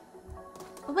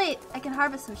 Oh, wait, I can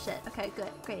harvest some shit. Okay, good.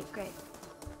 Great.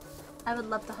 I would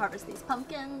love to harvest these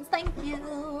pumpkins. Thank you!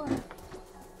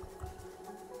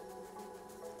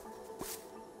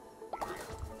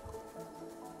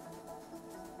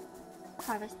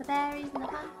 Harvest the berries and the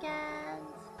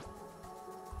pumpkins.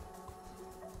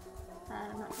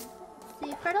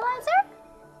 See, fertilizer?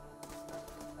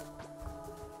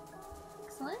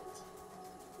 Excellent.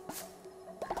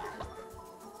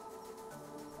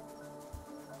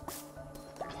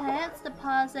 Okay, let's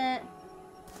deposit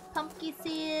pumpkin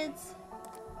seeds,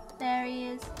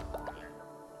 berries,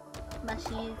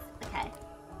 mushies. Okay.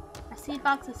 Our seed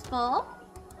box is full.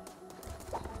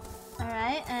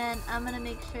 Alright, and I'm gonna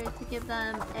make sure to give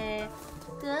them a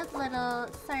good little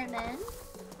sermon.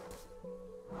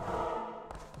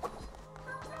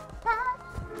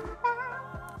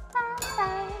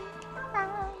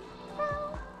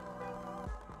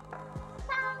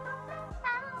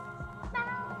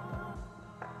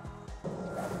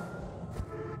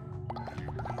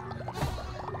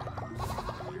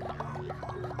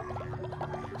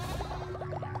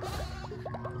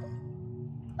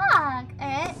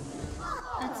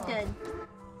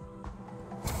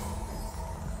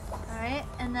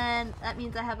 And then that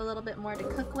means I have a little bit more to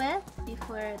cook with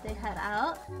before they head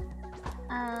out.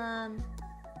 I'm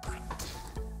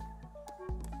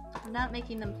not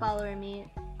making them follower meat.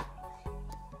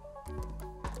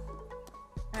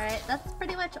 Alright, that's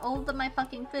pretty much all of my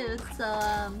fucking food,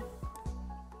 so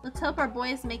let's hope our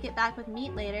boys make it back with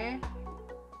meat later.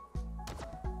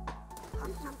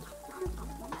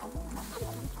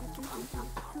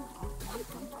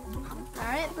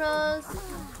 Alright, bros.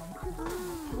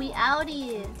 We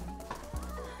outie.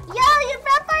 Yo, you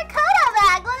brought Barcoda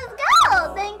back! Let's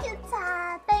go! Thank you,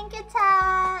 Tat. Thank you,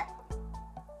 Tat.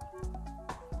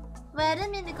 Wait, I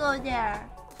didn't mean to go there.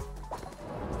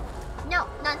 No,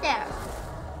 not there.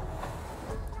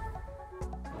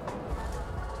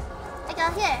 I go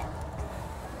here.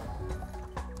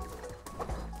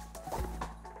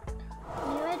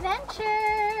 New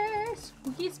adventure!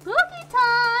 Spooky, spooky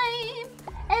time!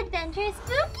 Adventure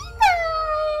spooky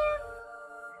time!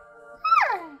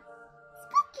 Ah!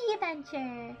 Spooky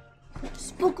adventure!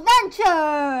 Spook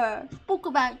venture! Spook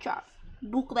adventure!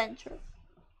 Book venture!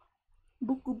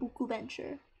 Buku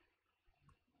venture.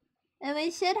 And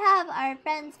we should have our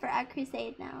friends for our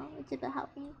crusade now, which will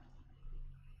help me.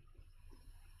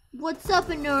 What's up,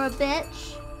 Anura,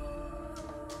 bitch?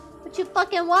 What you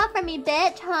fucking want from me,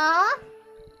 bitch, huh?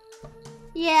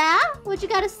 Yeah? What you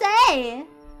gotta say?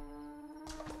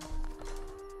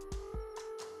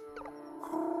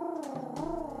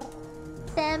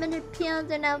 Sam and her peons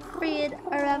are now freed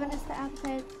or ravenous for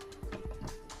appetite.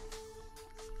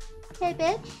 Hey,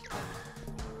 bitch.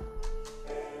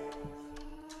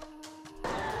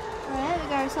 Alright, we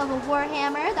got ourselves a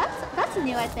Warhammer. That's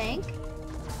new, I think.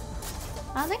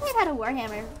 I don't think we've had a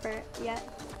Warhammer yet.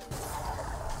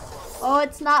 Oh,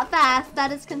 it's not fast.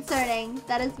 That is concerning.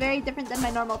 That is very different than my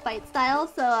normal fight style,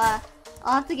 so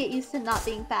I'll have to get used to not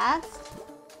being fast.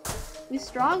 We're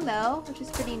strong though, which is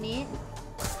pretty neat.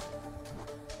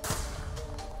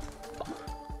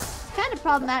 It's kind of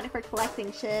problematic for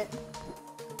collecting shit.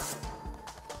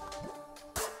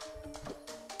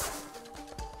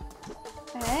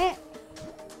 Alright.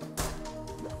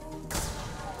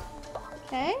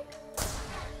 Okay.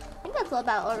 I think that's all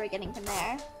about what we're getting from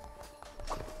there.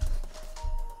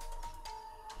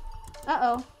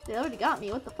 Uh-oh. They already got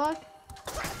me. What the fuck?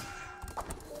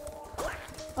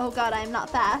 Oh god, I am not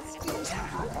fast.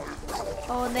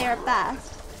 Oh, and they are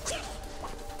fast.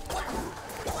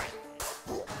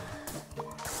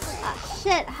 Ah,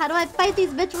 shit. How do I fight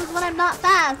these bitches when I'm not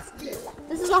fast?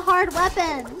 This is a hard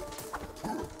weapon.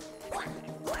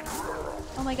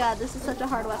 Oh my god, this is such a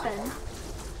hard weapon.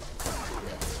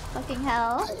 Fucking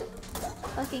hell.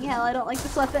 Fucking hell, I don't like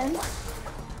this weapon.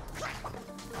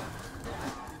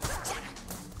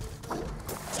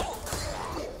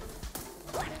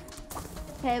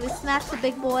 Okay, we smashed the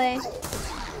big boy.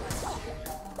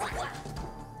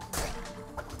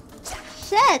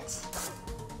 Shit!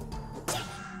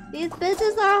 These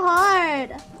bitches are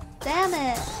hard! Damn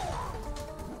it.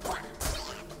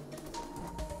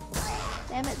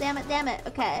 Damn it, damn it, damn it.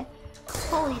 Okay.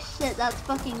 Holy shit, that's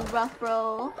fucking rough,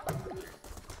 bro.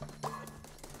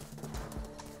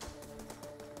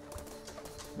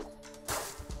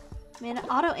 I mean, it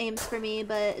auto-aims for me,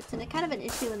 but it's kind of an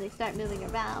issue when they start moving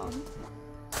around.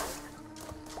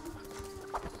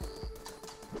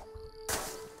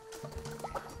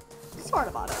 Sort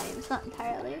of auto-aims, not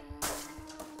entirely.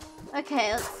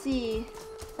 Okay, let's see.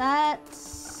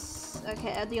 That's...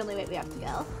 okay, that's the only way we have to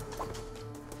go.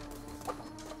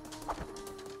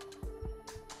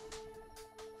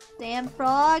 Damn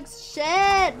frogs.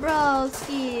 Shit,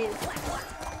 broskies.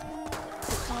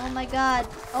 Oh my god.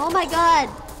 Oh my god.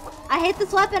 I hate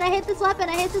this weapon. I hate this weapon.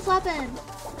 I hate this weapon.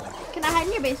 Can I hide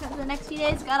in your basement for the next few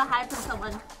days? Gotta hide from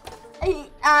someone.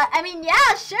 I mean,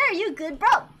 yeah, sure. You good,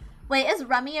 bro. Wait, is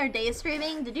Rummy or Day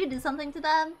streaming? Did you do something to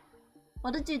them?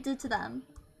 What did you do to them?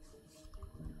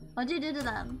 What did you do to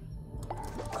them?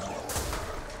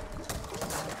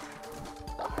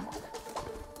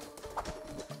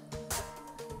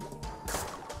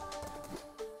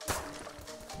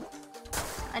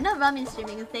 I know Rummy's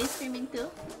streaming. Is Day streaming too?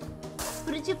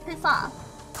 Who did you piss off?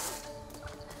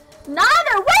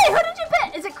 Neither! Wait! Who did you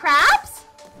piss? Is it Crabs?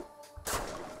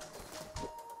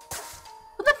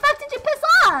 Who the fuck did you piss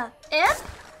off? Imp?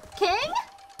 King?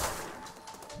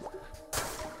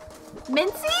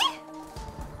 Mincy?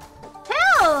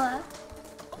 Who?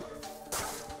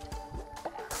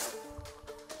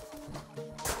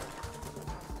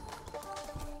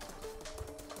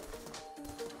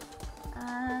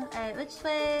 Alright, which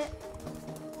way?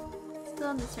 Let's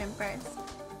go in this room first.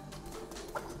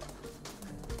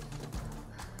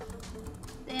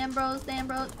 Damn bros, damn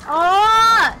bros.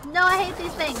 Oh! No, I hate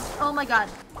these things. Oh my god.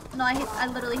 No, I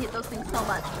literally hate those things so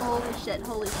much. Holy shit,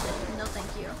 holy shit. No thank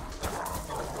you.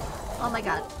 Oh my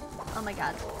god. Oh my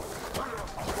god.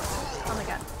 Oh my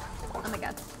god. Oh my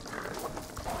god.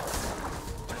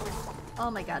 Oh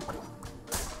my god.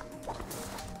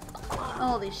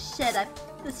 Holy shit,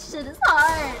 this shit is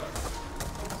hard.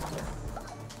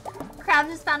 Crab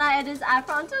just found out I just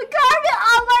afro onto a carpet.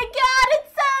 Oh my god,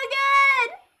 it's so good!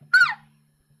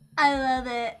 I love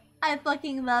it. I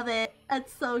fucking love it.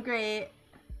 That's so great.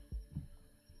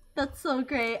 That's so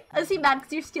great. Is he mad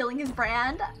because you're stealing his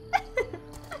brand?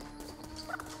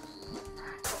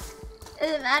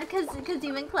 Is it mad because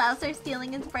you and Klaus are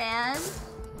stealing his brand?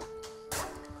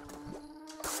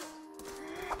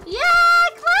 Yeah,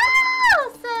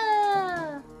 Klaus!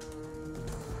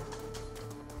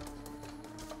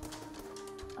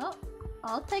 Oh,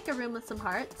 I'll take a room with some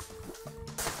hearts.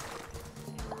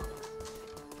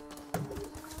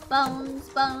 Bones,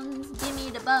 bones, gimme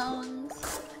the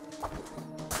bones.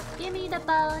 Gimme the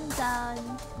bones,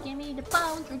 gimme the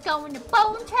bones. We're going to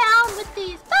Bone Town with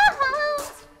these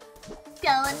bones.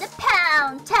 Going to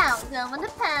Pound Town, going to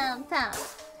Pound Town.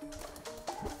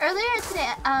 Earlier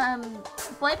today,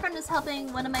 boyfriend was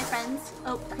helping one of my friends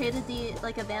created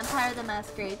a Vampire the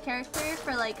Masquerade character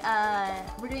for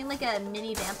we're doing like a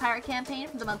mini vampire campaign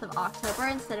for the month of October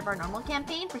instead of our normal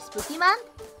campaign for Spooky Month.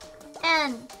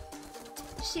 And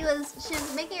she was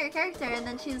making her character, and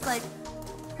then she was like,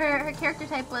 her character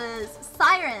type was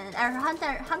Siren, or her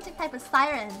hunting type was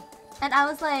Siren, and I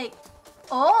was like,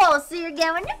 oh, so you're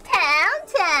going to Pound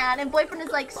Town? And boyfriend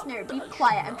is like, Snurr, be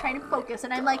quiet, I'm trying to focus.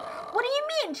 And I'm like, what do you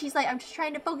mean? She's like, I'm just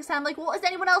trying to focus. And I'm like, well, is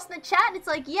anyone else in the chat? And it's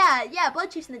like, yeah,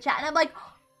 Bloodchief's in the chat. And I'm like,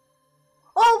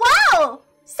 oh wow,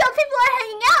 some people are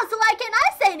hanging out, so why can't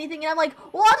I say anything? And I'm like,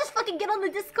 well, I'll just fucking get on the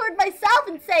Discord myself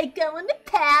and say, going to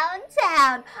Pound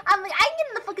Town. I'm like, I can get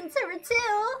in the fucking server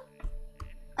too.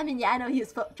 I mean, yeah, I know he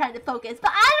was trying to focus,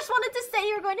 but I just wanted to say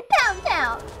you were going to Pound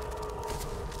Town.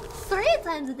 3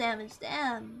 times the damage,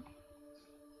 damn.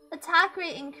 Attack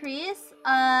rate increase.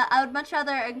 I would much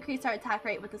rather increase our attack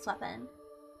rate with this weapon.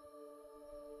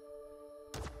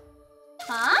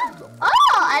 Huh?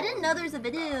 Oh, I didn't know there was a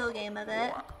video game of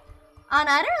it. Oh,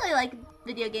 no, I don't really like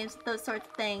video games with those sorts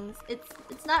of things.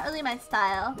 It's not really my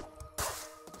style.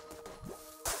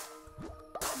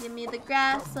 Give me the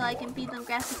grass so I can feed them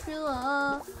grassy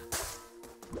gruel.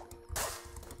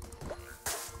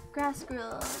 Grass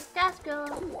gruel. Grass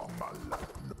gruel.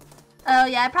 Oh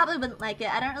yeah, I probably wouldn't like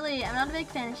it. I'm not a big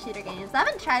fan of shooter games. I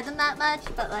haven't tried them that much,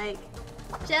 but like,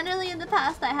 generally in the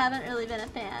past I haven't really been a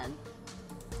fan.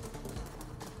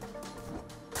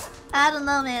 I don't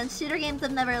know, man. Shooter games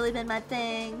have never really been my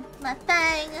thing. My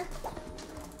thing!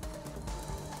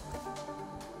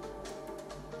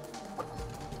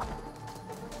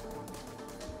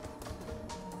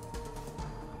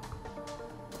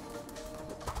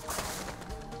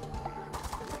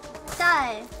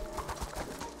 Die!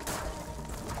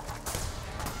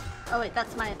 Oh wait,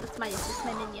 that's my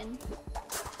minion.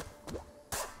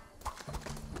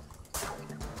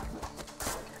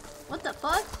 What the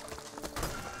fuck?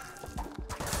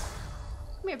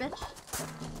 Come here, bitch.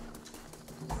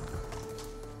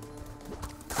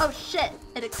 Oh shit!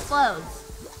 It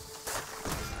explodes.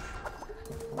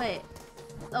 Wait.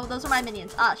 Oh, those are my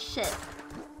minions. Ah, shit.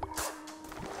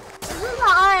 This is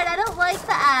hard. I don't like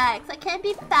the axe. I can't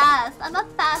be fast. I'm a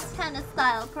fast kind of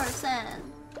style person.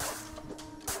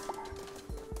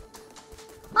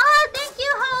 Oh, thank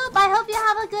you, Hope. I hope you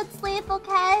have a good sleep,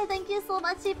 okay? Thank you so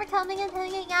much for coming and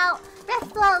hanging out.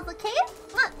 Rest well, okay?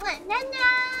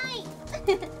 Night-night.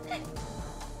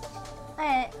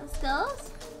 Alright, let's go.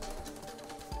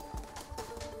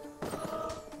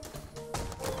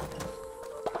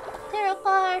 Tarot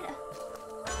card.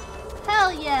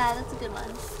 Hell yeah, that's a good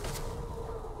one.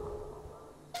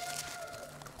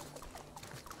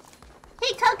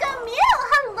 Hey, Coco Mew!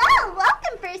 Hello!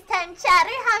 Welcome, first time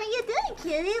chatter! How are you doing,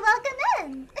 cutie? Welcome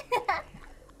in!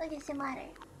 Look at some water.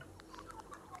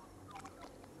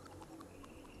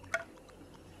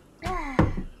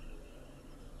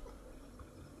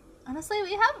 Honestly,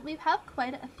 we have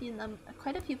quite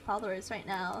a few followers right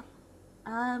now.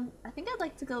 I think I'd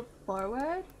like to go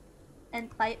forward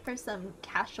and fight for some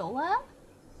cashola.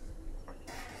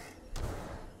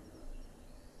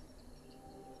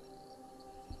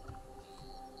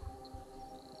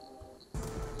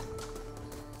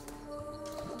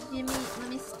 Let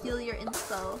me steal your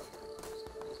info.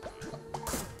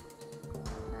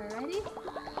 Alrighty.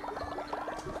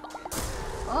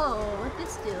 Oh, what'd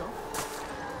this do?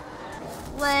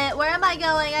 Wait, where am I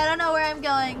going? I don't know where I'm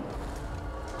going.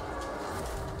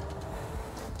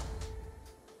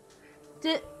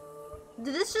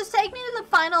 Did this just take me to the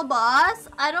final boss?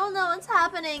 I don't know what's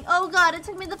happening. Oh god, it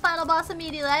took me to the final boss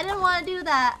immediately. I didn't want to do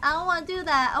that. I don't want to do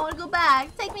that. I want to go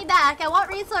back. Take me back. I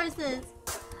want resources.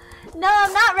 No,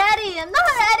 I'm not ready. I'm not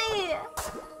ready.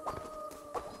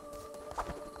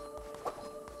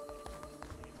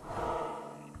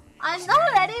 I'm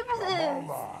not ready for this.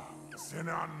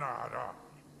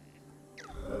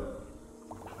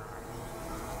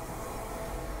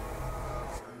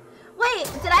 Wait,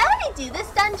 did I already do this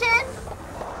dungeon?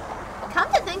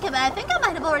 Come to think of it, I think I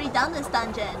might have already done this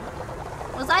dungeon.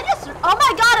 Was I just... Oh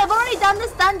my god, I've already done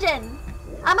this dungeon!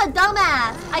 I'm a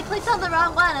dumbass. I clicked on the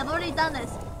wrong one. I've already done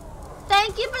this.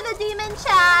 Thank you for the demon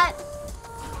chat.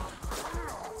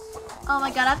 Oh my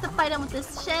god, I have to fight him with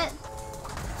this shit.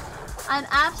 I'm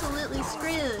absolutely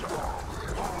screwed.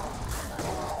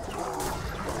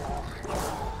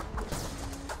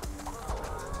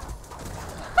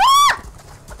 Ah!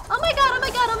 Oh my god, oh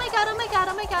my god, oh my god, oh my god,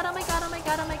 oh my god, oh my god, oh my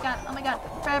god, oh my god, oh my god,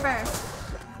 forever.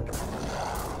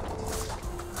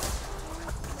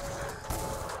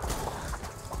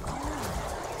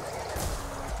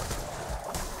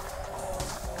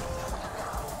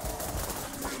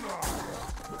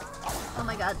 Oh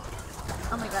my god.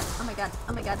 Oh my god, oh my god,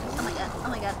 oh my god, oh my god, oh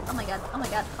my god, oh my god, oh my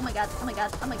god, oh my god, oh my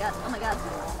god, oh my god, oh my god.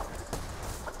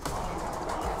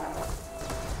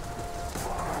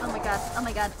 Oh my god, oh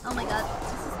my god, oh my god.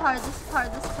 This is hard, this is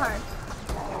hard, this is hard.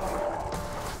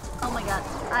 Oh my god.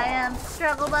 I am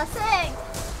struggle busing!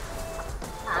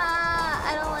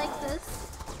 I don't like this.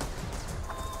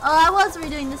 Oh, I was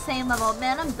redoing the same level.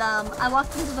 Man, I'm dumb. I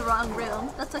walked into the wrong room.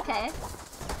 That's okay.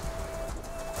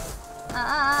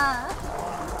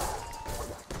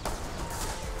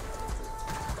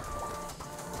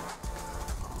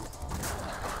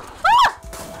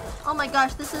 Oh my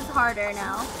gosh, this is harder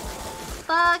now.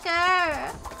 Fucker!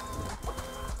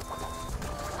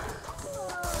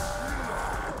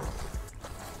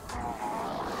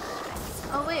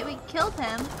 Oh wait, we killed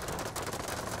him.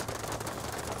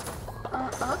 Oh,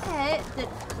 okay.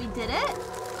 We did it?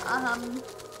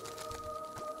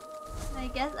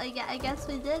 I guess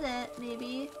we did it,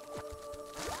 maybe.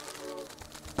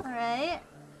 Alright.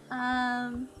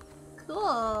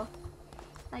 Cool.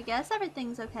 I guess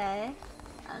everything's okay.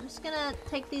 I'm just gonna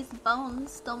take these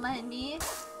bones, don't mind me.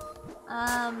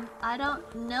 I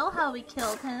don't know how we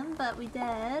killed him, but we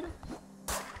did.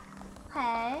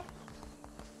 Okay.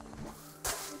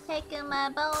 Taking my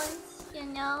bones, you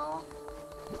know.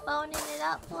 Boning it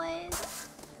up, boys.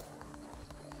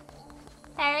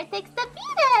 Heretics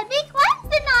defeated! We cleansed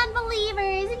the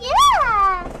non-believers!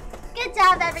 Yeah! Good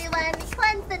job, everyone. We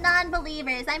cleansed the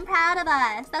non-believers. I'm proud of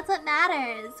us. That's what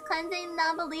matters. Cleansing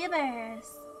non-believers.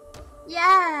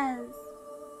 Yes!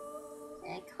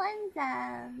 Cleanse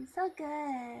them. So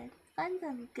good. Cleanse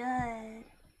them good.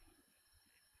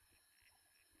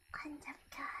 Cleanse them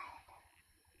good.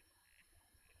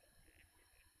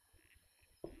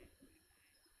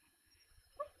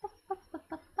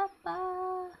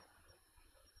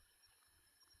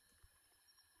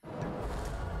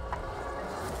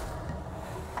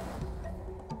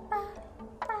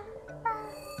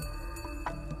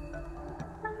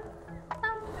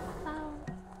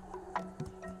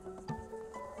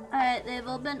 Alright, they've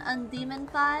all been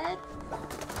undemonified.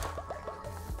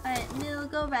 Alright, New,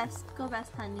 go rest. Go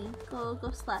rest, honey. Go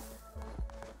sleep.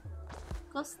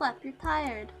 Go sleep, you're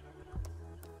tired.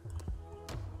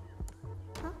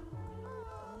 Huh?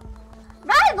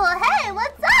 Rival, hey,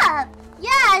 what's up?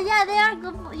 Yeah, they are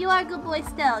good. You are a good boy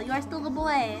still. You are still a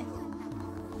boy.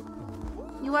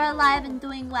 You are alive and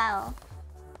doing well.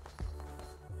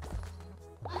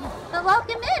 But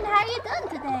welcome in, how are you doing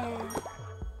today?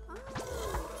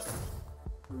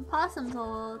 Possum's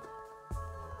old.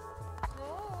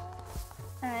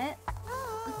 Alright.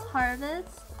 Let's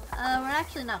harvest. We're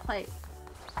actually not quite...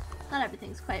 Not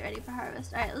everything's quite ready for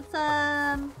harvest. Alright, let's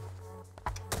I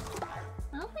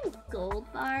don't think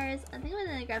gold bars. I think I'm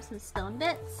gonna grab some stone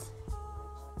bits.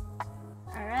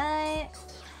 Alright.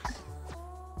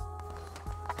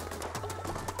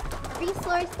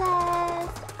 Resources!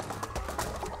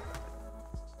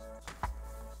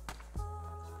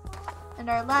 And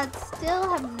our lads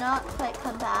still have not quite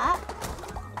come back.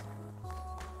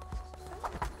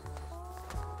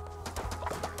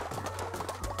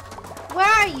 Where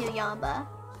are you, Yamba?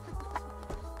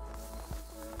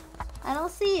 I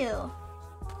don't see you.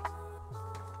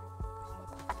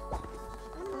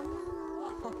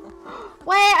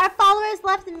 Wait, our followers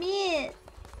left meat.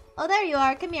 Oh, there you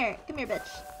are. Come here. Come here, bitch.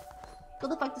 Go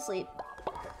the fuck to sleep.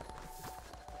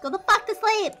 Go the fuck to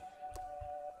sleep!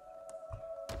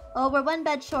 Oh, we're one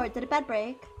bed short. Did a bed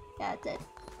break? Yeah, it did.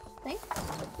 Think?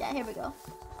 Yeah, here we go.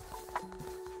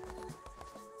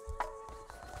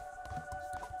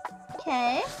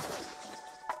 Okay.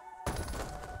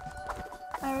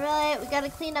 Alright, we gotta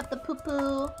clean up the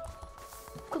poo-poo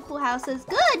houses.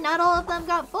 Good! Not all of them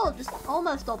got full, just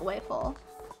almost all the way full.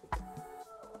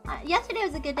 Yesterday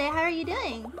was a good day. How are you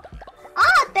doing?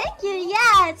 Ah, thank you!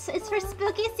 Yeah, it's for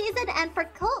spooky season and for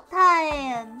cult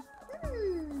time!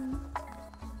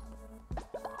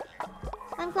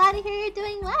 I'm glad to hear you're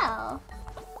doing well.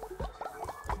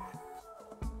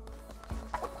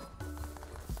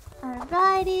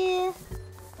 Alrighty.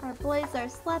 Our boys are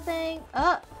sleeping.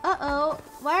 Uh-oh.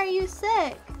 Why are you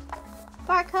sick?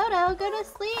 Barkodo, go to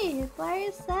sleep. Why are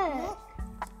you sick?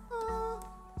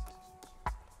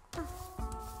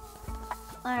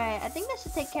 Alright, I think that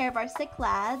should take care of our sick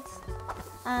lads.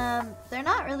 They're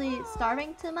not really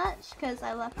starving too much because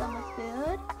I left them with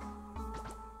food.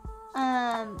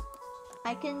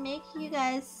 I can make you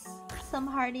guys some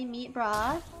hearty meat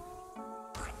broth.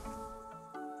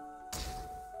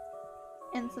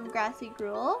 And some grassy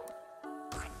gruel.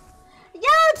 Yo,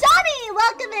 Johnny!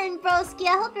 Welcome in, broski.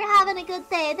 I hope you're having a good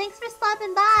day. Thanks for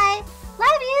stopping by.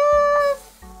 Love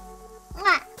yous!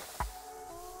 Mwah.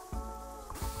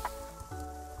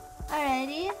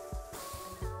 Alrighty.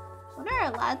 When are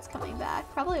our lads coming back?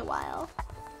 Probably a while.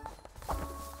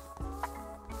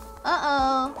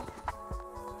 Uh-oh.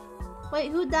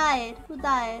 Wait, who died? Who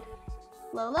died?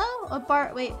 Lolo? Or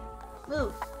Bart? Wait.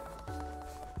 Move.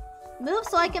 Move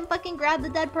so I can fucking grab the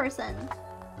dead person.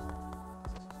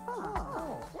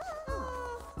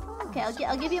 Okay,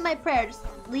 I'll give you my prayer. Just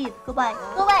leave. Go away.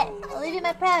 Go away! I'll leave you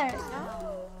my prayer.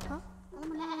 Huh?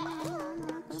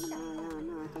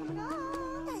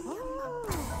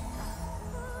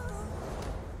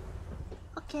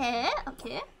 Okay.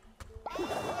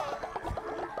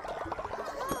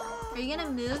 Are you gonna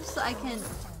move so I can...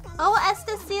 Oh,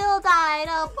 Estacil died!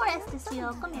 Oh, poor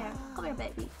Estacil. Come here. Come here,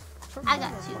 baby. I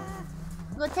got you.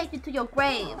 I'm gonna take you to your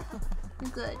grave.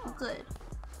 You're good. You're good.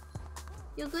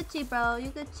 You're Gucci, bro.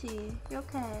 You're Gucci. You're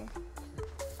okay.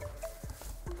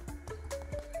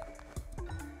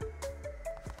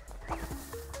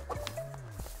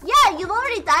 Yeah, you've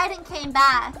already died and came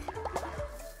back.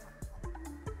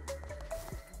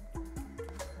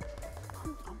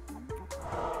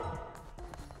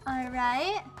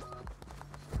 Alright.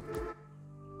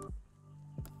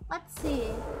 Let's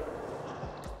see.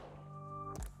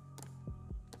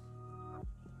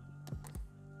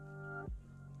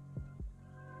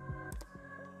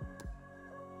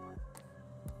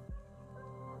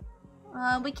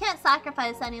 We can't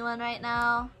sacrifice anyone right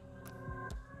now.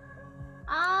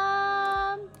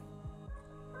 I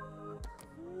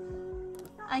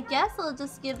guess we'll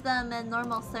just give them a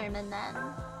normal sermon then.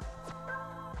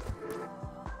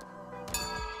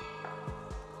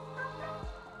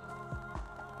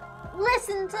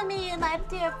 Listen to me, my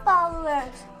dear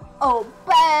followers.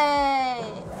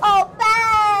 Obey!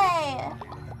 Obey!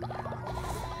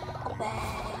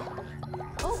 Obey.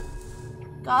 Oh,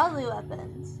 godly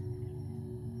weapons.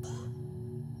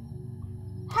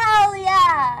 Hell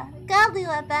yeah! Godly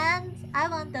weapons! I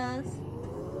want those.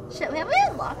 Shit, have we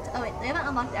unlocked? Oh wait, we haven't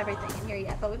unlocked everything in here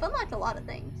yet, but we've unlocked a lot of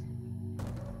things.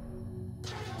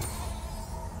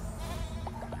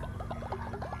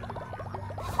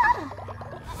 Ah.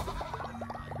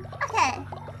 Okay.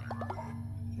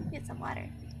 Get some water.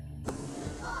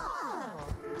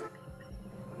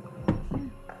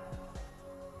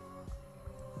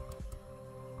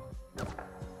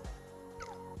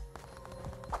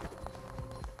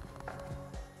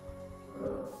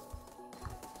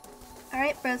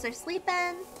 Alright, bros are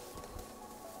sleeping.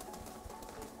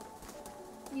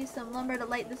 Use some lumber to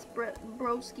light this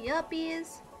broski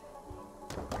uppies.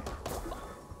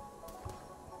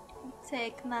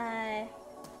 Take my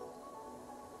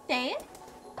Dave.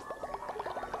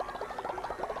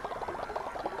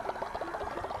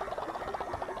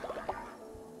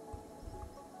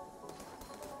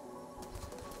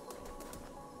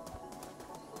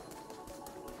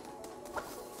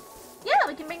 Yeah,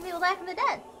 we can bring people back from the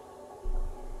dead.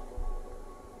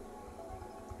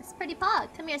 It's pretty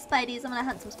pog. Come here, Spideys. I'm gonna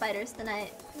hunt some spiders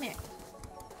tonight. Come here.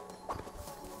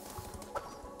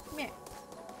 Come here.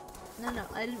 No,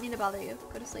 I didn't mean to bother you.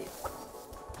 Go to sleep.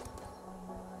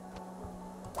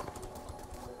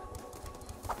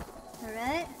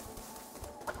 Alright.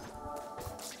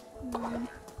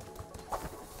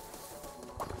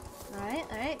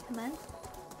 Alright, come on.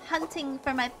 Hunting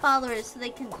for my followers so they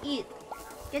can eat.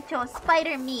 Get your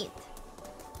spider meat.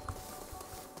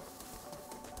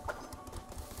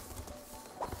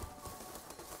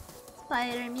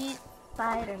 Spider meat,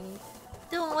 spider meat.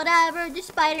 Doing whatever the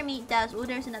spider meat does. Oh,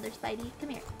 there's another Spidey. Come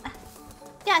here. Ah,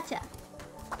 gotcha.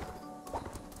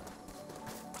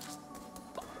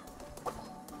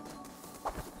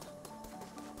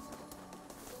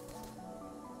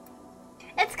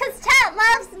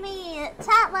 me.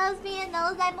 Chat loves me and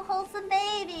knows I'm a wholesome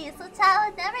baby. So chat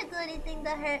would never do anything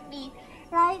to hurt me.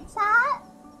 Right, chat?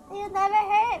 You'd never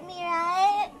hurt me,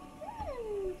 right?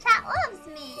 Chat loves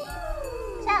me.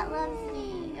 Chat loves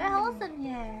me. You're wholesome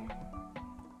here.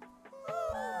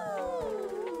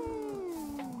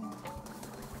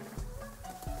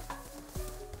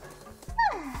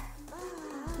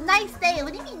 Nice day.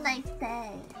 What do you mean nice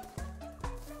day?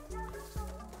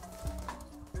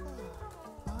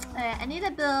 Alright, I need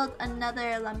to build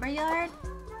another lumberyard.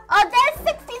 Oh, there's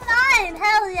 69!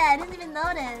 Hell yeah, I didn't even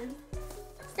notice.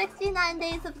 69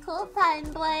 days of cool time,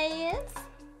 boys.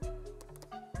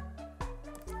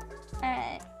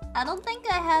 Alright, I don't think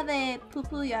I have a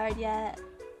poo-poo yard yet.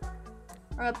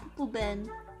 Or a poo-poo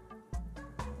bin.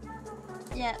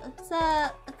 Yeah, let's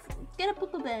get a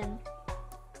poo-poo bin.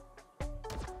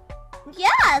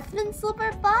 Yeah, it's been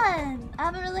super fun. I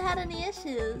haven't really had any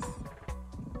issues.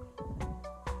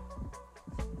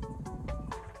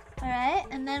 Alright,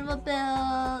 and then we'll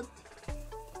build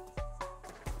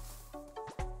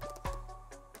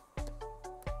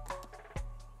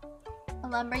a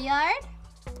lumberyard.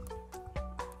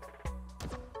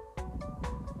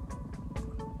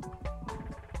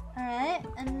 Alright,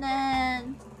 and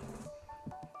then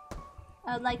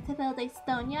I would like to build a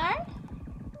stone yard.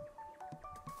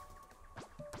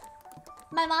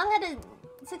 My mom had a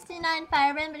 69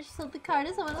 Firebrand, but she sold the card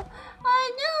to someone else.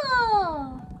 I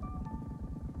know!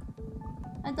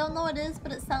 I don't know what it is,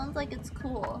 but it sounds like it's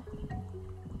cool.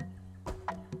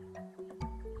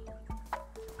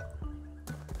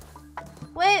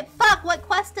 Wait, fuck! What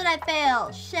quest did I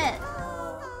fail? Shit.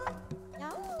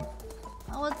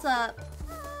 Oh, what's up?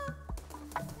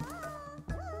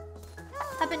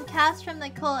 Have been cast from the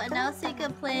cult and now seek a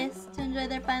place to enjoy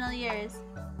their final years.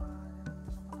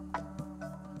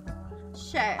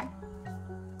 Sure.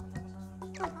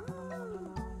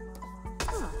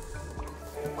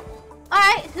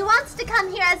 Alright, who wants to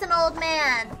come here as an old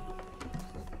man?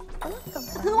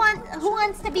 Who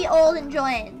wants to be old and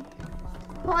join?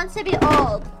 Who wants to be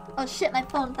old? Oh shit, my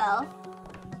phone fell.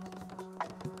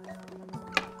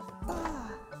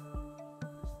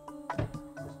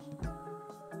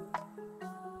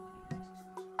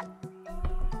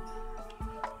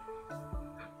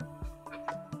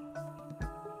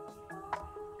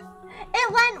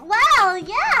 It went well,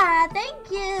 yeah,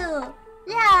 thank you.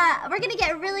 Yeah, we're gonna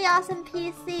get a really awesome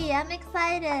PC. I'm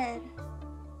excited.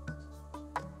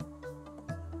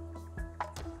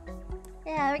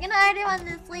 Yeah, we're gonna order one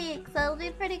this week, so it'll be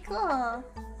pretty cool.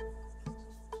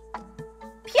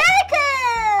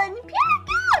 Purekun!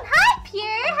 Purekun! Hi,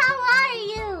 Pure! How are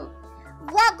you?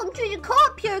 Welcome to the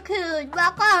cult, Purekun!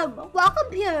 Welcome! Welcome,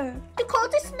 Pure! The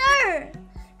cult is Snur!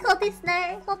 Culty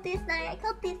Snur! Culty Snur!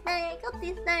 Culty Snur! Culty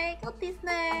Snur! Culty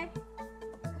Snur!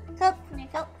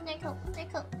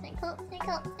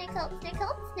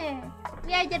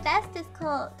 We are the bestest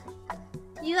cult.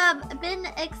 You have been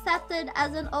accepted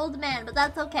as an old man, but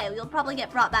that's okay. You'll probably get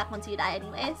brought back once you die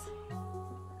anyways.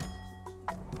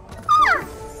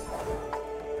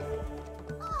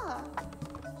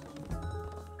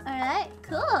 Alright,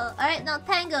 cool. Alright, now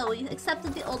Tango, we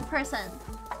accepted the old person.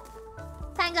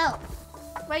 Tango!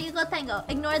 Where you go, Tango?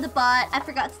 Ignore the bot. I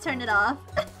forgot to turn it off.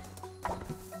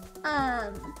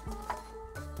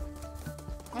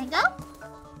 Tango?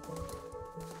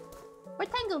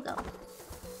 Where'd Tango go?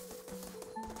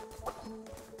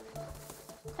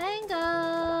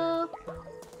 Tango!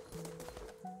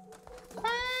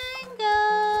 Tango!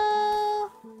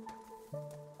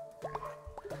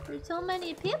 There's so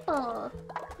many people.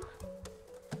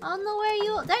 I don't know where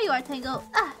you... There you are, Tango.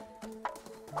 Ah!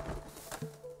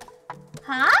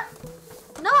 Huh?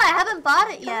 No, I haven't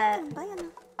bought it yet.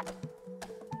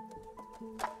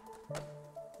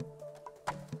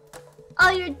 Oh,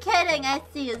 you're kidding. I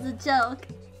see. It's a joke.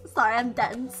 Sorry, I'm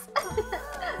dense.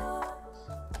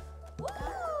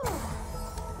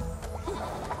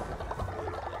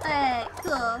 Alright,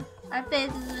 cool. Our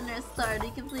faith is in restored. We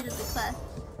completed the quest.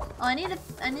 Oh, I need to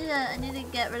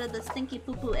get rid of the stinky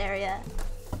poo-poo area.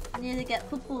 I need to get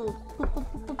poo-poo. Poo-poo.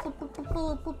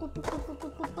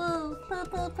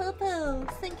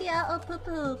 Stinky out-oh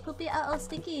poo-poo. Poopy out-oh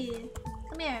stinky.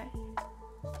 Come here.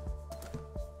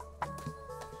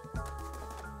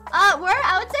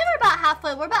 I would say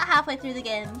we're about halfway through the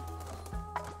game.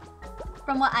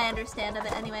 From what I understand of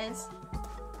it anyways.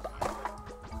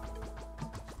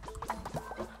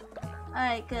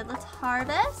 Alright, good. Let's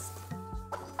harvest.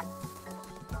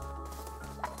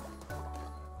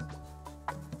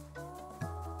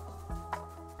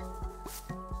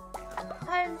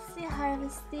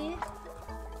 Harvesty.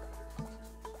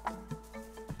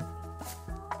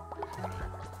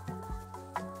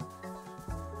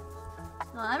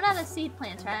 Well, I'm not a seed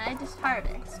planter, I just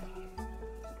harvest.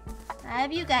 I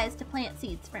have you guys to plant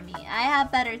seeds for me. I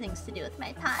have better things to do with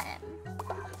my time.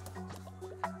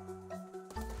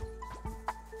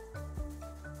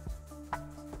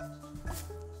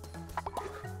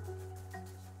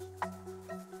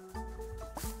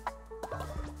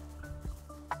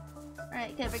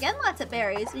 Alright, good. We're getting lots of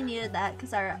berries. We needed that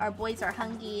because our boys are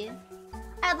hungry.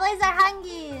 Our boys are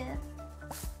hungry!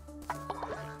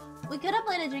 We could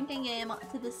upload a drinking game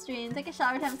to the stream. Take a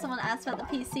shot every time someone asks about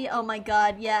the PC. Oh my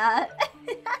god, yeah.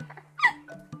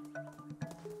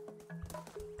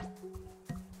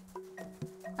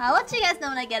 I'll let you guys know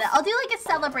when I get it. I'll do like a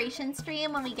celebration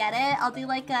stream when we get it. I'll do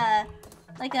like a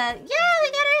yeah, we got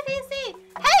our PC!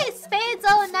 Hey,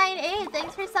 Spades098!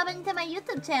 Thanks for subbing to my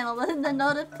YouTube channel when the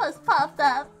notice post popped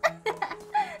up.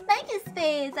 Thank you,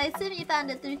 Spades. I assume you found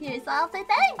it through here, so I'll say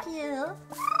thank you.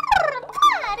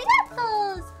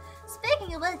 Arigatos!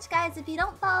 Speaking of which, guys, if you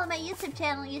don't follow my YouTube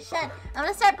channel, you should. I'm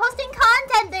gonna start posting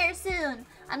content there soon.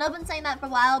 I know I've been saying that for a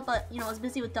while, but you know, I was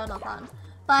busy with Donothon.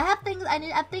 But I have things,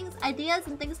 ideas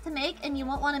and things to make, and you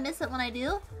won't want to miss it when I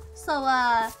do. So,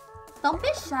 don't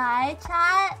be shy,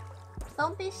 chat.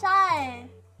 Don't be shy.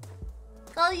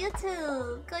 Go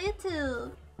YouTube. Go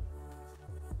YouTube.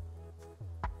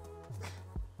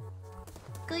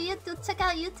 Go YouTube. Check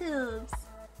out YouTube's.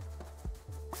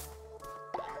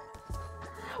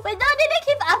 Wait, no, did I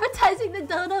keep advertising the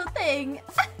dono thing?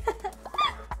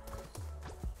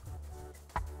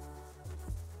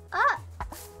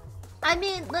 I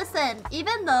mean, listen,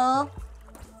 even though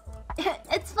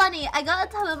it's funny, I got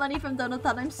a ton of money from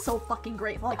Donothon. I'm so fucking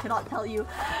grateful, I cannot tell you.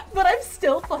 But I'm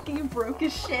still fucking broke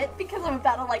as shit because I'm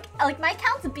about to like my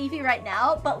account's beefy right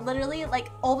now, but literally like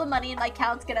all the money in my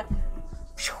account's gonna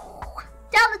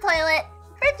down the toilet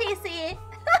for GC.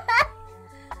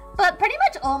 But pretty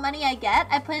much all money I get,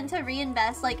 I plan to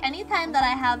reinvest. Like anytime that I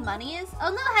have monies, oh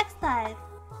no, Hex died.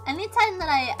 Anytime that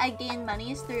I gain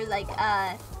monies through like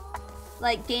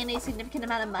gain a significant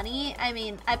amount of money, I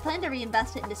mean, I plan to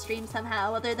reinvest it into stream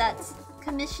somehow, whether that's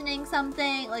commissioning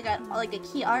something, like a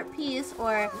key art piece,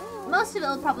 or most of it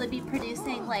will probably be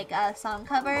producing like song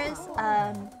covers,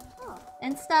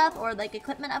 and stuff, or like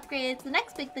equipment upgrades. The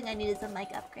next big thing I need is a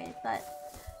mic upgrade, but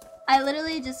I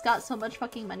literally just got so much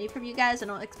fucking money from you guys, I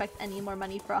don't expect any more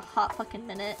money for a hot fucking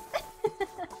minute.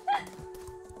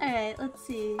 Alright, let's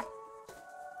see.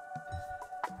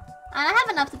 And I have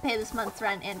enough to pay this month's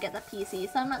rent and get the PC,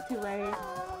 so I'm not too worried.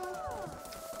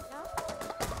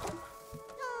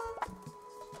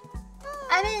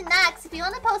 I mean, Max, if you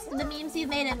want to post the memes you've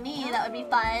made of me, that would be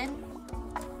fun.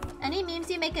 Any memes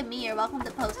you make of me, you're welcome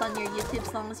to post on your YouTube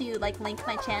as long as you, like, link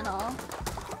my channel.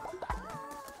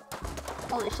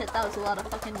 Holy shit, that was a lot of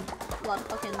fucking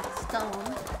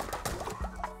stone.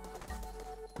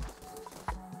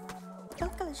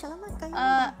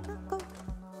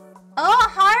 Oh,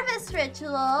 harvest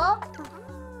ritual! Aw,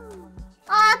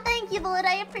 thank you, Bullet,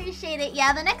 I appreciate it.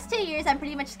 Yeah, the next 2 years I'm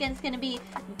pretty much just gonna be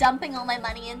dumping all my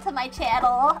money into my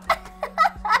channel.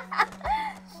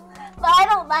 But I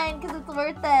don't mind, because it's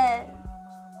worth it.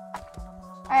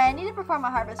 Alright, I need to perform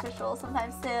a harvest ritual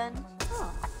sometime soon.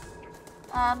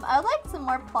 I would like some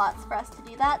more plots for us to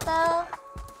do that, though.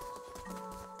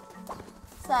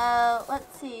 So,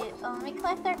 let's see. Let me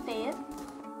collect our faith.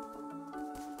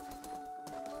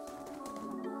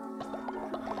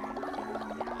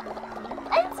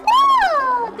 It's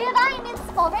divine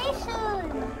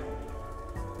inspiration!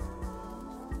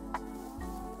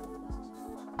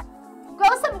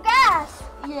 Grow some grass!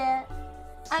 Yeah.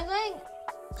 I'm going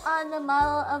on the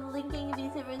model of linking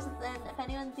VTubers, and then if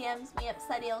anyone DMs me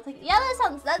upset, I'll take it. Yeah,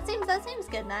 that seems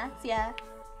good, Max. Yeah.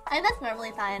 I think that's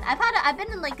normally fine. I've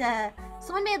been in like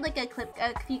someone made like a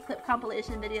few clip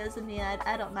compilation videos of me.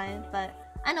 I don't mind, but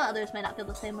I know others might not feel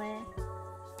the same way.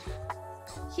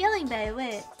 Healing Bay,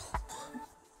 wait.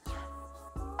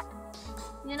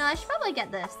 You know, I should probably get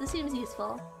this. This seems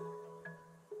useful.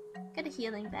 Get a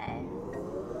Healing Bay.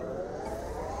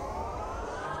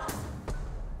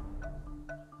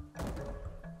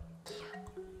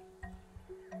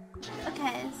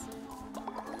 Okay.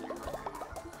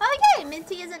 Okay,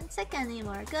 Minty isn't sick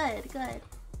anymore. Good, good.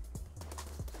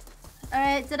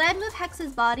 Alright, did I move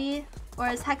Hex's body? Or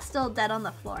is Hex still dead on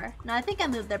the floor? No, I think I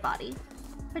moved their body.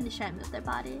 Pretty sure I moved their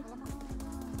body.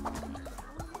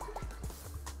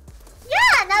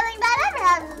 Yeah, nothing bad ever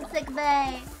happens in sick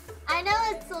bay. I know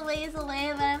it's a ways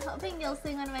away, but I'm hoping you'll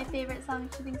sing one of my favorite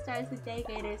songs, Shooting Stars with Day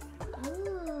Graders.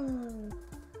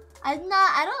 I don't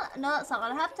know that song.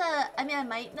 I'll have to, I mean, I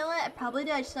might know it. I probably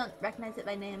do. I just don't recognize it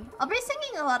by name. I'll be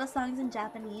singing a lot of songs in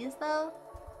Japanese, though.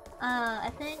 I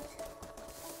think.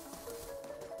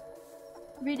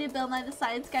 Redo Bill Nye the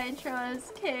Science Guy intro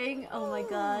as king. Oh my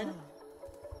god.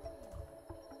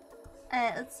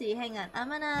 Alright, let's see. Hang on. I'm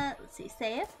gonna... Let's see.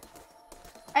 Save.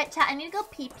 Alright, chat. I need to go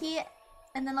pee-pee.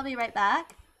 And then I'll be right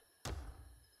back.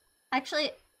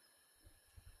 Actually...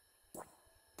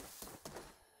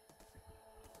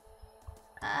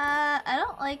 I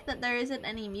don't like that there isn't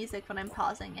any music when I'm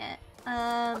pausing it.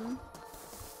 But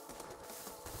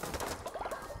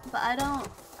I don't...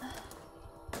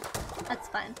 That's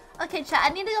fine. Okay, chat, I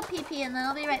need to go pee-pee and then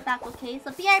I'll be right back, okay?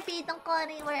 So BRB, don't go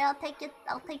anywhere. I'll take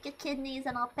your kidneys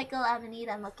and I'll pickle them and eat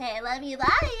them, okay? I love you.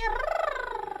 Bye!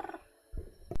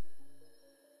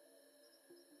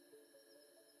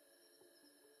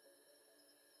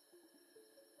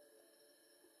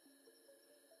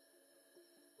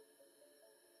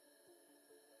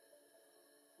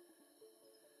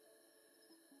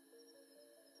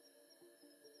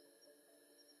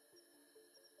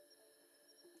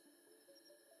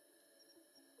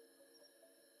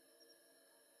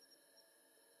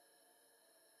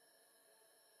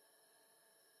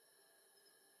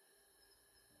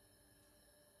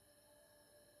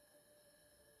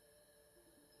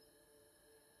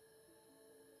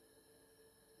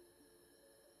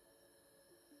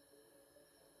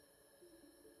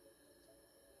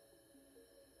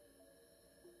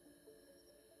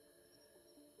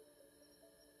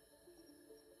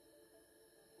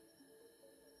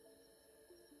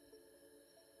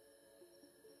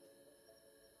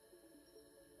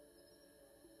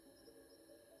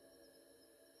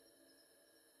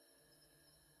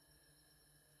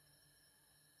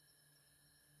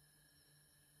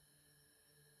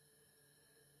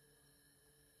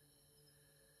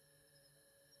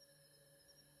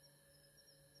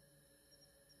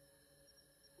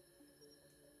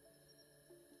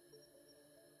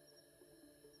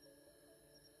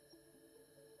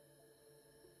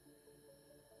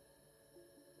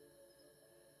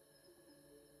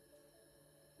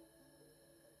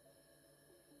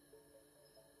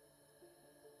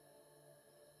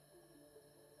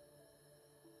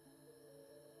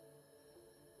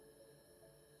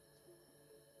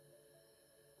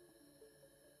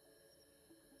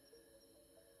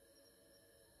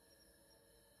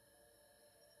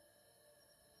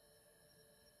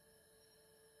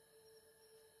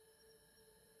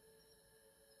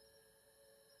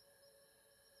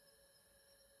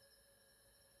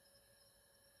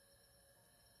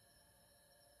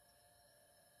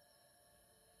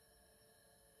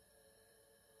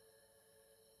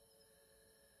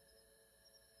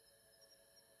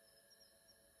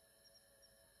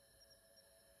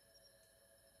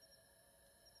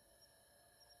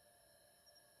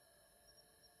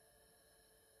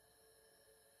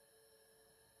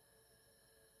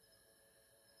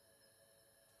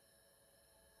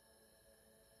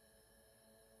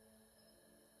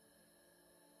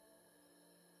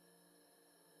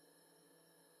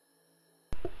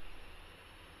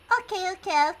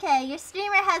 Okay. Your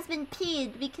streamer has been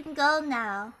peed. We can go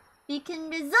now. We can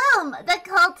resume the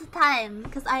cult time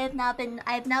because I have now been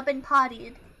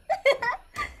pottied.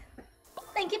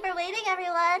 Thank you for waiting,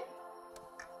 everyone.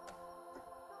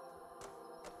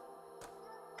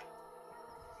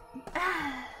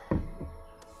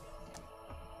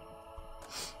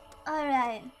 All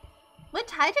right.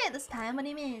 Which hydrate this time? What do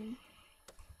you mean?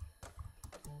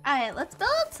 Alright, let's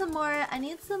build some more. I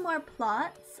need some more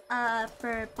plots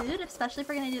for food, especially if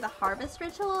we're gonna do the harvest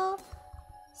ritual.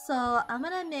 So I'm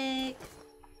gonna make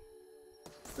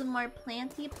some more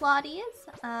planty plotties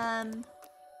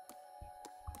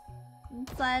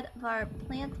inside of our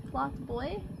plant plot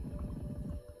boy.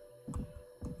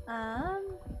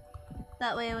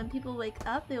 That way when people wake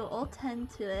up, they will all tend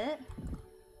to it.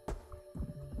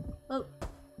 Oh,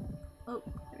 there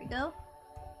we go.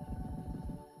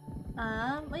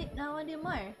 Wait, no, I want to do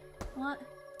more. What?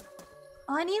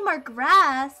 Oh, I need more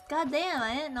grass! God damn,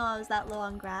 I didn't know I was that low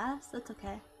on grass. That's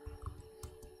okay.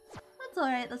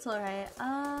 That's alright.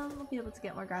 We'll be able to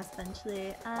get more grass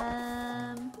eventually.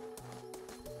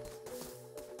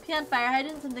 Pee on fire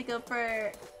hydrants and they go for...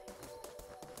 Are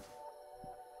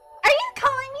you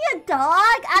calling me a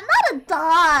dog? I'm not a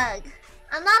dog!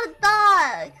 I'm not a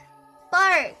dog!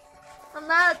 Bark! I'm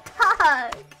not a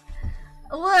dog!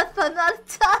 Woof, I'm not a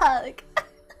dog!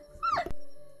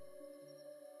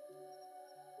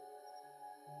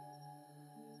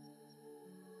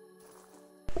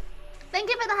 Thank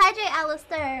you for the hydrate,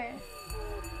 Alistair!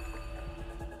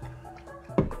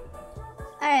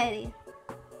 Alrighty.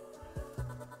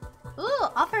 Ooh,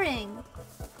 offering!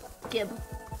 Gib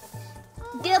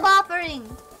offering!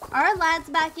 Are our lads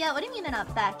back yet? What do you mean they're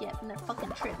not back yet from their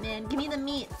fucking trip, man? Give me the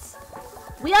meats.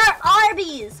 We are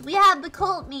Arby's! We have the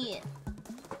cult meat!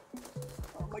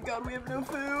 my god, we have no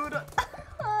food.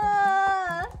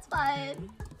 It's fine.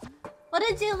 What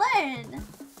did you learn?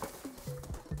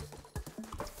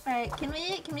 Alright, can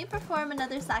we perform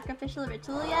another sacrificial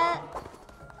ritual yet?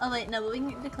 Oh wait, no, but we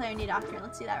can declare a new doctrine.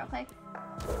 Let's do that real quick.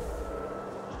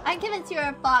 I'm convinced you're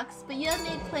a fox, but you have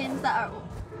made claims that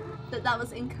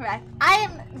was incorrect.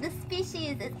 The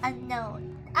species is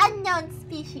unknown. Unknown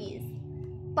species.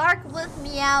 Bark, woof,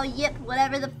 meow, yip,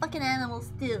 whatever the fucking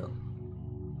animals do.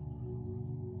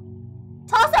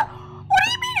 Toss a— What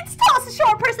do you mean it's Toss a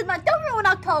Short Person Month? Don't ruin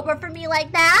October for me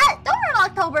like that. Don't ruin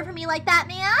October for me like that,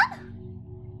 man.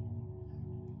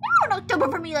 Don't ruin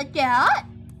October for me like that.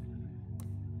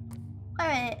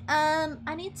 Alright,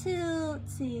 I need to—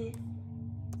 let's see.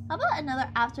 How about another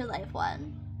afterlife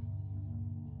one?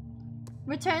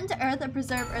 Return to Earth or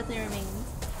preserve earthly remains.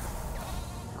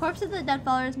 Corpses of the dead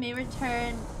followers may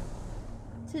return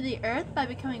to the Earth by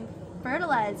becoming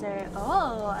fertilizer.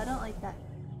 Oh, I don't like that.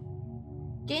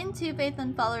 Gain 2 faith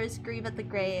and followers grieve at the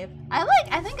grave. I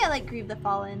think I like Grieve the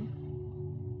Fallen.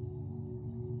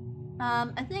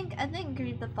 I think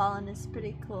Grieve the Fallen is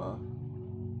pretty cool.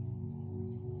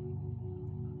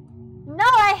 No,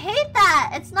 I hate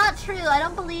that! It's not true, I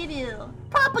don't believe you.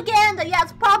 Propaganda! Yeah,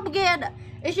 it's propaganda!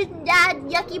 It's just bad,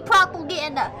 yucky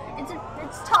propaganda! It's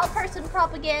tall person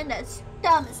propaganda. It's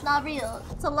dumb, it's not real.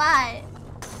 It's a lie.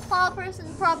 Tall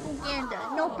person propaganda.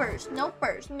 No purse, no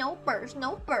purse, no purse,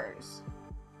 no purse.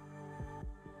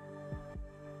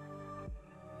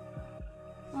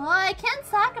 Oh, I can't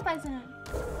sacrifice him.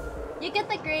 You get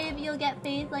the grave, you'll get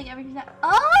faith like every time.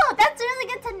 Oh, that's really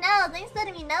good to know. Thanks for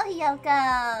letting me know,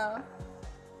 Hiyoko.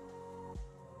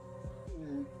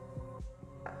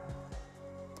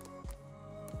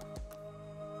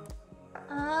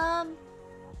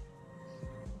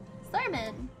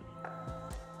 Sermon.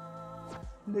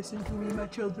 Listen to me, my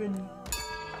children.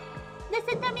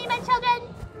 Listen to me, my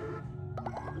children.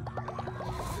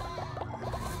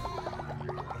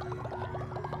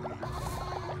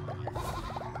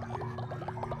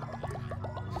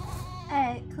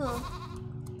 Alright, cool.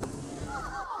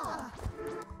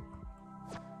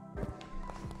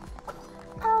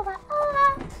 Over, over.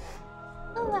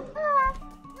 Over, over.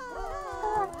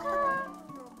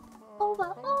 Over,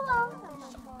 over.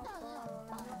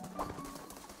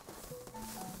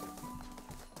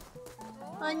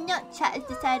 Oh no, chat is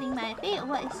deciding my fate.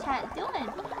 What is chat doing?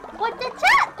 What the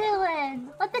chat doing?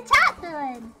 What the chat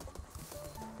doing?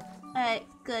 Alright,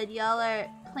 good. Y'all are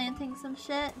planting some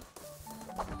shit.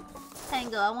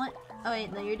 Tango, I want— oh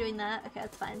wait, no, you're doing that? Okay,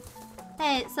 that's fine.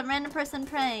 Hey, some random person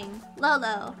praying.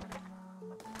 Lolo.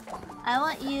 I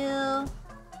want you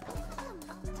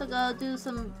to go do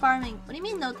some farming. What do you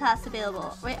mean no tasks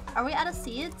available? Wait, are we out of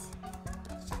seeds?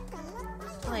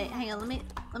 Wait, hang on, let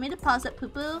me deposit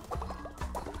poo-poo.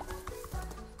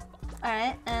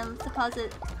 Alright, and let's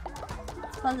deposit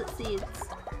seeds.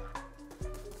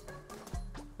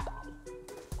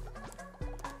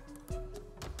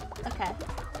 Okay.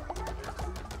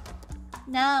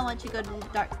 Now I want you to go to the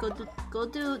dark. Go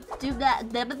do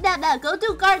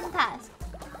garden task.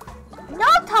 No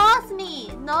toss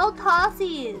me. No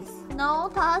tossies.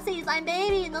 No tossies. I'm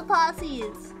baby. No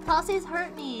tossies. Tossies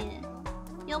hurt me.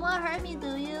 You don't want to hurt me,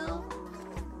 do you?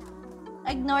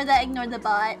 Ignore that. Ignore the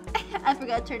bot. I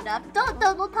forgot to turn it off. Don't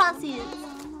tossies.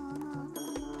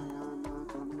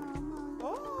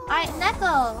 Alright,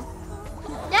 Neko.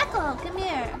 Neko, come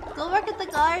here. Go work at the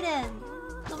garden.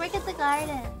 Go work at the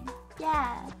garden.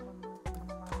 Yeah.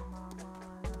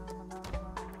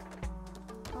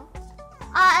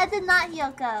 I did not,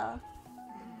 Hiyoko.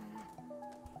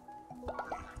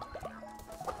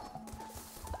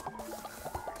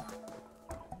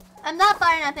 I'm not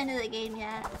far enough into the game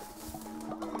yet.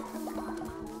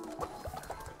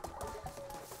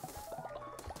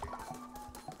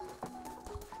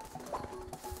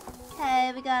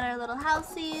 Okay, we got our little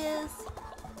houseies.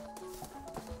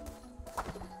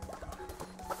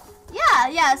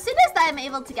 Yeah, as soon as I'm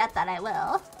able to get that, I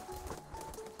will.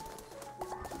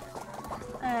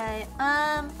 Alright,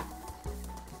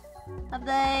 have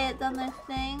they done their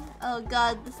thing? Oh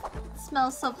god, this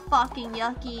smells so fucking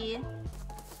yucky.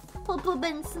 Poo-poo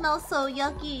bin smells so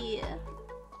yucky.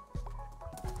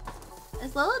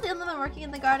 Is Lolo the only one working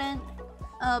in the garden?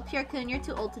 Oh, Pure-kun, you're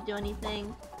too old to do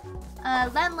anything.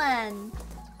 Len.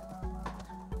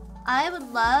 I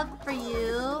would love for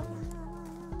you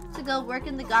to go work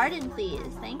in the garden,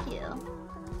 please. Thank you.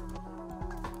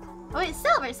 Oh wait,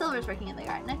 Silver's working in the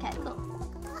garden. Okay, cool.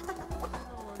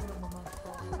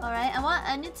 Alright,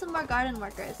 I need some more garden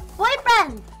workers.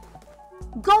 Boyfriend!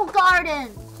 Go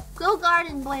garden! Go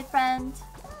garden, boyfriend.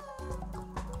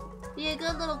 Be a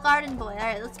good little garden boy.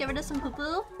 Alright, let's get rid of some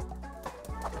poo-poo.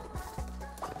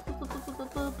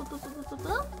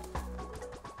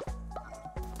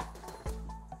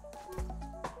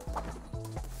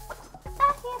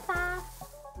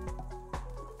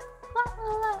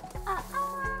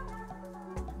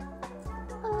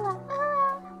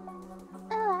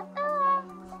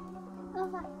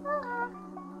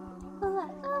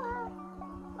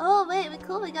 Oh wait,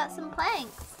 cool, we got some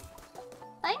planks.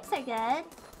 Planks are good.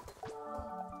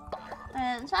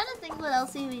 I'm trying to think what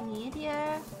else we need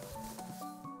here.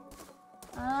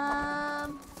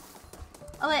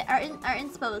 Oh wait, our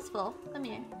inspo is full. Come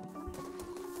here.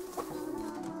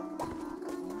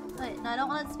 Wait, no, I don't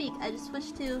want to speak. I just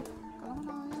wish to.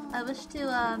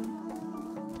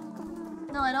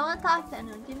 No, I don't want to talk to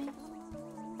anyone. Give me.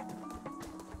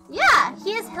 Yeah,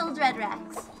 he is Hildred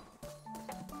Rex.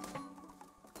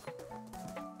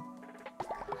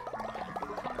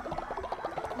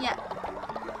 Yeah.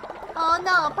 Oh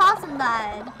no, possum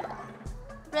died.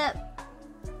 Rip.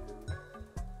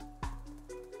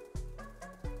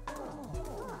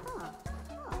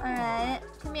 Alright,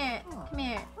 come here, come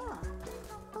here.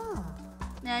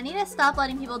 Now I need to stop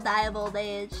letting people die of old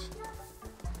age.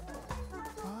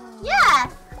 Yeah!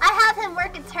 I have him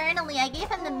work eternally. I gave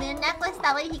him the moon necklace,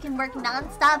 that way he can work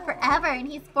non-stop forever, and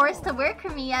he's forced to work for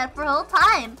me for a whole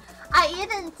time. I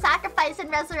even sacrificed and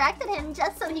resurrected him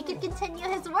just so he could continue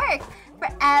his work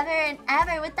forever and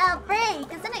ever without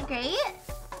break. Isn't it great?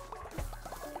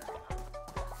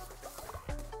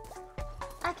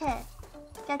 Okay.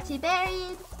 Got you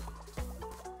buried.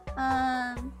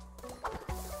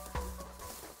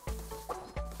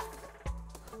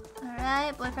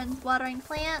 Alright, boyfriend's watering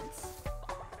plants.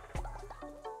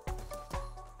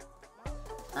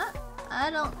 I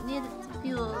don't need it to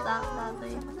fuel that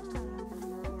badly.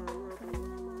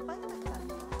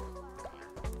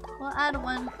 We'll add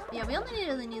one. Yeah, we only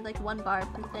really need like 1 bar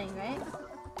per thing, right?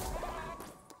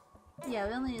 Yeah,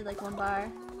 we only need like 1 bar.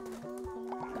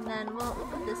 And then we'll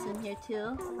put this in here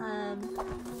too.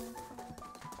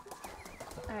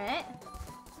 Alright.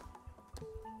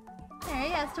 There, he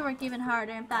has to work even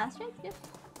harder and faster. It's good.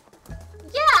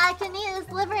 Yeah, I can eat his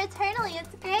liver eternally.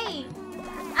 It's great.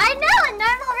 I know, a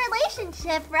normal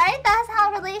relationship, right? That's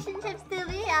how relationships do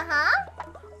be, uh-huh.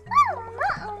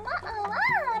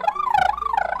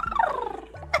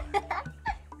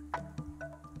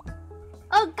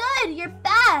 Oh, good, you're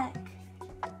back.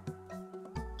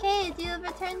 Cage, you have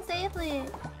returned safely.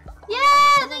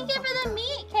 Yeah, thank you for the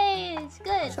meat, Cage.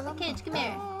 Good. Cage, come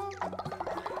here.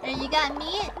 There, you got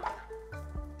meat?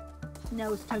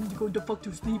 Now it's time to go the fuck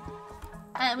to sleep.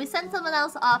 Alright, we sent someone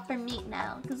else off for meat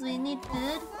now, because we need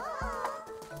food.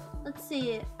 Let's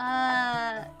see,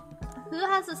 who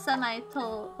has a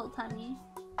semi-full tummy?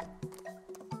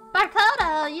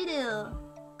 Barcodo, you do!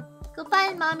 Go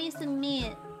find mommy some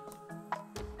meat.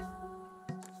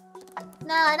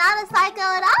 No, not a psycho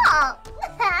at all!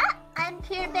 I'm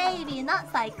pure baby, not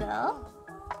psycho.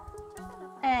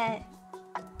 Alright.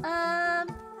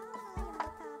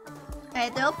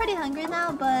 Alright, they're all pretty hungry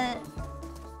now, but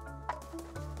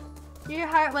your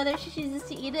heart, whether she chooses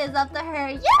to eat it, is up to her.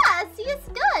 Yeah, see, it's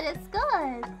good, it's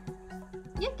good.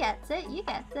 You gets it, you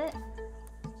gets it.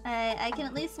 Alright, I can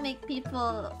at least make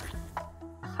people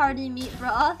hearty meat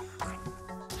broth.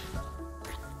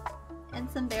 And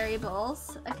some berry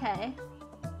bowls. Okay.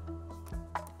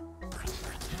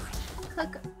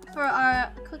 Cook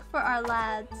for our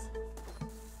lads.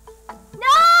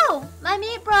 No! My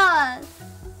meat broth!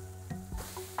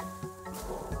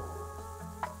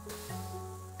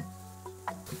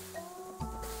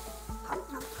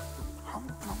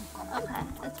 Okay,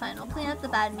 that's fine. We'll clean up the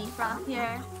bad meat broth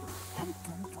here.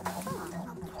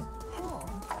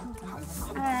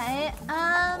 Alright,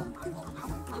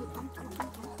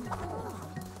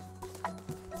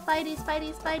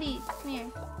 Spidey, come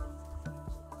here.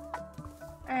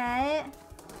 Alright.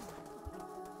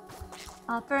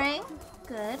 Offering,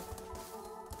 good.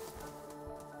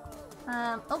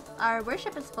 Oh, our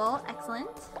worship is full, excellent.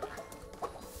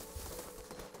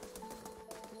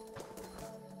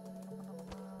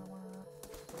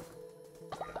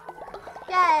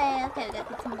 Yay! Okay, we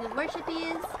got some good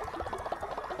worshipies.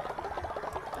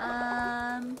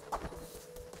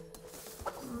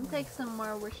 We'll take some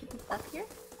more worshipy stuff here.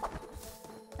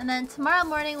 And then tomorrow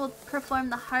morning we'll perform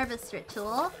the harvest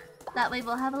ritual. That way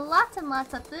we'll have lots and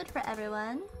lots of food for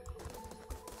everyone.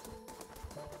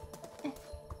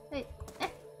 Wait,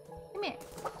 come here.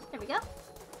 There we go.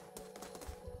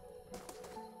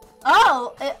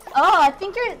 Oh, I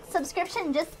think your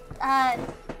subscription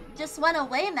just went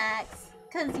away, Max.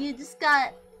 Cause you just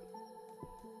got.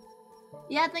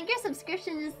 Yeah, I think your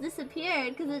subscription just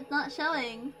disappeared because it's not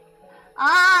showing.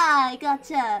 Ah, I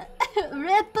gotcha.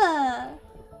 Ripper!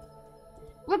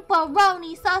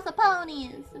 Ripperoni, salsa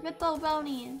ponies!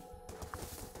 Ripperoni.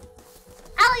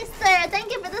 Alistair,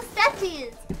 thank you for the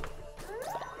statues!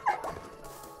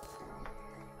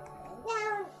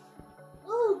 Down.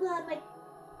 Oh god, my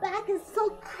back is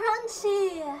so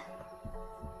crunchy!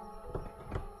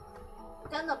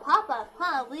 Done the pop-up,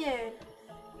 huh? Weird.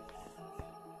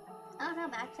 I don't know,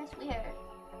 Max, that's weird.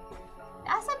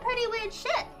 That's some pretty weird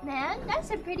shit, man. That's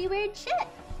some pretty weird shit.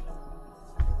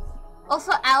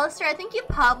 Also, Alistair, I think you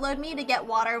Pablo'd me to get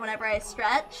water whenever I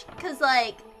stretch. Because,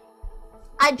 like,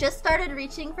 I just started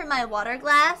reaching for my water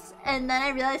glass, and then I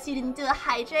realized you didn't do a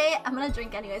hydrate. I'm gonna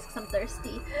drink anyways because I'm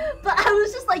thirsty. But I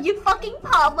was just like, you fucking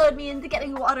Pablo'd me into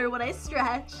getting water when I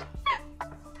stretch.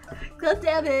 God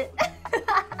damn it.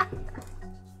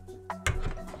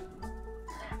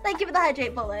 Thank you for the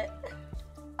hydrate bullet.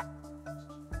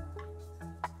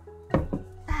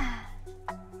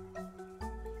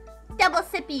 Double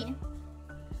sippy.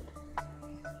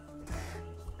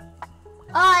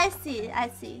 Oh, I see.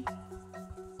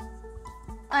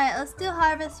 Alright, let's do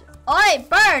harvest. Oi,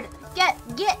 bird! Get.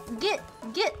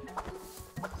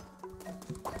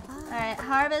 Alright,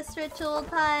 harvest ritual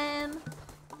time.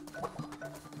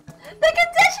 The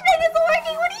conditioning isn't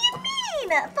working! What do you mean?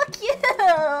 Fuck you!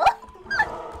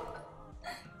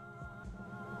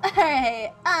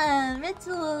 Alright,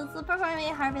 rituals. We'll perform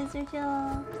a harvest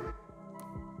ritual.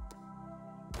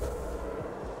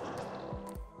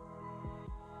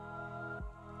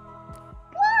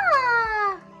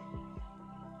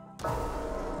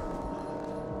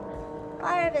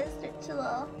 Harvest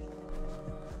ritual.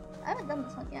 I haven't done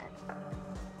this one yet.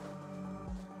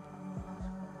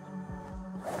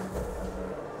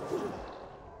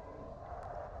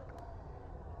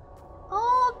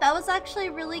 Oh, that was actually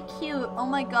really cute. Oh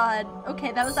my god.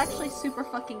 Okay, that was actually super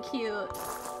fucking cute.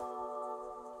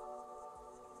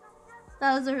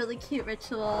 That was a really cute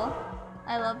ritual.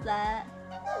 I love that.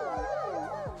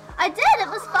 I did! It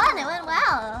was fun! It went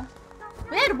well!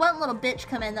 We had one little bitch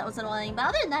come in that was annoying, but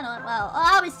other than that it went well.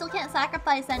 Oh, we still can't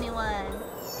sacrifice anyone.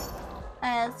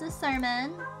 Alright, let's do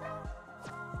sermon.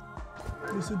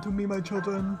 Listen to me, my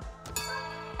children.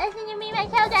 Listen to me, my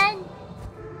children!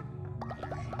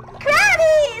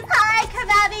 Krabby! Hi,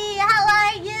 Krabby! How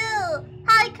are you?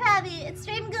 Hi, Krabby!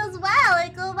 Stream goes well,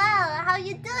 it goes well. How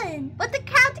you doing? What the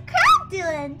crowd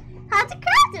doing? How's the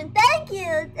crowd doing? Thank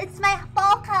you! It's my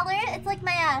fall color. It's like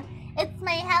my, it's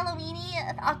my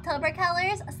Halloweeny October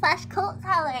colors / cult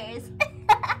colors.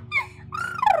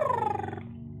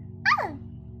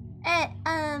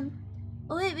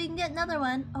 Oh wait, we can get another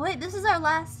one. Oh wait, this is our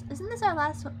last. Isn't this our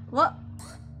last one? What?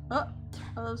 Oh,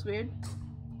 that was weird.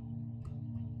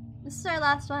 This is our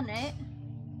last one, right?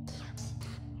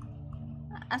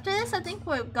 After this, I think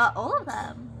we've got all of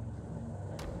them.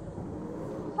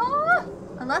 Oh,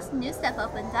 unless new stuff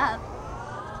opens up.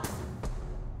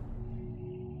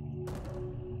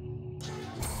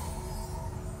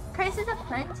 Curses of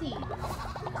plenty.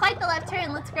 Quite the left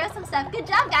turn. Let's grow some stuff. Good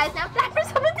job, guys. Now time for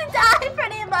someone to die,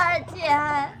 pretty much.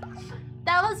 Yeah.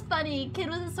 That was funny. Kid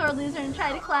was a sore loser and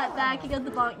tried to clap back. He got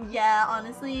the bonk. Yeah,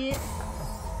 honestly.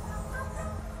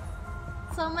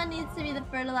 Someone needs to be the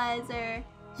fertilizer.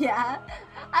 Yeah.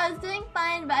 I was doing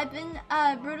fine, but I've been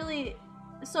brutally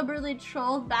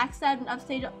trolled, backstabbed, and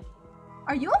upstage.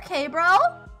 Are you okay, bro?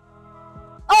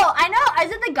 Oh, I know.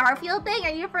 Is it the Garfield thing?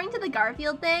 Are you referring to the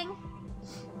Garfield thing?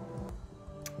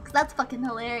 Cause that's fucking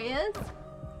hilarious.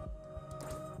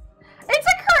 It's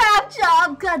a crap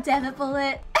job. God damn it,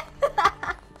 Bullet.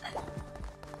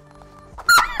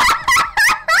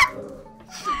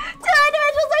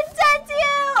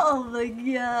 Oh my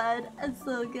god, that's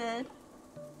so good.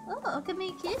 Oh, come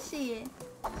here, Kishi.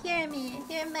 Hear me,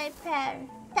 hear my prayer.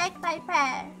 Take my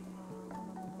prayer.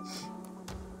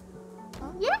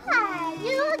 Yeah,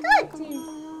 you look good,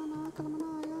 too.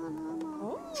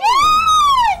 June!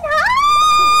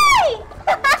 Hi!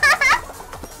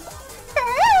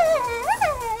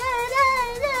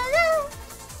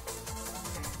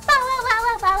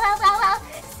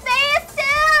 Stay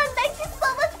tuned! Thank you so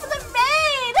much for the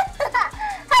raid!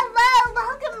 Hello,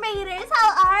 welcome raiders! How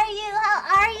are you? How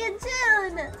are you,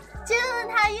 June? June,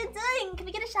 how you doing? Can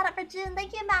we get a shout out for June?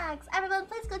 Thank you, Max. Everyone,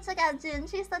 please go check out June.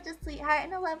 She's such a sweetheart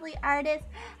and a lovely artist.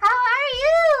 How are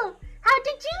you? How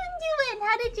did June doing?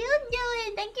 How did June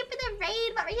doing? Thank you for the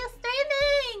raid. What were you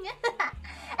streaming?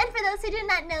 And for those who do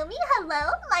not know me,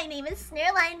 hello. My name is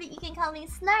Snurline, but you can call me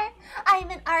Snur. I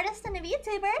am an artist and a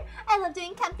VTuber. I love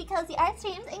doing comfy, cozy art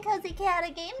streams and cozy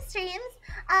chaotic game streams.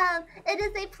 It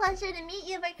is a pleasure to meet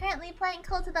you. We're currently playing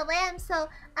Cult of the Lamb, so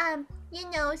you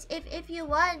know, if you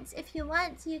want,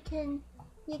 you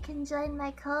can join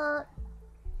my cult.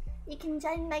 You can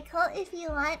join my cult if you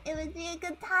want. It would be a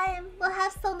good time. We'll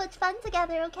have so much fun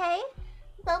together, okay?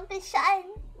 Don't be shy.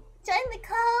 Join the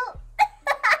cult.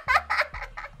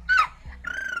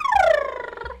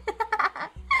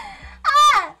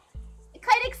 Ah!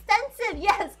 Quite extensive,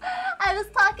 yes. I was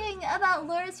talking about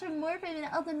lures from Warframe and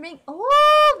Elden Ring.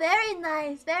 Oh, very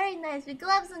nice, very nice. We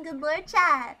love some good lore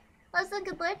chat. Love some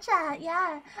good lore chat,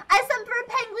 yeah. Emperor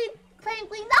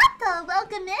Penguinato,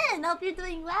 welcome in. Hope you're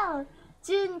doing well.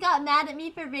 June got mad at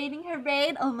me for raiding her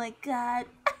raid. Oh my god.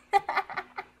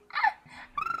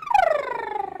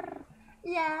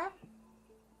 Yeah.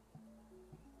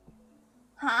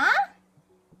 Huh?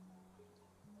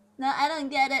 No, I don't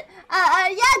get it. Yeah,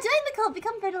 join the cult,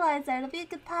 become fertilizer. It'll be a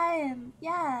good time.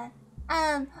 Yeah.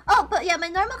 Oh, but yeah, my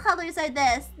normal colors are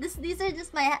these are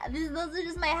just those are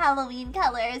just my Halloween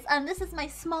colors. This is my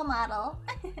small model.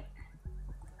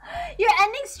 You're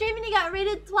ending stream and you got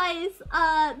raided twice.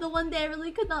 The one day I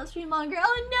really could not stream longer.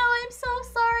 Oh no, I'm so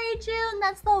sorry, June.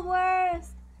 That's the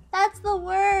worst. That's the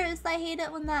worst. I hate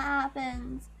it when that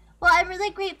happens. Well, I'm really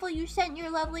grateful you sent your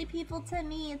lovely people to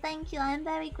me. Thank you. I'm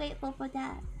very grateful for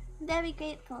that. I'm very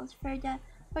grateful for the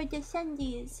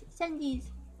sendies.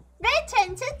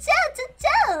 Return to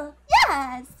Joe.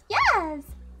 Yes.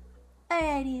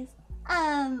 Alrighties.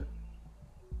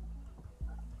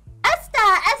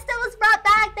 Esta was brought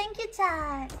back. Thank you,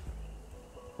 Chad.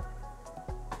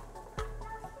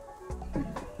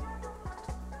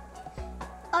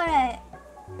 Alright.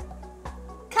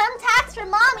 Come tax for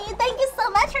mommy. Thank you so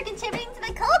much for contributing to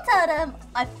the cult totem.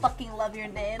 I fucking love your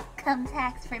name. Come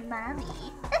tax for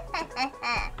mommy.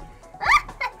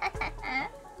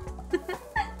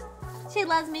 She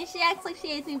loves me. She acts like she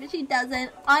hates me, but she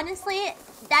doesn't. Honestly,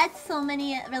 that's so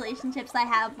many relationships I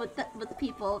have with the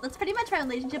people. That's pretty much my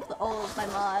relationship with all of my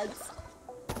mods.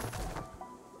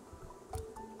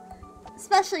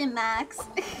 Especially Max.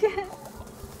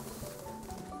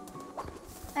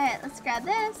 Alright, let's grab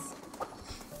this.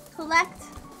 Collect.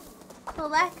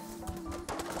 Alright,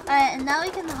 and now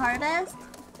we can harvest.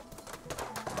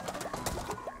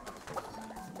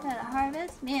 Gotta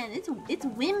harvest. Man, it's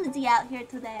whimsy out here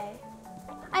today.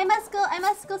 I must go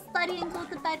study and go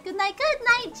to bed. Good night,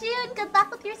 June. Good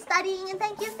luck with your studying, and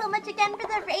thank you so much again for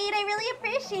the raid. I really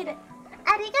appreciate it.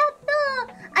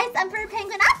 Arigato! Ice Emperor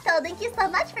Penguinato, thank you so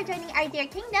much for joining our dear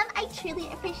kingdom. I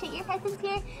truly appreciate your presence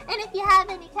here. And if you have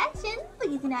any questions,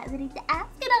 please do not hesitate to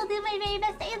ask, and I'll do my very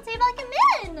best to answer. Welcome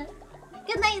in.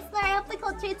 Good night, Snore. I hope the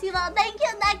cult treats you well. Thank you,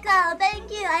 Neko.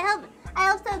 Thank you. I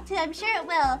hope so too. I'm sure it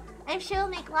will. I'm sure it'll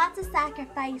make lots of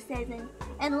sacrifices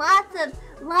and lots of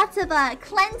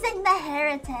cleansing the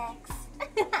heretics.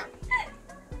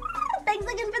 Thanks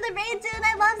again for the raid, dude.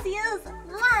 I love you.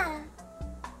 Mwah.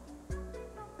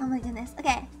 Oh my goodness.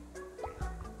 Okay.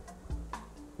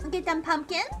 I'll get them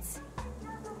pumpkins.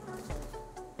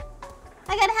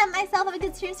 I gotta have myself a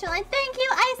good stream line. Thank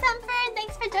you, Ice Emperor.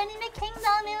 Thanks for joining the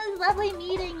kingdom. It was lovely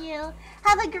meeting you.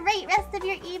 Have a great rest of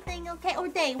your evening, okay? Or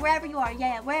day, wherever you are.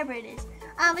 Yeah, wherever it is.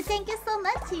 But thank you so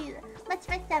much. Much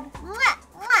love. Mwah!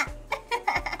 Mwah!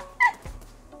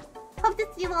 Hope to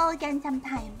see you all again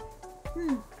sometime.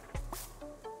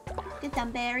 Get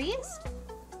some berries.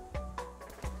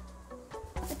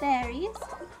 The berries.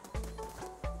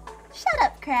 Shut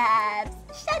up, crabs.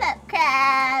 Shut up,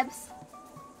 crabs.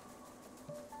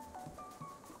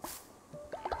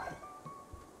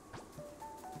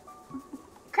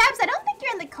 Crabs, I don't think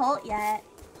you're in the cult yet.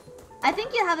 I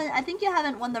think you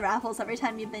haven't won the raffles every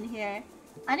time you've been here.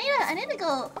 I need to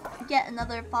go get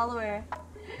another follower.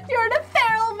 You're in a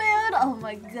feral mood. Oh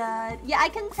my god. Yeah, I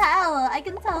can tell. I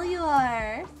can tell you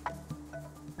are.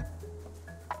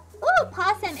 Ooh,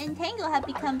 Possum and Tango have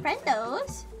become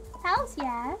friendos. Hells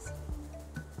yes.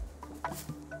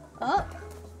 Oh,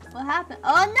 what happened?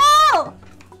 Oh no!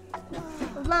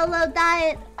 Lolo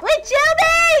died. Wait,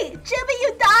 Juby! Juby,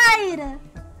 you died!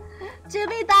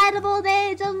 Juby died of old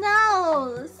age, oh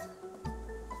no!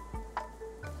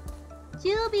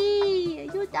 Juby,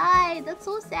 you died. That's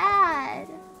so sad.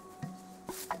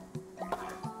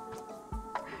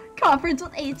 Conference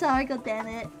with HR, god damn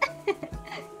it.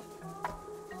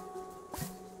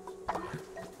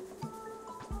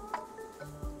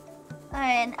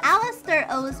 Alright, and Alistair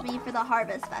owes me for the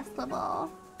Harvest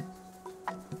Festival.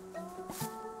 I'm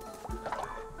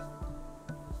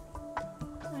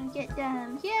gonna get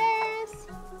down here.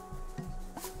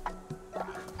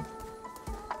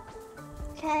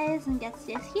 Okay, so gets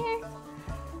this here.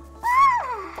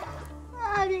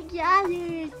 Oh, big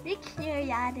yadders, big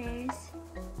yadders.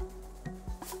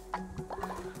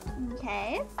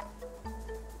 Okay.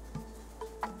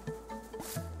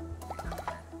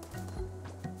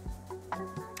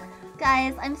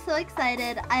 Guys, I'm so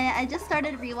excited. I just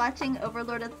started rewatching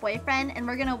Overlord with Boyfriend, and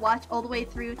we're gonna watch all the way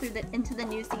through into the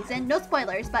new season. No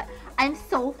spoilers, but I'm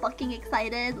so fucking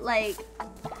excited. Like,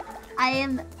 I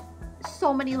am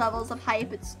so many levels of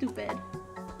hype. It's stupid.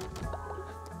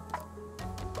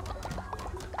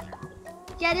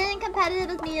 Getting competitive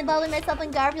with me involving myself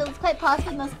and Garfield is quite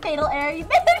possibly the most fatal error you've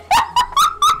made.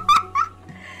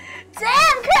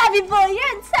 Damn, Krabby Boy,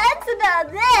 you're intense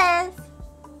about this.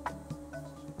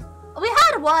 We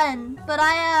had one, but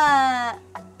I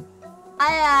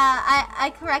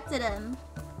corrected him.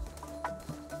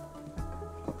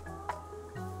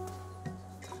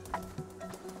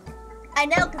 I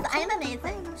know, because I'm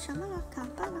amazing. Of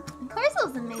course it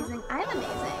was amazing. I'm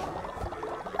amazing.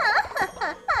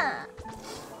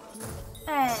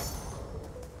 Alright.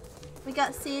 We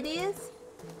got CDs.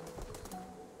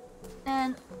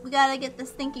 And we gotta get the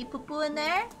stinky poo-poo in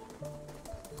there.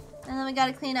 And then we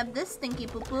gotta clean up this stinky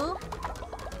poo-poo.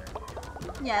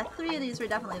 Yeah, 3 of these were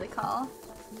definitely the call.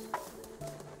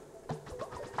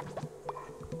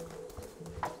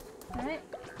 Alright.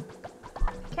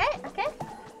 Okay.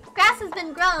 Grass has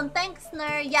been grown. Thanks,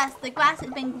 Snur. Yes, the grass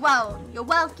has been grown. You're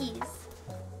welkies.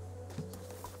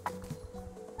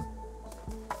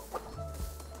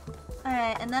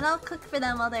 Alright, and then I'll cook for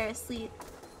them while they're asleep.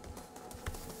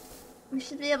 We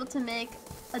should be able to make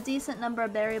a decent number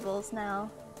of berry bowls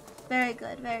now. Very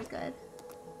good, very good.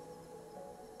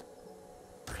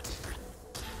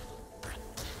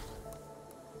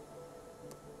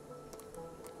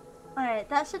 Alright,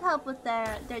 that should help with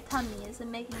their tummies and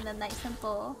making them nice and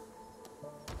full.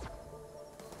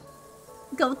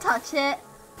 Go touch it.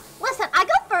 Listen, I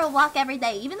go for a walk every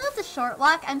day. Even though it's a short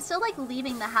walk, I'm still like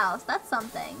leaving the house. That's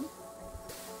something.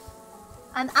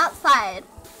 I'm outside.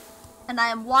 And I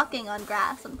am walking on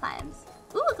grass sometimes.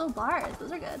 Ooh, gold bars.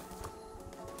 Those are good.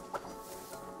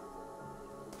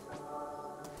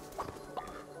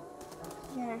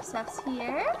 Get our stuffs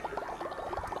here.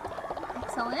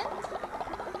 Excellent.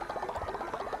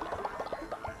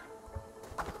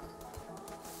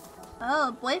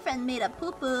 Oh, boyfriend made a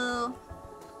poo-poo.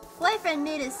 Boyfriend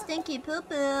made a stinky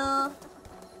poo-poo.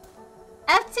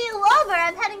 FT Lover,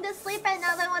 I'm heading to sleep right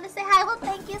now, but I want to say hi. Well,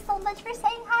 thank you so much for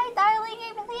saying hi, darling.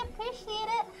 I really appreciate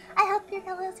it. I hope your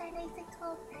pillows are nice and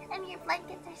cold and your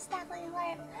blankets are snugly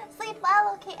warm. Sleep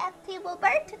well, okay, FT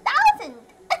Lover. 2000.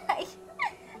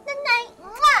 Good night.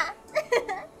 Mwah.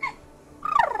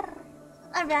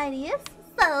 Alrighty,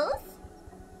 so.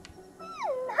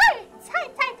 Hearts.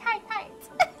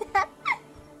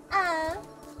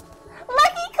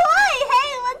 Lucky Koi! Hey,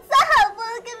 what's up?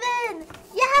 Welcome in!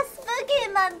 Yeah, Spooky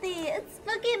Monty! It's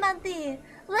Spooky Monty!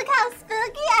 Look how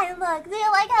spooky I look! Do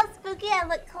you like how spooky I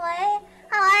look, Koi?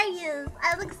 How are you?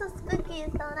 I look so spooky,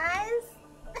 so nice!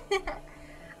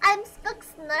 I'm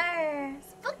Spooksnur!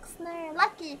 Spooksnur!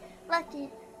 Lucky!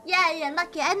 Yeah,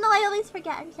 Lucky. I know I always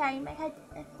forget. I'm sorry, my head...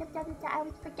 I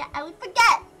always forget!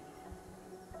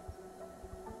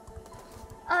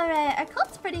 Alright, our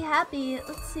cult's pretty happy.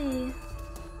 Let's see.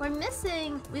 We're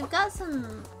missing... We've got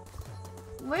some...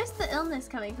 Where's the illness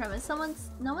coming from? Is someone's...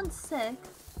 No one's sick.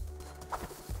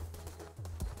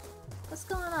 What's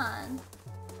going on?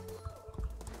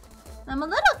 I'm a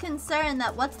little concerned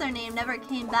that what's-their-name never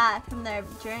came back from their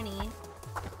journey.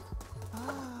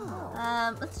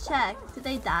 Let's check. Did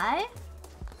they die?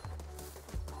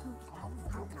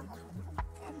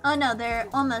 Oh no, they're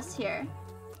almost here.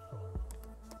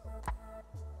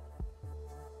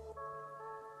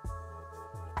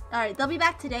 Alright, they'll be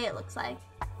back today, it looks like.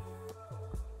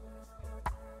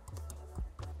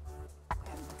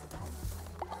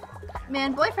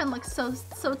 Man, boyfriend looks so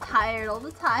tired all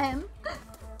the time.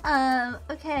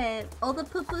 Okay. All the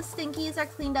poo-poo stinkies are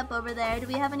cleaned up over there. Do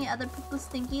we have any other poo-poo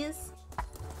stinkies?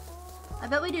 I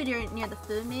bet we do near the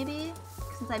food, maybe?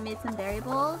 Since I made some berry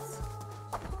bowls.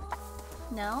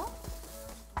 No?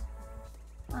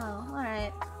 Oh,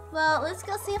 alright. Well, let's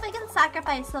go see if I can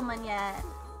sacrifice someone yet.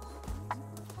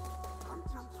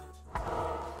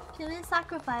 Can we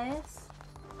sacrifice?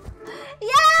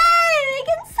 Yay! We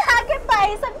can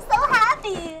sacrifice! I'm so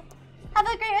happy! Have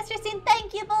a great rest of your scene.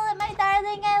 Thank you, Bullet, my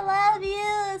darling. I love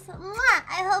you. Mwah!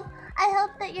 I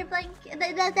hope that your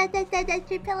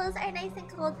that your pillows are nice and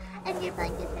cold and your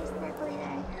blankets are snugly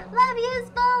there. Love you,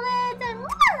 Bullet! And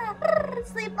mwah!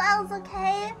 Sleep well's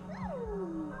okay.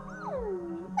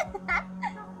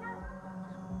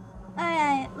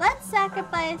 Alright, let's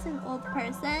sacrifice an old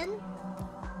person.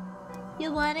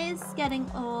 Yuan is getting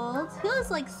old. Who is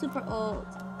like super old?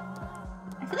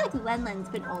 I feel like Lenlen's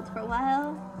been old for a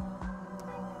while.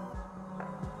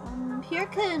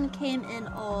 Purekun came in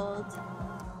old.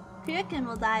 Purekun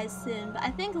will die soon, but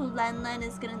I think Lenlen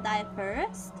is gonna die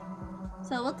first.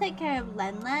 So we'll take care of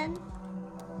Len Len.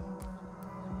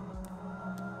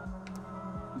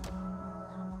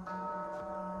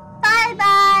 Bye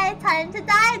bye! Time to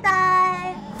die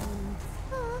die!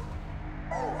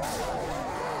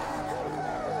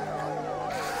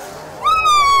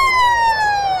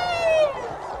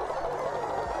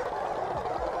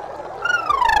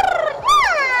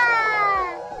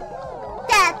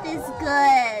 Death is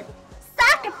good!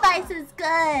 Sacrifice is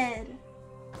good!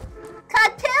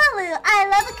 Cthulhu! I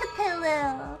love a Cthulhu!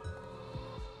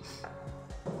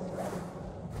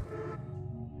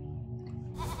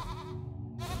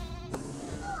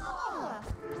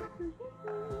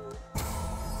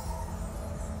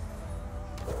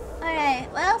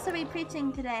 Alright, what else are we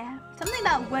preaching today? Something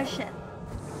about worship.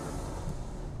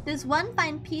 Does one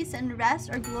find peace in rest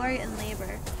or glory in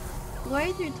labor?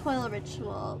 Glory through toil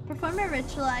ritual. Perform a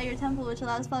ritual at your temple which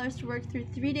allows followers to work through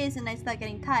 3 days and nights without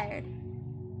getting tired.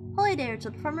 Holy Day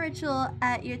Ritual. Perform a ritual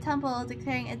at your temple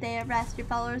declaring a day of rest. Your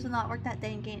followers will not work that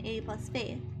day and gain 80 plus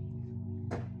faith.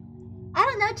 I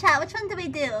don't know, chat. Which one do we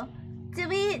do? Do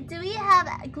we have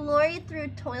glory through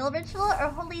toil ritual or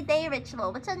holy day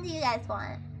ritual? Which one do you guys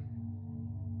want?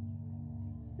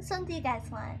 Which one do you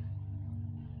guys want?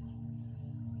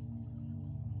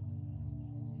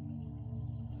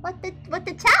 What the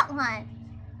chat want?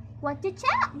 What the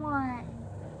chat want?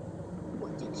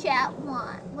 What the chat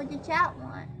want? What the chat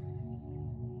want?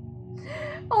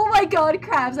 Oh my god,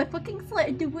 Crabs! I fucking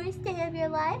slit the worst day of your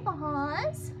life,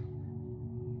 Hans.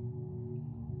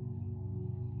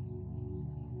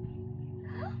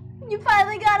 You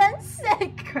finally got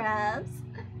unsick, Crabs.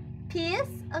 Peace?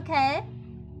 Okay.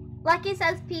 Lucky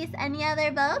says peace. Any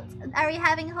other votes? Are we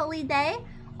having holy day?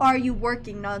 Or are you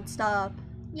working non-stop?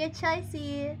 Your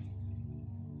choicey.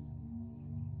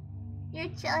 Your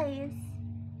choice.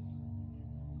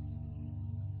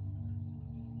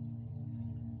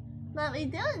 What we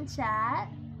doing, chat?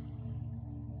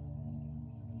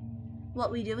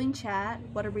 What we doing, chat?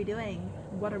 What are we doing?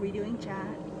 What are we doing, chat?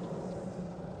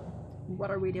 What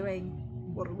are we doing?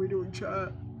 What are we doing,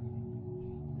 chat?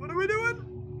 What are we doing?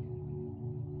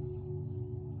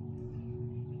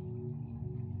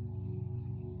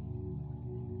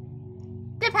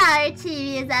 The power of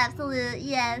TV is absolute,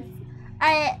 yes.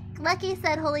 Alright, Lucky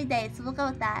said holy day, so we'll go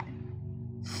with that.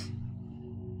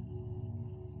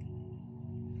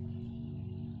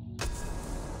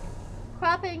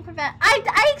 Cropping prevent.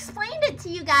 I explained it to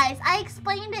you guys.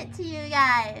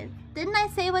 Didn't I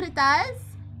say what it does?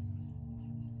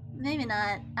 Maybe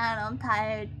not. I don't know. I'm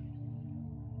tired.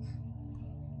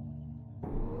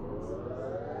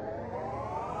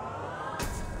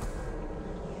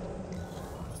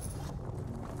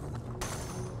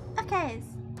 Okay.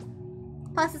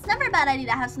 Plus, it's never a bad idea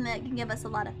to have something that can give us a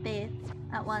lot of faith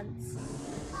at once.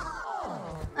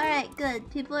 Alright, good.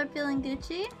 People are feeling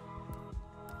Gucci.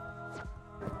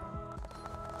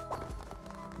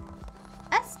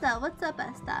 Esta, what's up,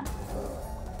 Esta?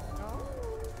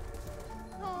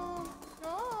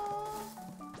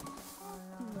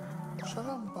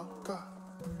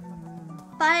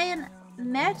 Find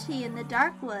Merchi in the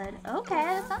Darkwood. Okay,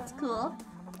 that sounds cool.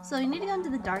 So we need to go into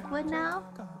the Darkwood now.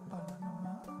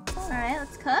 Alright,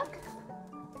 let's cook.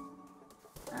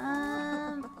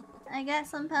 I got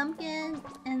some pumpkin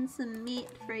and some meat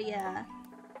for ya.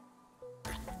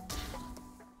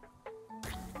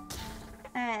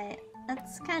 Alright,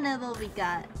 that's kind of what we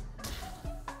got.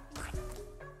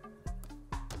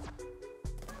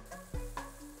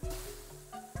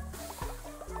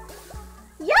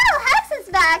 Yo, Hex is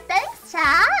back! Thanks,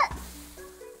 chat!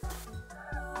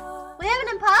 We have an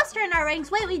imposter in our ranks.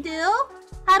 Wait, we do?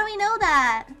 How do we know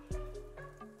that?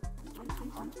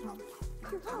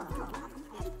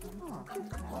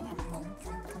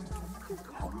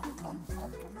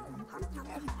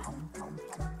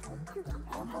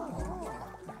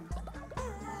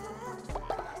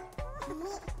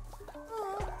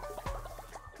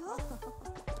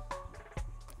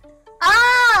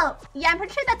 Oh! Yeah, I'm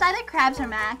pretty sure that's either Crabs or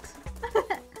Max.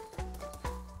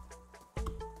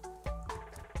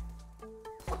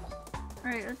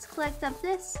 Alright, let's collect up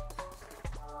this.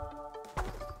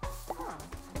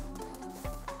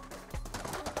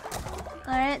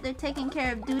 Alright, they're taking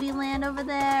care of Duty Land over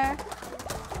there.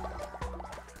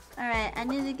 Alright, I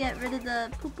need to get rid of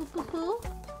the poo.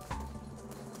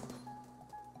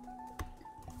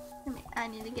 I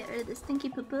need to get rid of the stinky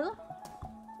poo.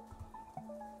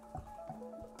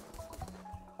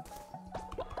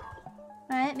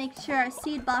 Alright, make sure our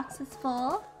seed box is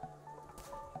full.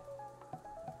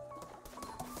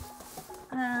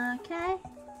 Okay.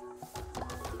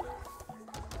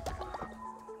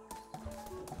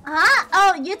 Huh?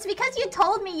 Oh, it's because you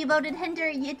told me you voted Hinder.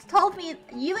 You told me,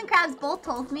 you and Krabs both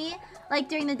told me, like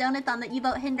during the Donathon, that you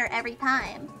vote Hinder every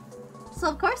time. So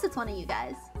of course it's one of you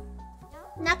guys.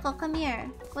 Knuckle, come here.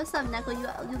 What's up, Knuckle? You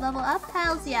level up?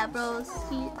 Hells yeah, bros.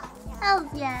 Hells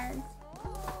yes.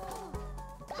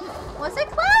 Was it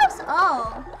close?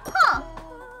 Oh. Huh.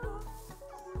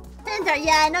 Hinder,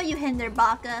 yeah, I know you Hinder,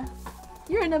 Baka.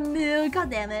 You're in a mood, god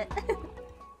damn it.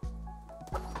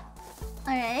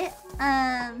 Alright,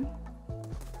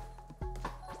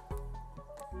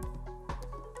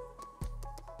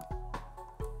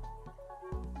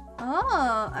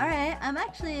 oh, alright. I'm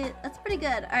actually... That's pretty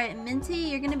good. Alright, Minty,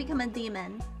 you're gonna become a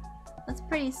demon. That's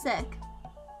pretty sick.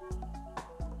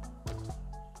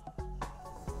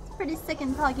 It's pretty sick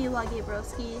and Poggy Woggy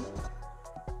broski.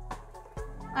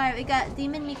 Alright, we got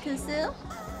Demon Mikusu.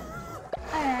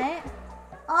 Alright.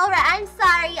 Alright, I'm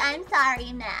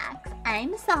sorry, Max.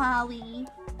 I'm sorry.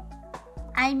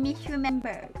 I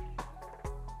misremembered.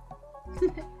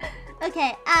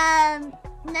 Okay,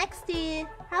 nexty.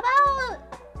 How about...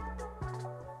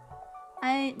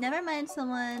 never mind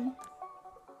someone.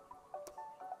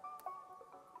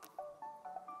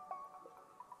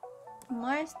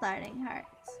 More starting hearts.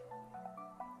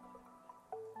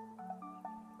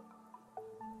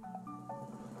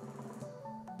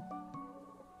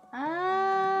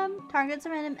 Targets a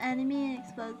random enemy and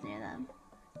explodes near them.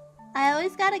 I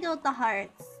always gotta go with the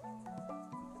hearts.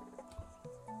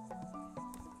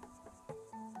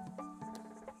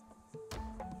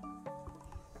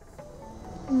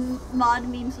 Mod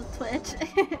memes with Twitch.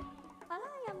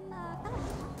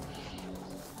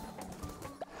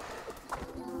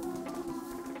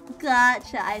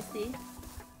 Gotcha, I see.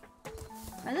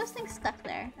 Are those things stuck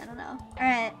there? I don't know.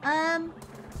 Alright,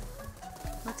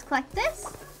 let's collect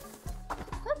this.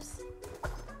 Oops.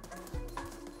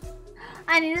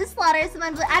 I need to slaughter some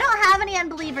unbelievers. I don't have any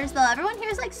unbelievers though. Everyone here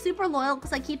is like super loyal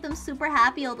because I keep them super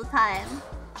happy all the time.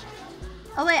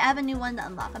 Oh wait, I have a new one to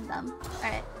unlock. I'm dumb.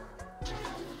 Alright.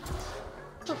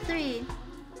 Code 3.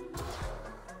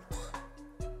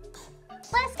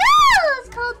 Let's go! Let's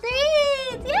code 3!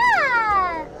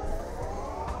 Yeah!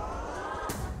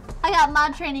 I got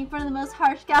mod training for the most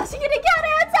harsh gals you can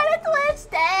encounter outside of Twitch.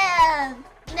 Damn!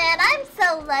 Man, I'm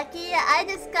so lucky. I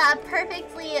just got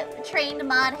perfectly trained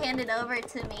mod handed over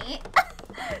to me.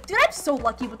 Dude, I'm so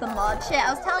lucky with the mod shit.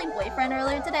 I was telling boyfriend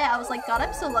earlier today, I was like, God,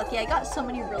 I'm so lucky. I got so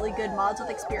many really good mods with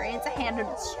experience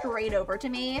handed straight over to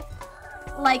me.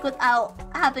 Like, without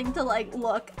having to, like,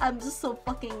 look. I'm just so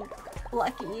fucking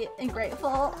lucky and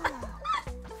grateful.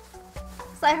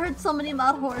 So I heard so many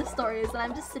mod horror stories and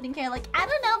I'm just sitting here like, I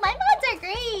don't know, my mods are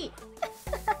great!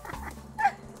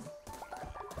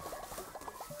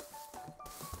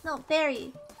 No,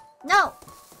 Barry. No!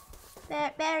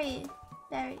 Barry.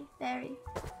 Barry.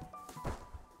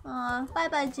 Aw,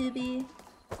 bye-bye, Juby.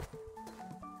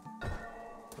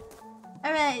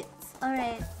 Alright.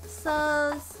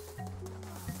 So...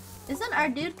 Isn't our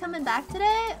dude coming back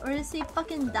today? Or does he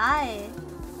fucking die?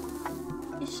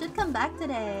 He should come back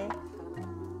today.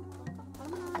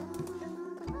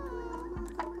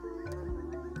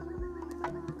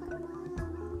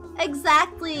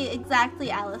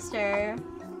 Exactly, Alistair.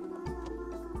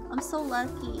 I'm so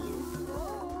lucky.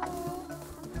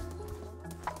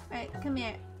 Alright, come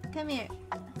here.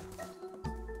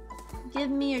 Give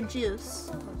me your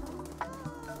juice.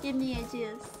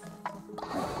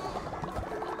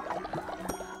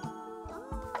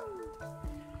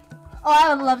 Oh,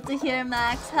 I would love to hear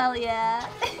Max. Hell yeah.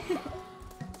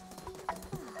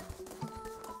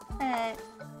 Alright.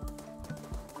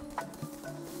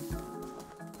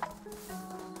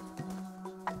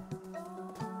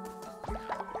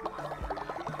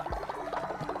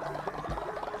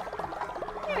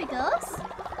 Here he goes.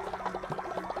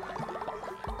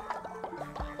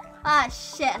 Ah,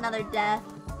 shit, another death.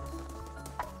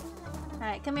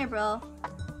 Alright, come here, bro.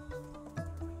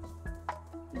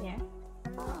 Come here.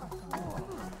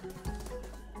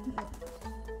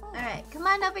 Alright, come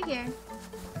on over here.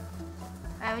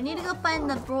 Alright, we need to go find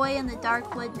the boy in the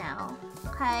dark wood now.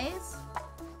 Okay?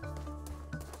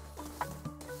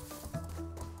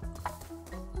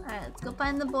 Alright, let's go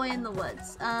find the boy in the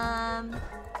woods.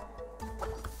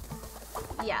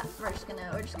 Yeah, we're just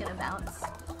gonna bounce.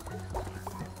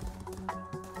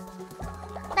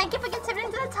 Thank you for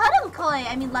contributing to the totem koi!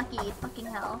 I mean, lucky. Fucking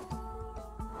hell.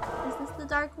 Is this the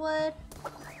dark wood?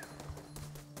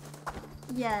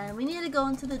 Yeah, we need to go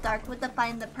into the dark wood to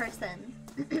find the person.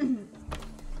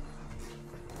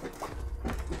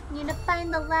 Need to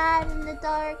find the lad in the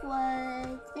dark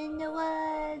woods. In the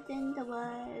woods.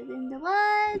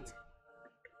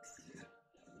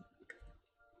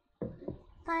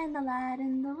 find the light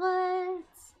in the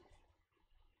woods.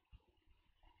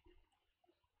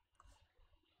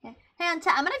 Okay. Hey, on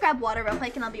I'm gonna grab water real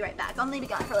quick and I'll be right back. I'll maybe be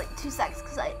gone for like 2 seconds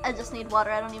because I just need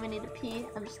water. I don't even need to pee.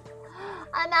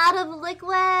 I'm out of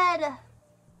liquid.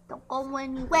 Don't go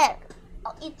anywhere.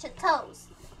 I'll eat your toes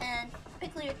and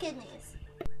pickle your kidneys.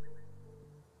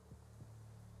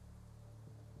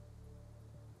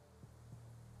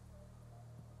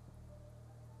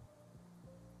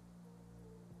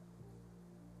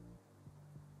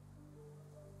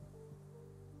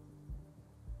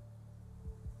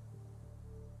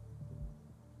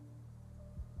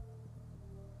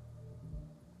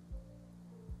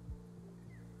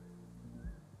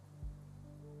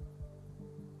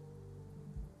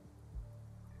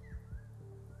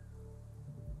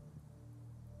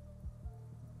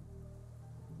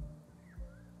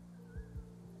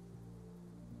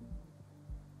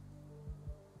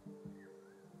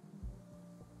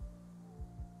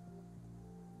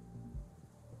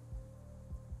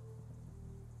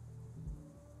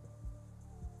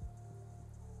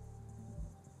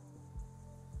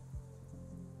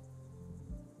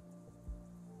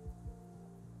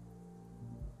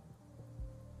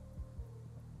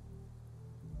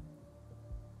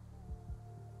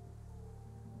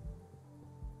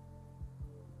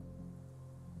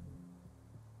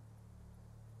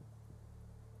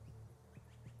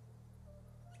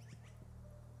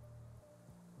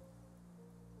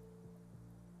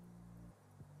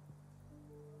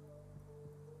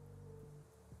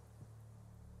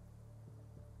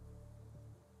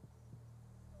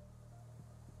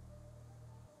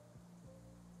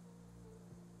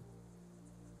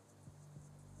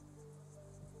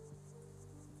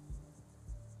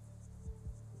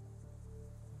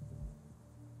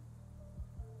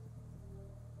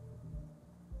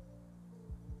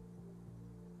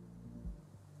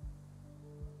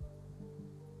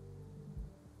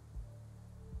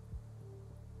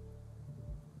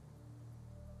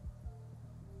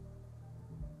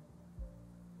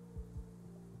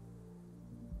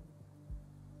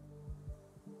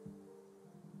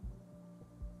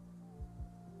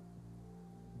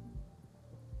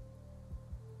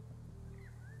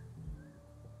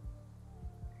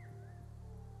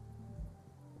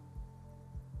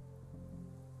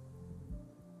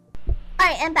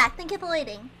 Alright, I'm back. Thank you for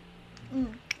waiting.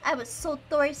 I was so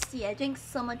thirsty. I drank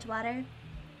so much water.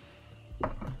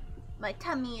 My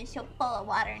tummy is so full of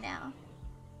water now.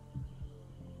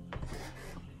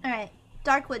 Alright,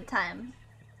 Darkwood time.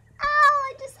 Ow!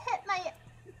 I just hit my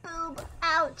boob.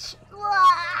 Ouch.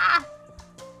 Wah!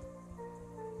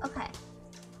 Okay.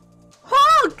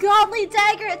 Oh! Godly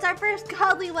dagger! It's our first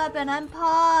godly weapon. I'm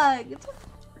pogged.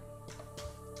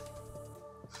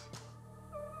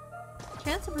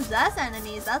 Chance to possess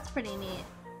enemies, that's pretty neat.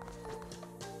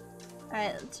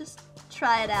 Alright, let's just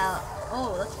try it out.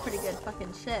 Oh, that's pretty good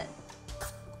fucking shit.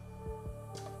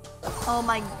 Oh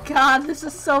my god, this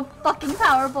is so fucking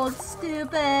powerful, it's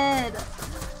stupid!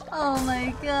 Oh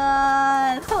my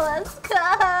god, let's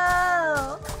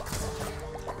go!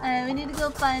 Alright, we need to go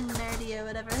find Nerdy or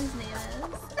whatever his name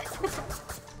is.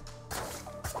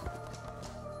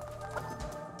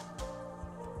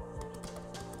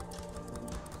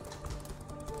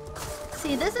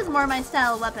 See, this is more my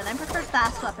style of weapon. I prefer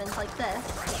fast weapons like this.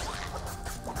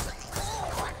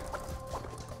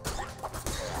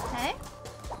 Okay.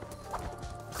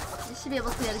 You should be able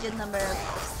to get a good number of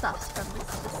stuffs from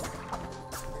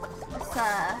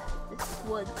this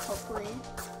wood, hopefully.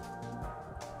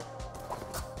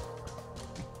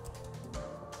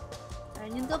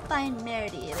 Alright, I need to go find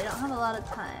Merdy. We don't have a lot of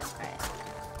time. Alright.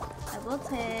 I will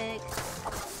take...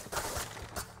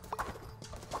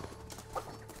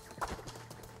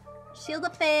 Shield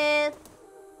of Faith.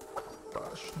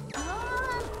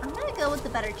 I'm gonna go with the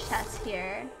better chest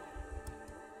here.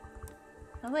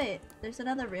 Oh wait, there's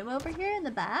another room over here in the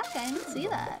back? I didn't see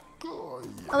that. Oh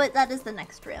wait, that is the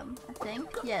next room, I think.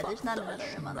 Yeah, there's not another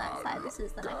room on that side. This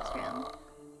is the next room.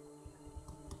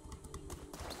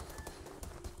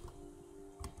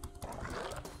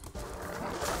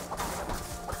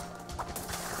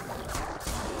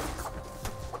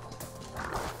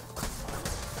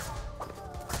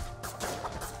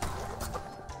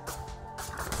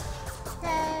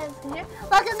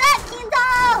 Welcome back, Kindle!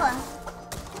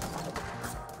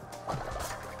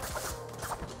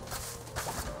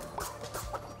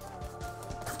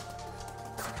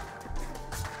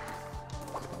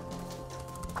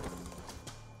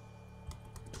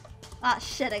 Ah,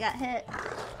 shit, I got hit.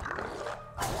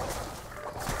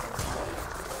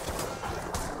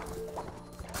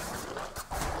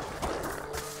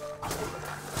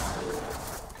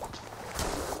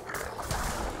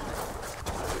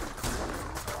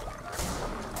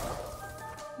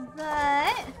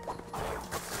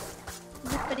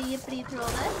 skippity through all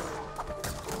this.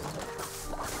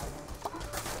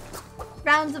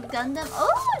 Rounds of Gundam.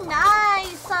 Oh,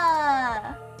 nice!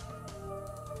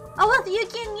 Oh, with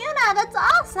Yuki and Yuna, that's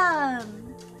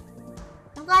awesome!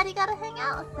 I'm glad you got to hang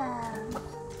out with them.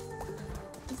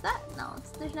 Is that? No,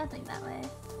 there's nothing that way.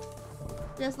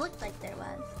 It just looked like there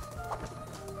was.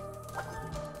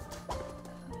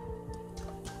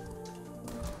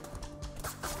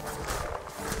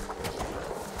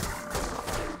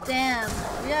 Damn,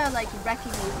 we are like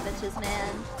wrecking these bitches,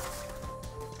 man.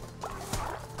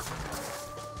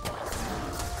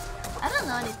 I don't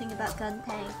know anything about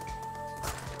Guntank.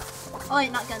 Oh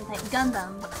wait, not Guntank,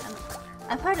 Gundam.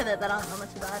 I've heard of it, but I don't know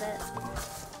much about it.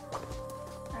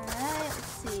 Alright, let's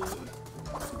see.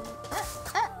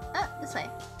 This way.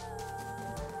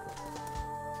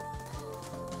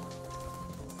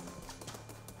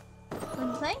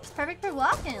 Wooden planks, perfect for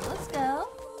walking. Let's go.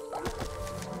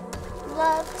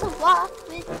 Love to walk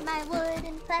with my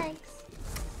wooden planks.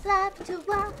 Love to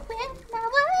walk with my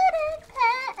wooden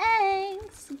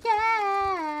planks.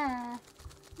 Yeah.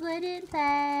 Wooden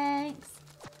planks.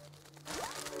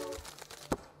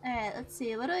 Alright, let's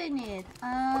see. What do I need?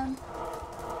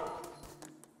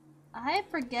 I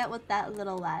forget what that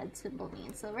little lad symbol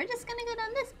means, so we're just gonna go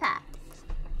down this path.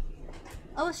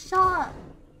 Oh, shop!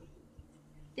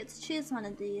 Get to choose one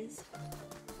of these.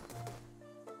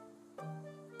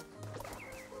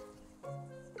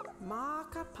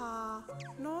 Macapa,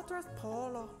 Northwest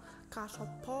Polo, Casho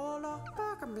Polo,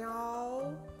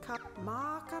 Bergamio, Cap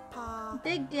Macapa.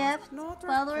 Big gift,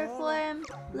 follower form,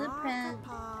 blueprint,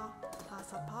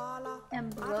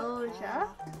 ambrosia.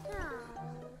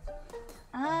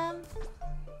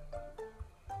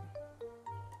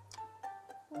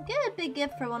 We'll get a big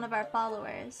gift for one of our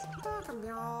followers.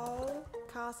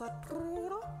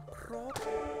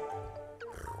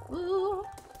 Ooh.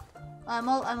 I'm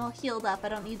all healed up. I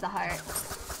don't need the heart.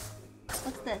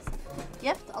 What's this?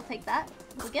 Gift? I'll take that.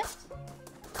 The gift?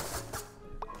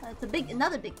 It's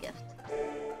another big gift.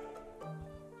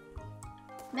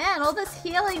 Man, all this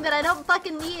healing that I don't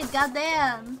fucking need.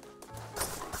 Goddamn.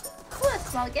 Ooh, a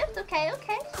small gift. Okay,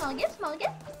 okay. Small gift, small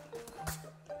gift.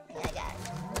 Yeah, I got it.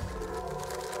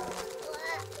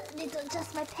 Need to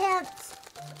adjust my pants.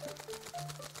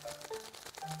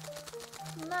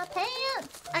 My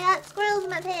pants! I got squirrels in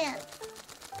my pants.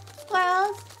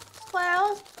 Squirrels,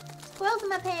 squirrels, squirrels in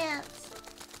my pants.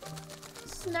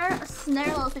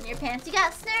 Snurls in your pants. You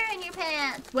got snare in your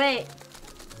pants. Wait.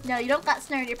 No, you don't got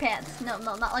snare in your pants. No,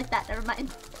 not like that. Never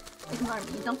mind. Ignore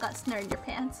me. You don't got snare in your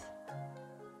pants.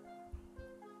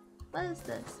 What is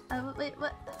this? Wait,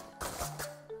 what?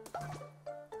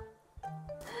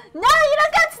 No, you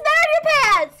don't got snare in your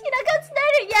pants! You don't got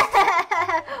snare in your...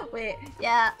 Yeah! Wait,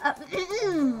 yeah.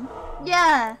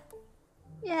 Yeah.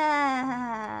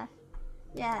 Yeah.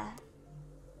 Yeah.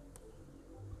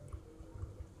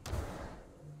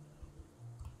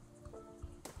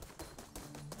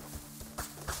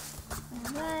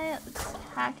 Alright, let's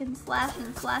hack and slash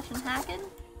and hacking.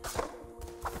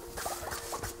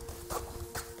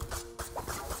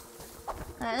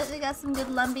 Alright, we got some good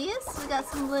lumbies. We got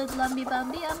some good lumby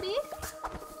bumby umby.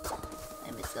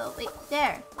 Let me go. Wait,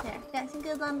 there. Got some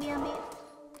good lumby umby.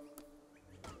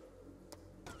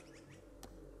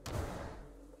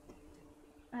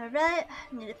 Alright,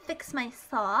 I need to fix my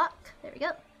sock. There we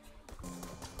go.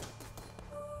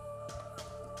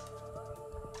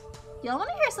 Y'all want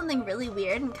to hear something really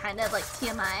weird and kind of like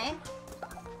TMI?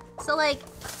 So like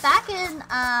back in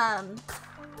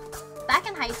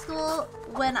high school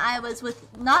when I was with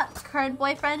not current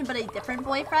boyfriend but a different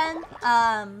boyfriend,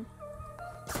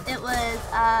 it was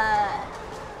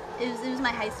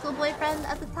my high school boyfriend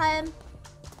at the time.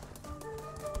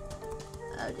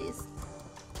 Oh jeez.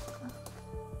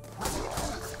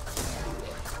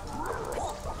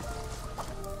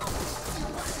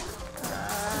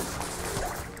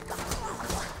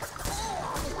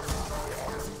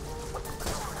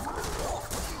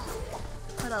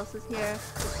 What else is here?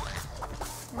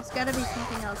 There's gotta be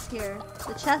something else here.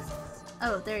 The chest.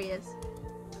 Oh, there he is.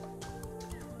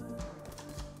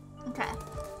 Okay.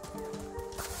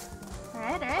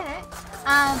 Alright.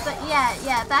 But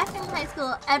yeah, back in high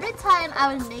school, every time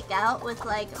I would make out with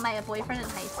like my boyfriend in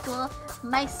high school,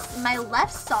 my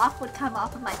left sock would come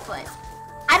off of my foot.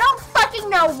 I don't fucking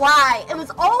know why. It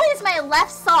was always my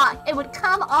left sock. It would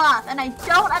come off, and I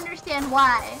don't understand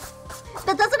why.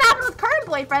 That doesn't happen with current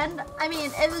boyfriend. I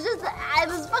mean, it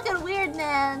was fucking weird,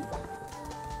 man.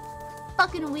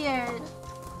 Fucking weird.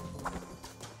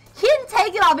 He didn't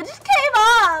take it off, it just came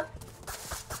off.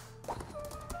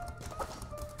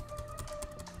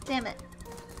 Damn it.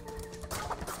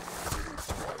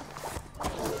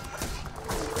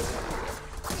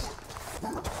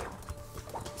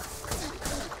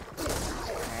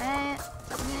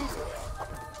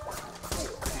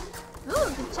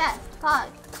 talk.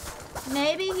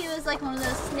 Maybe he was like one of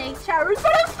those snake charmers,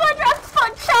 but I'm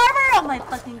Sponge Charmer! Oh my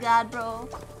fucking god, bro.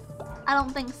 I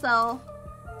don't think so.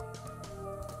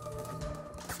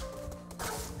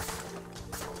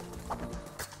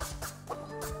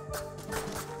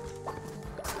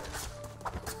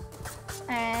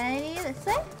 Alrighty, this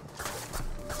way.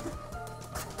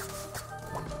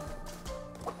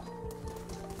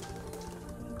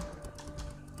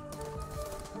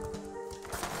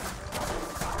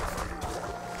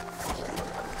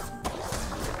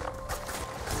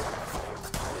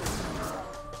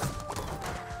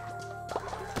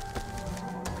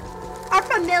 Are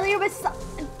familiar with some—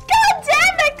 God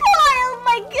damn it, Chloe! Oh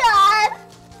my god!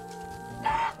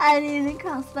 I didn't even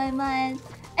cross my mind.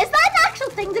 Is that an actual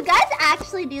thing? Do guys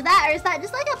actually do that? Or is that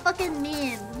just like a fucking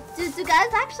meme? Do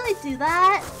guys actually do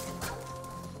that?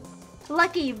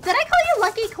 Lucky. Did I call you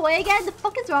Lucky Koi again? The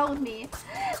fuck is wrong with me?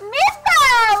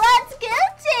 Mifa! What's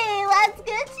Gucci? What's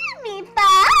Gucci,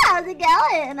 Mifa? How's it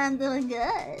going? I'm doing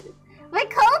good. We're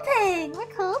coping! We're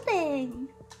coping!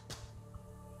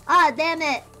 Ah, damn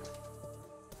it.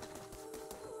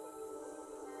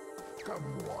 Come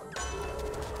on.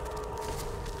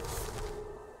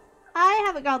 I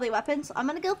have a godly weapon, so I'm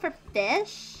gonna go for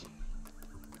fish.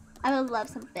 I would love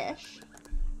some fish.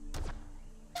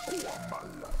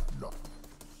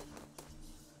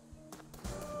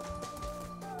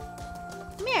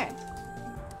 Come here.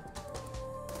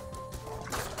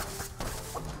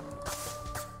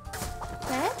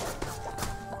 Okay.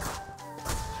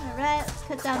 Alright, let's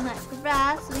cut down that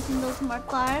grass so we can build some more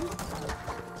farms.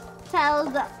 Tell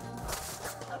the—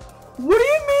 What do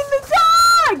you mean the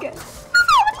dog? What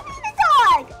do you mean the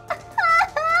dog?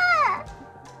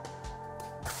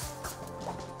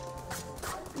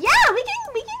 Yeah, we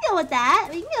can go with that.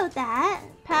 We can go with that.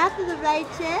 Path of the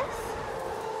righteous.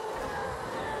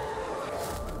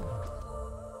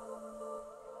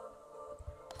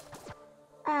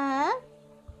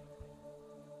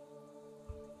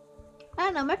 I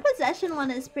don't know, my possession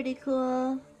one is pretty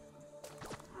cool.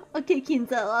 Okay,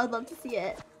 Kinzo, I'd love to see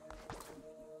it.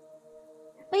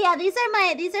 But yeah, these are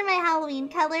my Halloween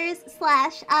colors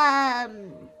slash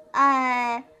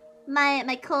my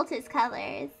cultist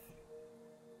colors.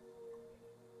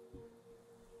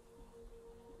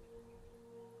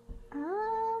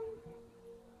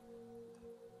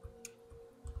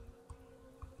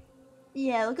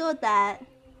 Yeah, we'll go with that.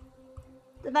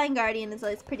 Divine Guardian is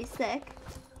always pretty sick.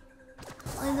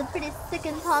 Always a pretty sick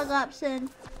and tog option.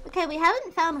 Okay, we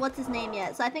haven't found what's his name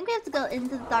yet, so I think we have to go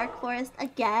into the Dark Forest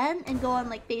again and go on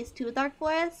like phase 2 of Dark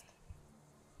Forest.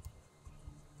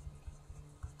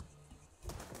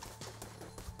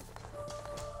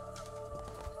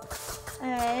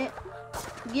 Alright.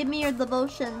 Give me your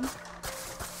devotion.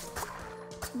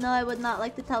 No, I would not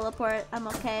like to teleport. I'm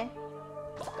okay.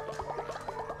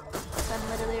 I'm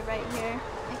literally right here.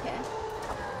 Okay.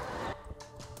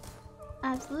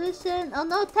 Absolution. Oh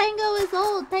no, Tango is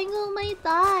old. Tango might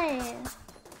die.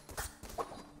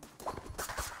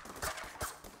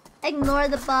 Ignore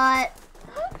the bot.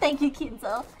 Thank you,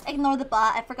 Kinzo. Ignore the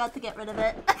bot. I forgot to get rid of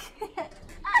it.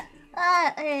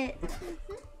 Alright.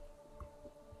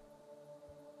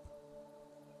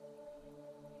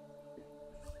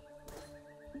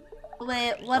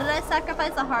 Wait, what did I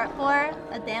sacrifice a heart for?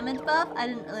 A damage buff? I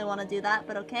didn't really want to do that,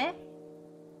 but okay.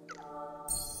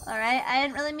 Alright, I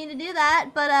didn't really mean to do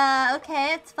that, but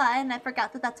okay, it's fine. I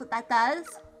forgot that that's what that does.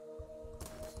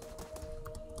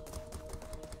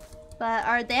 But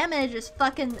our damage is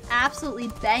fucking absolutely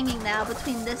banging now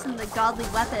between this and the godly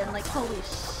weapon. Like, holy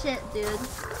shit, dude.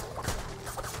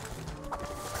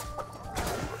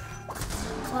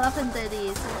 What weapons are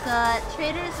these? We've got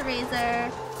Trader's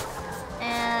Razor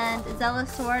and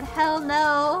Zealous Sword. Hell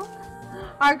no!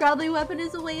 Our godly weapon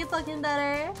is way fucking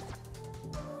better.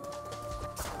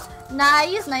 Nah, I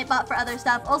use Nightbot for other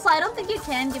stuff. Also, I don't think you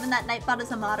can, given that Nightbot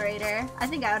is a moderator. I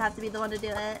think I would have to be the one to do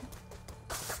it.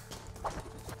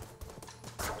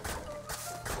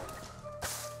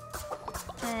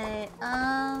 Okay,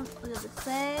 look at the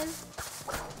save.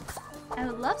 I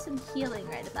would love some healing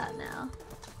right about now.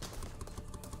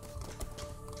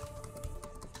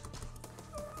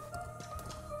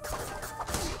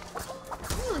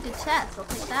 Ooh, good chest. I'll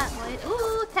take that, boy.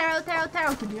 Ooh, tarot, tarot,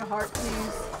 tarot. Give me a heart,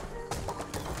 please.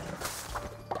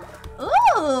 Ooh,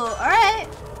 alright.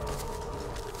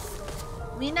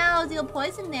 We now deal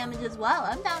poison damage as well.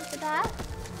 I'm down for that.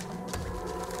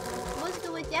 Let's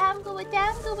go with that, go with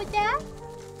that, go with that.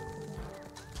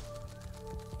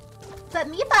 But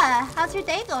Mifa, how's your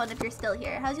day going if you're still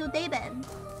here? How's your day been?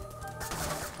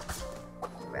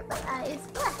 Rip my eyes.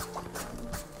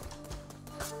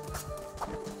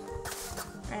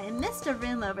 Alright, missed a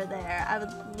room over there. I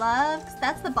would love, 'cause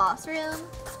that's the boss room.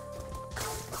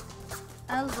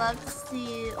 I would love to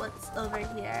see what's over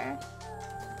here.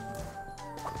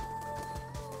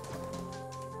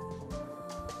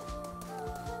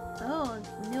 Oh,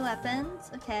 new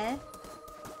weapons. Okay.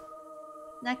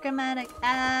 Necromantic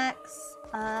axe.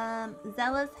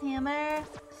 Zealous hammer.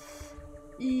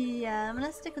 Yeah, I'm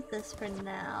gonna stick with this for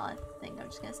now. I think I'm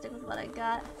just gonna stick with what I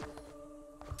got.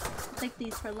 I'll take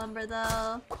these for lumber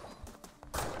though.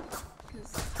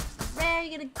 Cause it's rare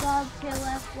you get a gold tier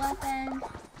left weapon.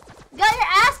 You got your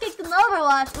ass kicked in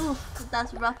Overwatch! Oof,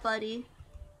 that's rough, buddy.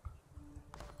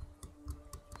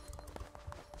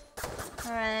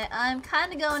 Alright, I'm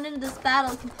kinda going into this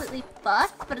battle completely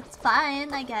fucked, but it's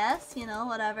fine, I guess. You know,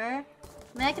 whatever. I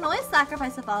mean, I can always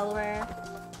sacrifice a follower.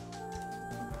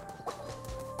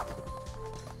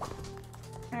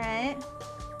 Alright.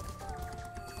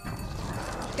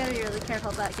 Gotta be really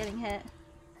careful about getting hit.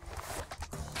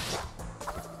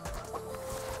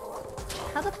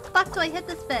 How the fuck do I hit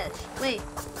this bitch? Wait.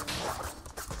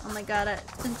 Oh my god,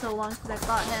 it's been so long since I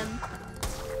fought him.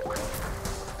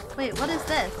 Wait, what is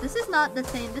this? This is not the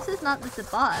same. This is not the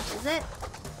boss, is it?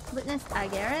 Witness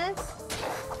Agaris?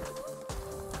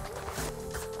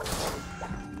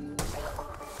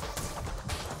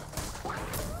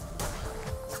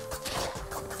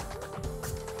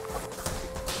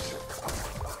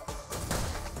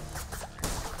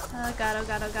 Oh god, oh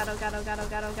god, oh god, oh god, oh god, oh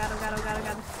god, oh god, oh god, oh god, oh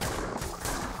god.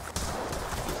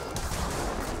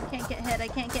 Can't get hit, I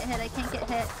can't get hit, I can't get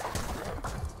hit.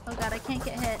 Oh god, I can't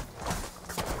get hit.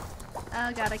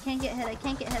 Oh god, I can't get hit, I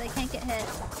can't get hit, I can't get hit.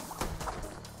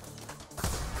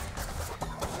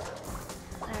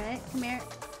 Alright, come here.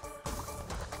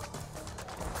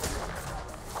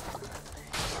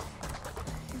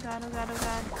 Oh god, oh god, oh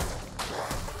god.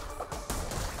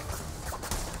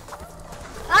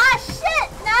 Ah, shit!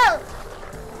 No!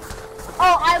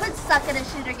 Oh, I would suck at a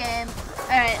shooter game.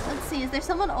 Alright, let's see. Is there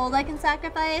someone old I can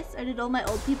sacrifice? Or did all my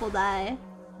old people die?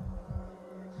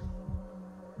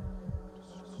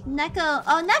 Neko.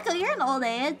 Oh, Neko, you're an old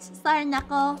age. Sorry,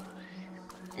 Neko.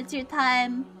 It's your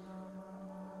time.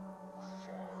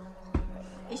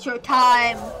 It's your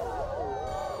time.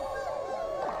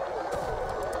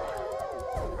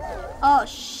 Oh,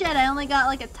 shit. I only got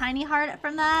like a tiny heart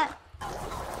from that.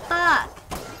 Fuck.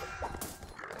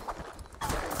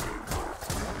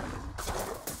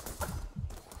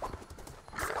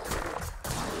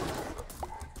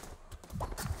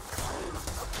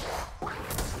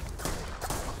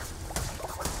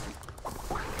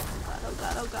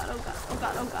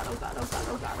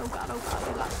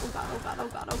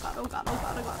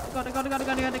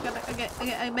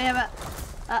 Okay, I may have a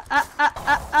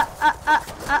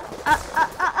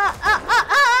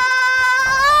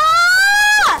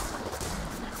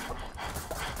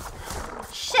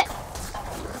shit.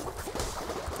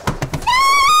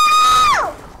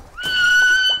 No!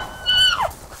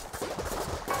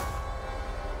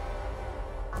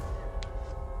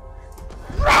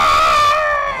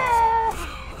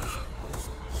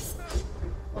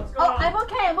 What's going on? I'm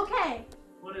okay, I'm okay.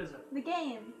 What is it? The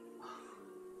game.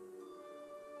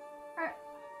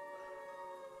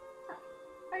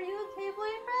 Are you okay,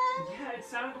 boyfriend? Yeah, it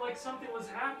sounded like something was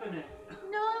happening.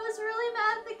 No, I was really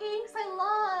mad at the game because I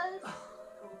lost.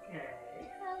 Okay.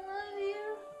 I love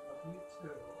you. Love you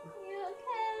too. You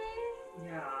okay?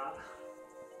 Yeah.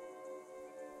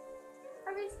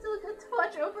 Are we still good to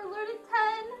watch Overlord at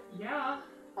 10? Yeah.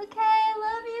 Okay, I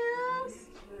love you. Me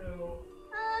too.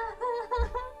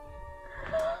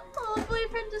 Oh,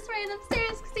 boyfriend just ran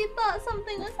upstairs because he thought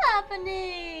something was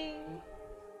happening.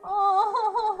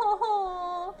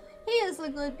 Oh, he is a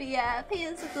good BF. He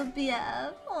is a good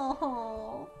BF.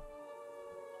 Oh.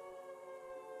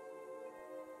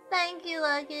 Thank you,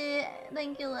 Lucky.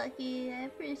 Thank you, Lucky. I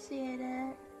appreciate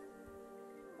it.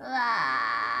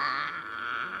 Ah.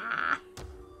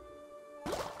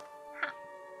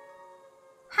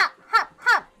 Hop, hop,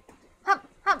 hop. Hop,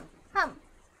 hop, hop.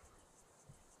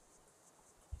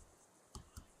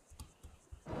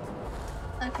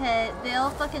 Okay, they all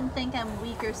fucking think I'm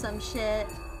weak or some shit.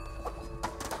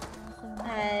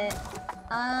 Alright.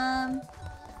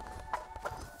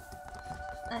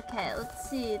 Okay, let's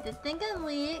see. They think I'm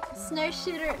weak. Snare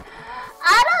shooter.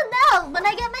 I don't know! When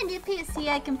I get my new PC,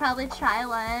 I can probably try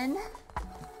one.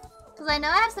 Because I know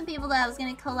I have some people that I was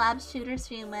gonna collab shooter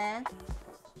stream with.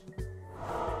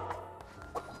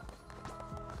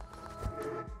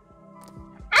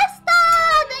 Asta!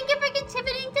 Thank you for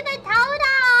contributing to the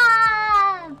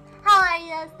totem! How are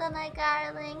you, Asta, my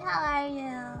darling? How are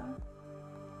you?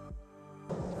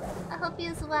 I hope you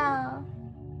as well.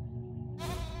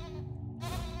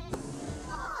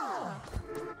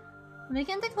 We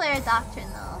can declare a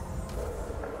doctrine though.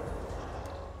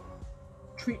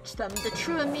 Teach them the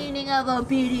true meaning of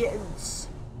obedience.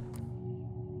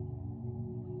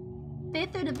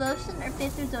 Faith through devotion or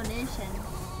faith through donation?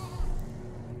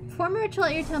 Form a ritual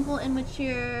at your temple in which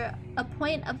you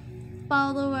appoint a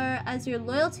follower as your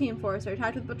loyalty enforcer,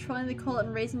 tasked with patrolling the cult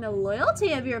and raising the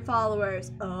loyalty of your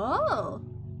followers. Oh!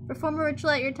 Perform a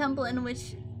ritual at your temple in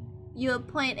which you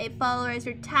appoint a follower as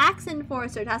your tax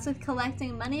enforcer, tasked with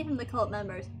collecting money from the cult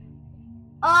members.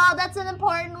 Oh, that's an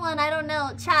important one. I don't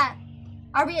know. Chat.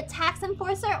 Are we a tax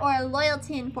enforcer or a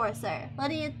loyalty enforcer? What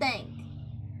do you think?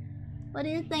 What do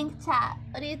you think, chat?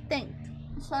 What do you think?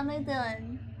 Which one are we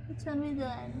doing? Which one are we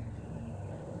doing?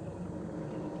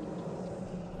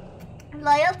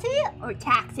 Loyalty or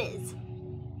taxes?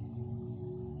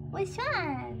 Which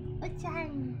one? Which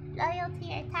one?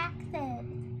 Loyalty or taxes?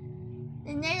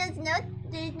 And there's no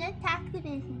tax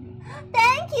division.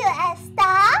 Thank you,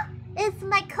 Esta! It's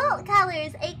my cult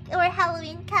colors, or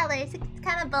Halloween colors. It's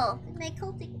kind of both. My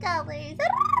culty colors.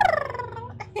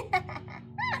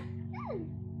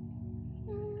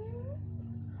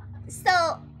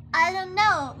 So, I don't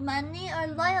know, money or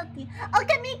loyalty.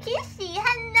 Okami Kishi,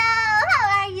 hello!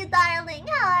 How are you, darling?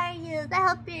 How are you? I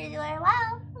hope you're doing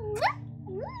well.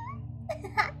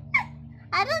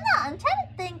 I don't know, I'm trying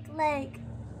to think like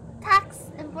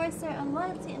tax enforcer or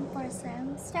loyalty enforcer.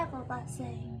 I'm struggle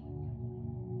busing.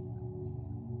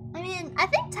 I mean, I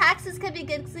think taxes could be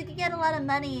good because we could get a lot of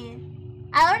money.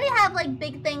 I already have like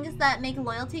big things that make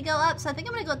loyalty go up, so I think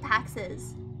I'm gonna go with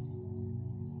taxes.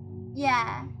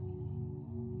 Yeah.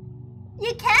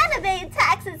 You can evade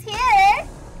taxes here!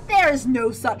 There is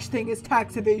no such thing as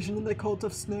tax evasion in the cult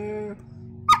of Snare.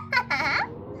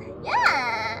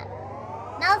 Yeah!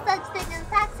 No such thing as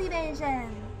tax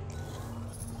evasion.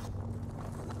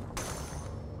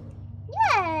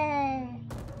 Yay!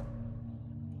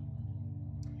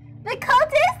 The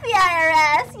cult is the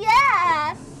IRS!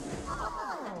 Yeah!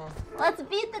 Let's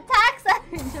beat the tax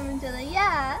evasion.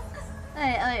 Yeah!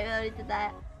 Alright, we already did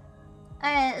that.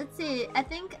 Alright, let's see. I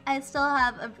think I still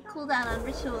have a cooldown on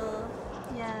ritual.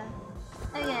 Yeah.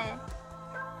 Okay.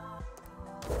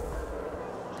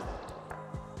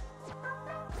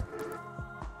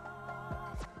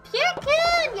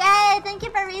 Purecoon! Yay! Thank you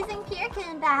for raising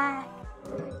Purecoon back.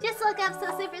 Just woke up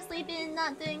so super sleepy and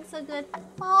not doing so good.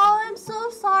 Oh, I'm so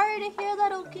sorry to hear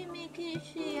that,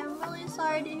 Okimikishi. I'm really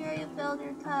sorry to hear you failed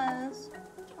your test.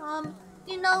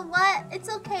 You know what? It's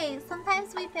okay.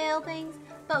 Sometimes we fail things,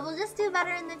 but we'll just do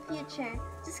better in the future.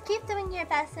 Just keep doing your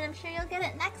best and I'm sure you'll get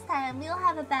it next time. We'll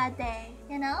have a bad day,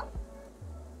 you know?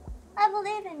 I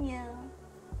believe in you.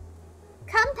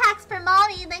 Come tax for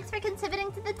mommy. Thanks for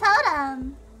contributing to the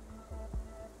totem.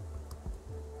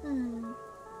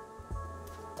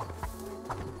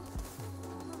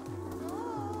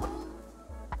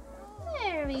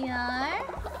 There we are.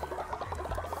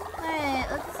 Alright,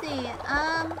 let's see.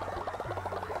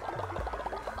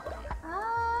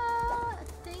 I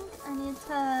think I need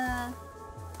to...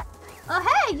 Oh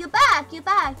hey, you back, you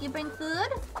back. You bring food?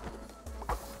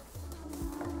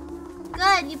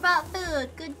 Good, you brought food.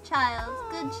 Good child.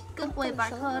 Good boy,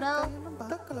 Barkodo.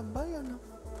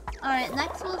 Alright,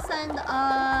 next we'll send,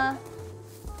 how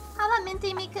about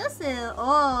Minty Mikusu?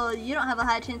 Oh, you don't have a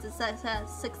high chance of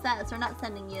success. We're not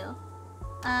sending you.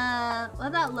 What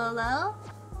about Lolo?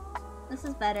 This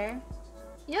is better.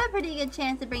 You have a pretty good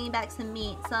chance of bringing back some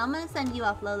meat, so I'm gonna send you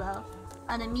off, Lolo,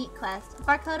 on a meat quest.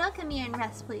 Barkodo, come here and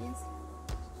rest, please.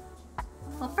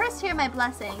 Well, first hear my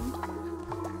blessing.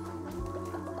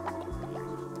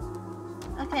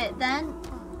 Okay, then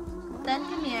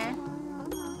come here.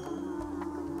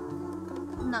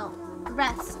 No,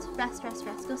 rest.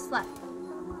 Go sleep.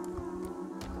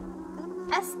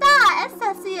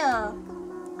 Estacio!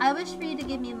 I wish for you to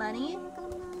give me money,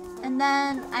 and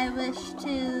then I wish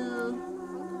to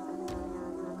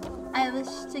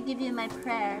give you my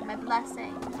prayer, my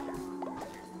blessing.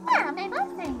 Yeah, my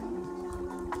blessing.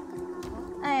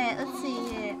 Alright, let's see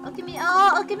here.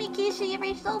 Okami Kishi, you've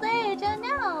reached old age. Oh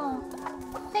no!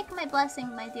 Take my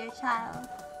blessing, my dear child.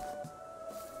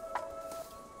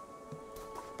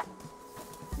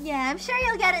 Yeah, I'm sure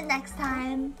you'll get it next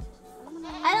time.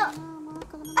 I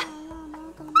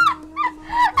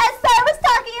was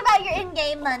talking about your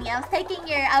in-game money. I was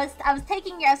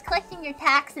collecting your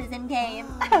taxes in-game.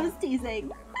 I was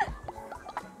teasing.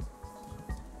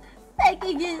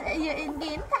 Taking your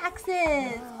in-game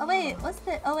taxes. Oh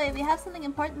wait, we have something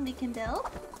important we can build?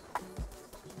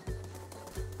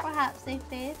 Perhaps a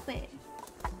faith?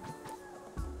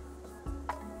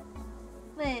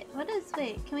 Wait,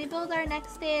 can we build our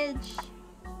next stage?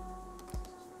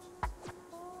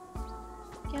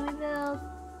 Can we build...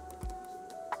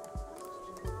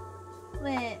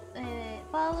 Wait.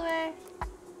 Follower.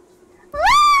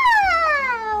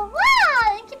 Wow! Wow!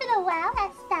 Thank you for the wow,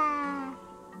 Esther.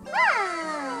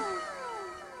 Wow!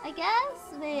 I guess.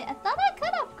 Wait, I thought I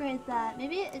could upgrade that.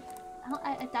 Maybe it.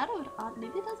 I doubt it would.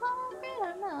 Maybe it does auto upgrade? I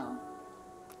don't know.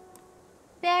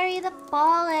 Bury the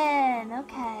fallen.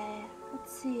 Okay.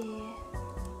 Let's see.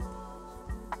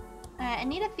 Alright, I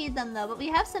need to feed them though, but we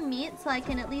have some meat, so I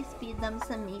can at least feed them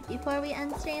some meat before we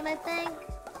end stream, I think.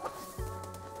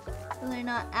 So they're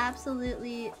not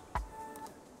absolutely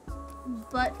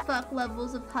butt-fuck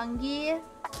levels of hungry.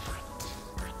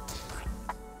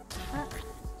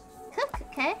 Cook,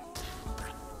 okay.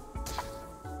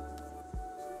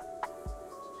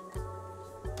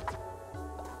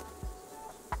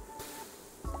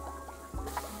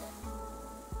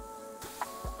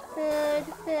 Food.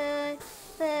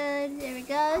 There we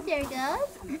go.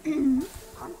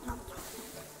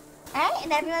 Alright,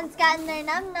 and everyone's gotten their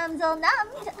nums all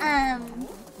nummed.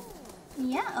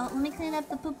 Yeah, let me clean up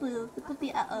the poo-poo. The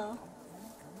poopy, uh-oh.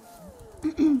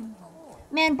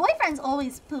 Man, boyfriend's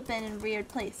always pooping in weird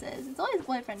places. It's always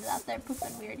boyfriend out there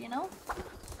pooping weird, you know?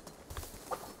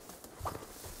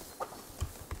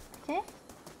 Okay.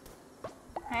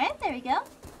 Alright, there we go.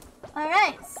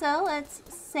 Alright, so let's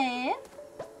save.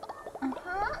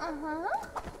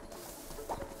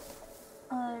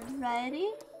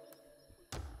 Alrighty.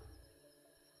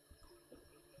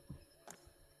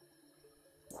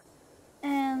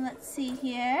 And let's see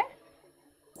here.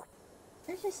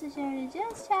 Let's just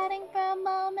chatting for a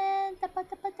moment.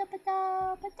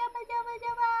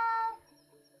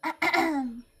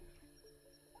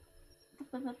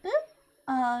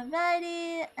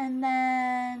 Alrighty, and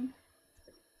then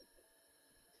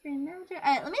stream manager.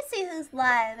 Alright, let me see who's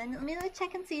live, and let me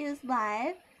check and see who's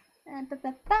live. And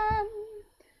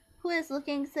who is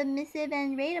looking submissive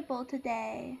and rateable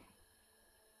today?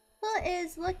 Who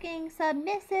is looking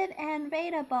submissive and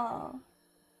rateable?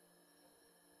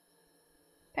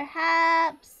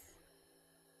 Perhaps.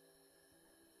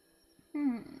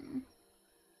 Not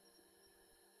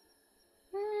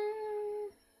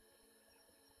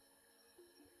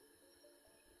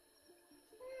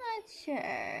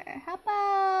sure. How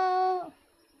about?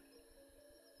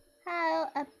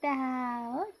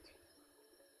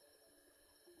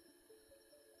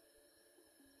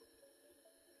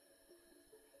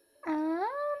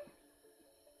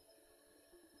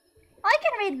 I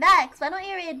can read Vex. Why don't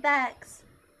you read Vex?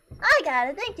 I got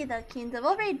it. Thank you, though, Kinza.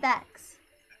 We'll read Vex.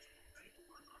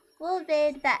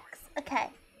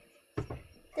 Okay.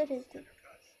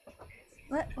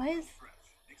 What? Why is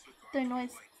there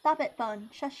noise? Stop it, phone.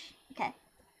 Shush. Okay.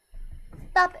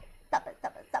 Stop it.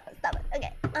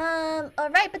 Okay.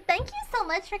 Alright, but thank you so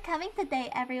much for coming today,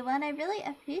 everyone. I really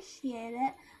appreciate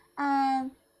it.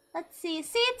 Let's see.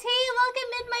 CT,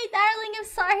 welcome in, my darling. I'm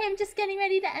sorry, I'm just getting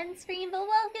ready to end stream, but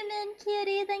welcome in,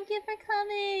 cutie. Thank you for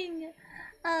coming.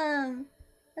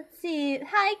 Let's see.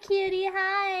 Hi, cutie.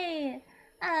 Hi.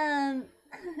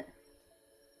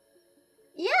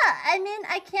 Yeah, I mean,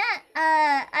 I can't,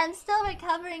 I'm still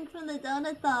recovering from the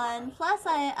donathon. Plus,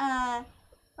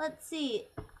 let's see.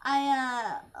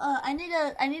 I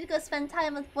need to go spend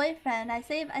time with boyfriend. I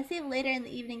save later in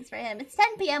the evenings for him. It's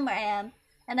 10 p.m. where I am,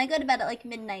 and I go to bed at like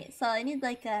midnight, so I need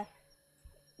like some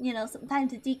time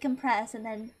to decompress and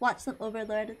then watch some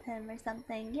Overlord with him or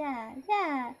something. Yeah.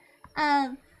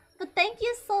 But thank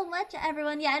you so much,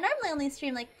 everyone. Yeah, I normally only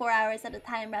stream like 4 hours at a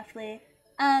time, roughly.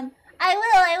 I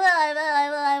will.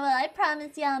 I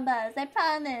promise, Yambas. I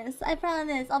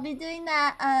promise. I'll be doing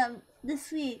that,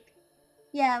 this week.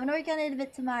 Yeah, I'm gonna work on it a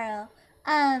bit tomorrow.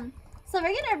 So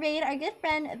we're gonna raid our good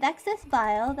friend Vexus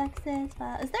Vile.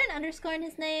 Is there an underscore in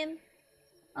his name?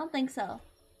 I don't think so.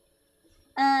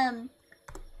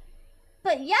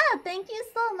 But yeah, thank you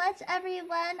so much,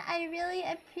 everyone. I really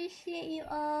appreciate you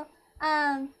all.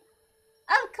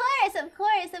 Of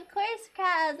course,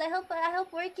 Kraz. I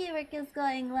hope work is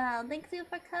going well. Thank you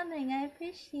for coming. I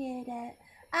appreciate it.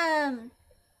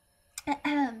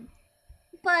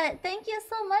 But thank you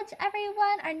so much,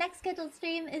 everyone. Our next scheduled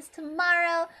stream is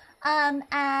tomorrow.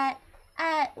 At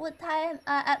what time?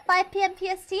 At 5 p.m.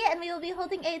 PST, and we will be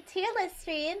holding a tier list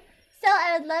stream. So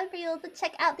I would love for you all to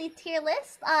check out the tier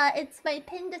list. It's my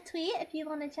pinned tweet if you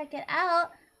want to check it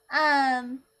out.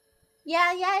 Yeah.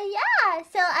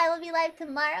 So I will be live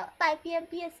tomorrow at 5 p.m.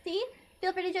 PST.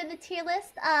 Feel free to join the tier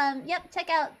list. Yep, check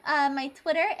out my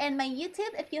Twitter and my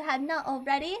YouTube if you have not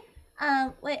already.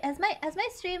 Wait, is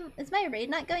my raid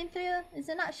not going through? Is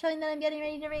it not showing that I'm getting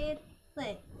ready to raid?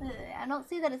 Wait, I don't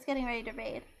see that it's getting ready to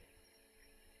raid.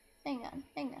 Hang on.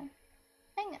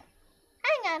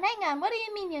 What do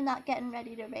you mean you're not getting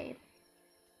ready to raid?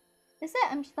 Is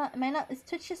it? I'm just not. Am I not? Is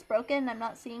Twitch just broken? I'm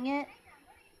not seeing it.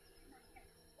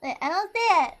 Wait, I don't see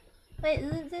it. Wait,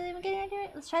 is it even getting ready?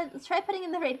 Let's try putting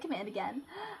in the raid command again.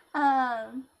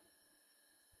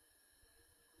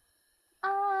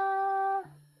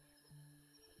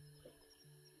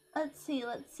 Let's see.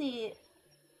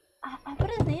 I put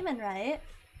his name in right.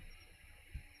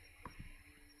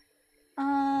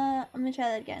 Let me try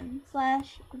that again.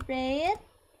 / raid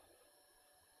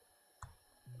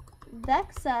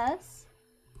Vexus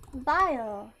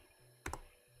Vile.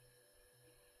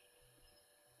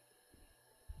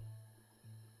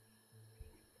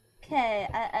 Okay,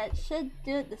 I should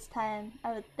do it this time,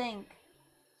 I would think.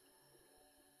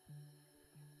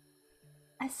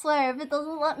 I swear, if it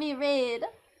doesn't let me raid.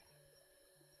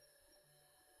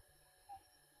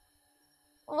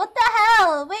 What the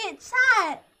hell? Wait,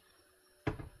 chat!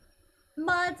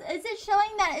 Mods, is it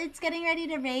showing that it's getting ready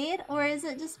to raid? Or is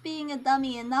it just being a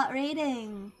dummy and not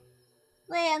raiding?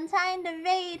 Wait, I'm trying to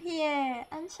raid here.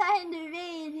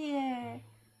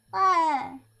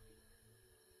 What?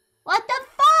 What the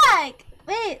fuck?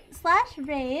 Wait, /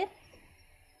 raid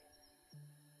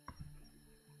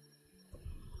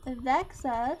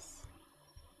Vexus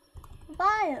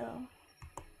Vile.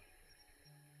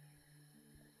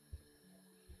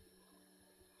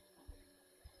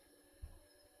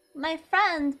 My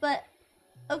friend, but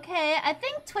okay, I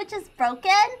think Twitch is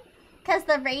broken because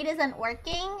the raid isn't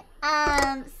working.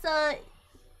 So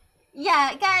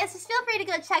yeah, guys, just feel free to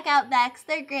go check out Vex.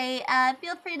 They're great.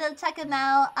 Feel free to check them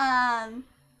out.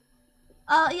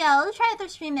 Oh yeah, we'll try it through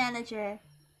Stream Manager.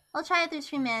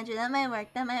 That might work.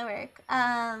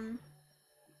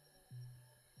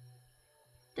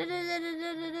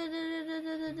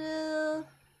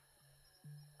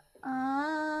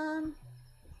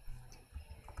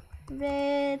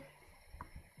 Raid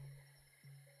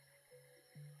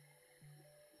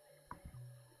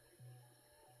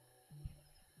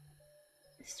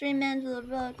Stream Manager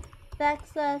book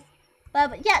Vexus.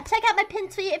 But yeah, check out my pin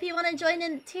tweet if you want to join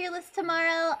in the tier list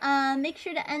tomorrow. Make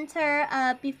sure to enter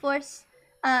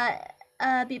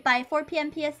by 4 p.m.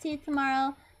 PST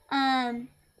tomorrow.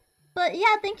 But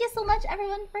yeah, thank you so much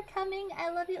everyone for coming. I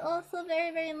love you all so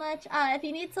very, very much. If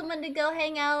you need someone to go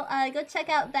hang out, go check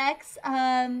out Vex.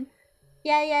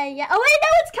 Yeah. Oh wait, no,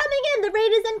 it's coming in. The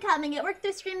raid is incoming. It worked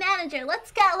through Stream Manager.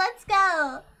 Let's go.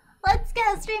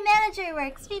 Stream Manager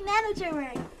works.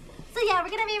 So yeah, we're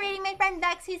gonna be raiding my friend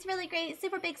Vex. He's really great,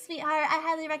 super big sweetheart. I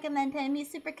highly recommend him.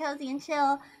 He's super cozy and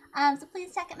chill. So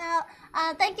please check him out.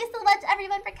 Thank you so much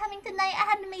everyone for coming tonight. I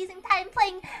had an amazing time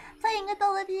playing with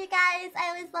all of you guys. I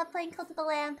always love playing Cult of the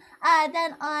Lamb.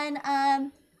 Then on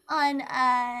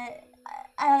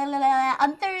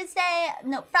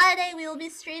Friday we will be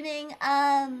streaming.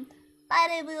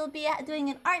 Friday we will be doing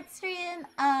an art stream.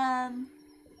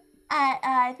 At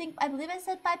I believe I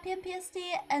said 5 p.m. PST,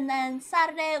 and then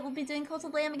Saturday we'll be doing Cult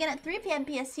of the Lamb again at 3 p.m.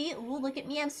 PST. Ooh, look at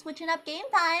me, I'm switching up game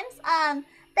times.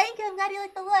 Thank you, I'm glad you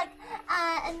like the look.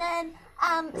 And then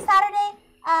Saturday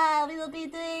we will be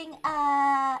doing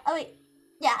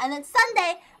and then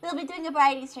Sunday we'll be doing a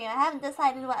variety stream. I haven't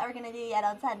decided what we're gonna do yet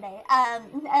on Sunday.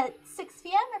 At 6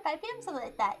 p.m. or 5 p.m. something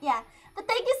like that. Yeah. But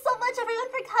thank you so much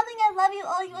everyone for coming. I love you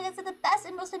all. You guys are the best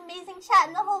and most amazing chat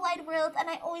in the whole wide world, and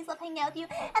I always love hanging out with you.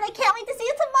 And I can't wait to see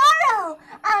you tomorrow.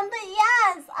 But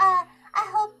yes, I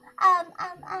hope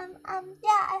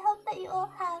I hope that you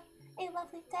all have a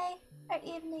lovely day or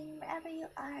evening wherever you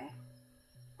are.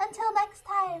 Until next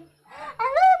time, I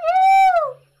love you.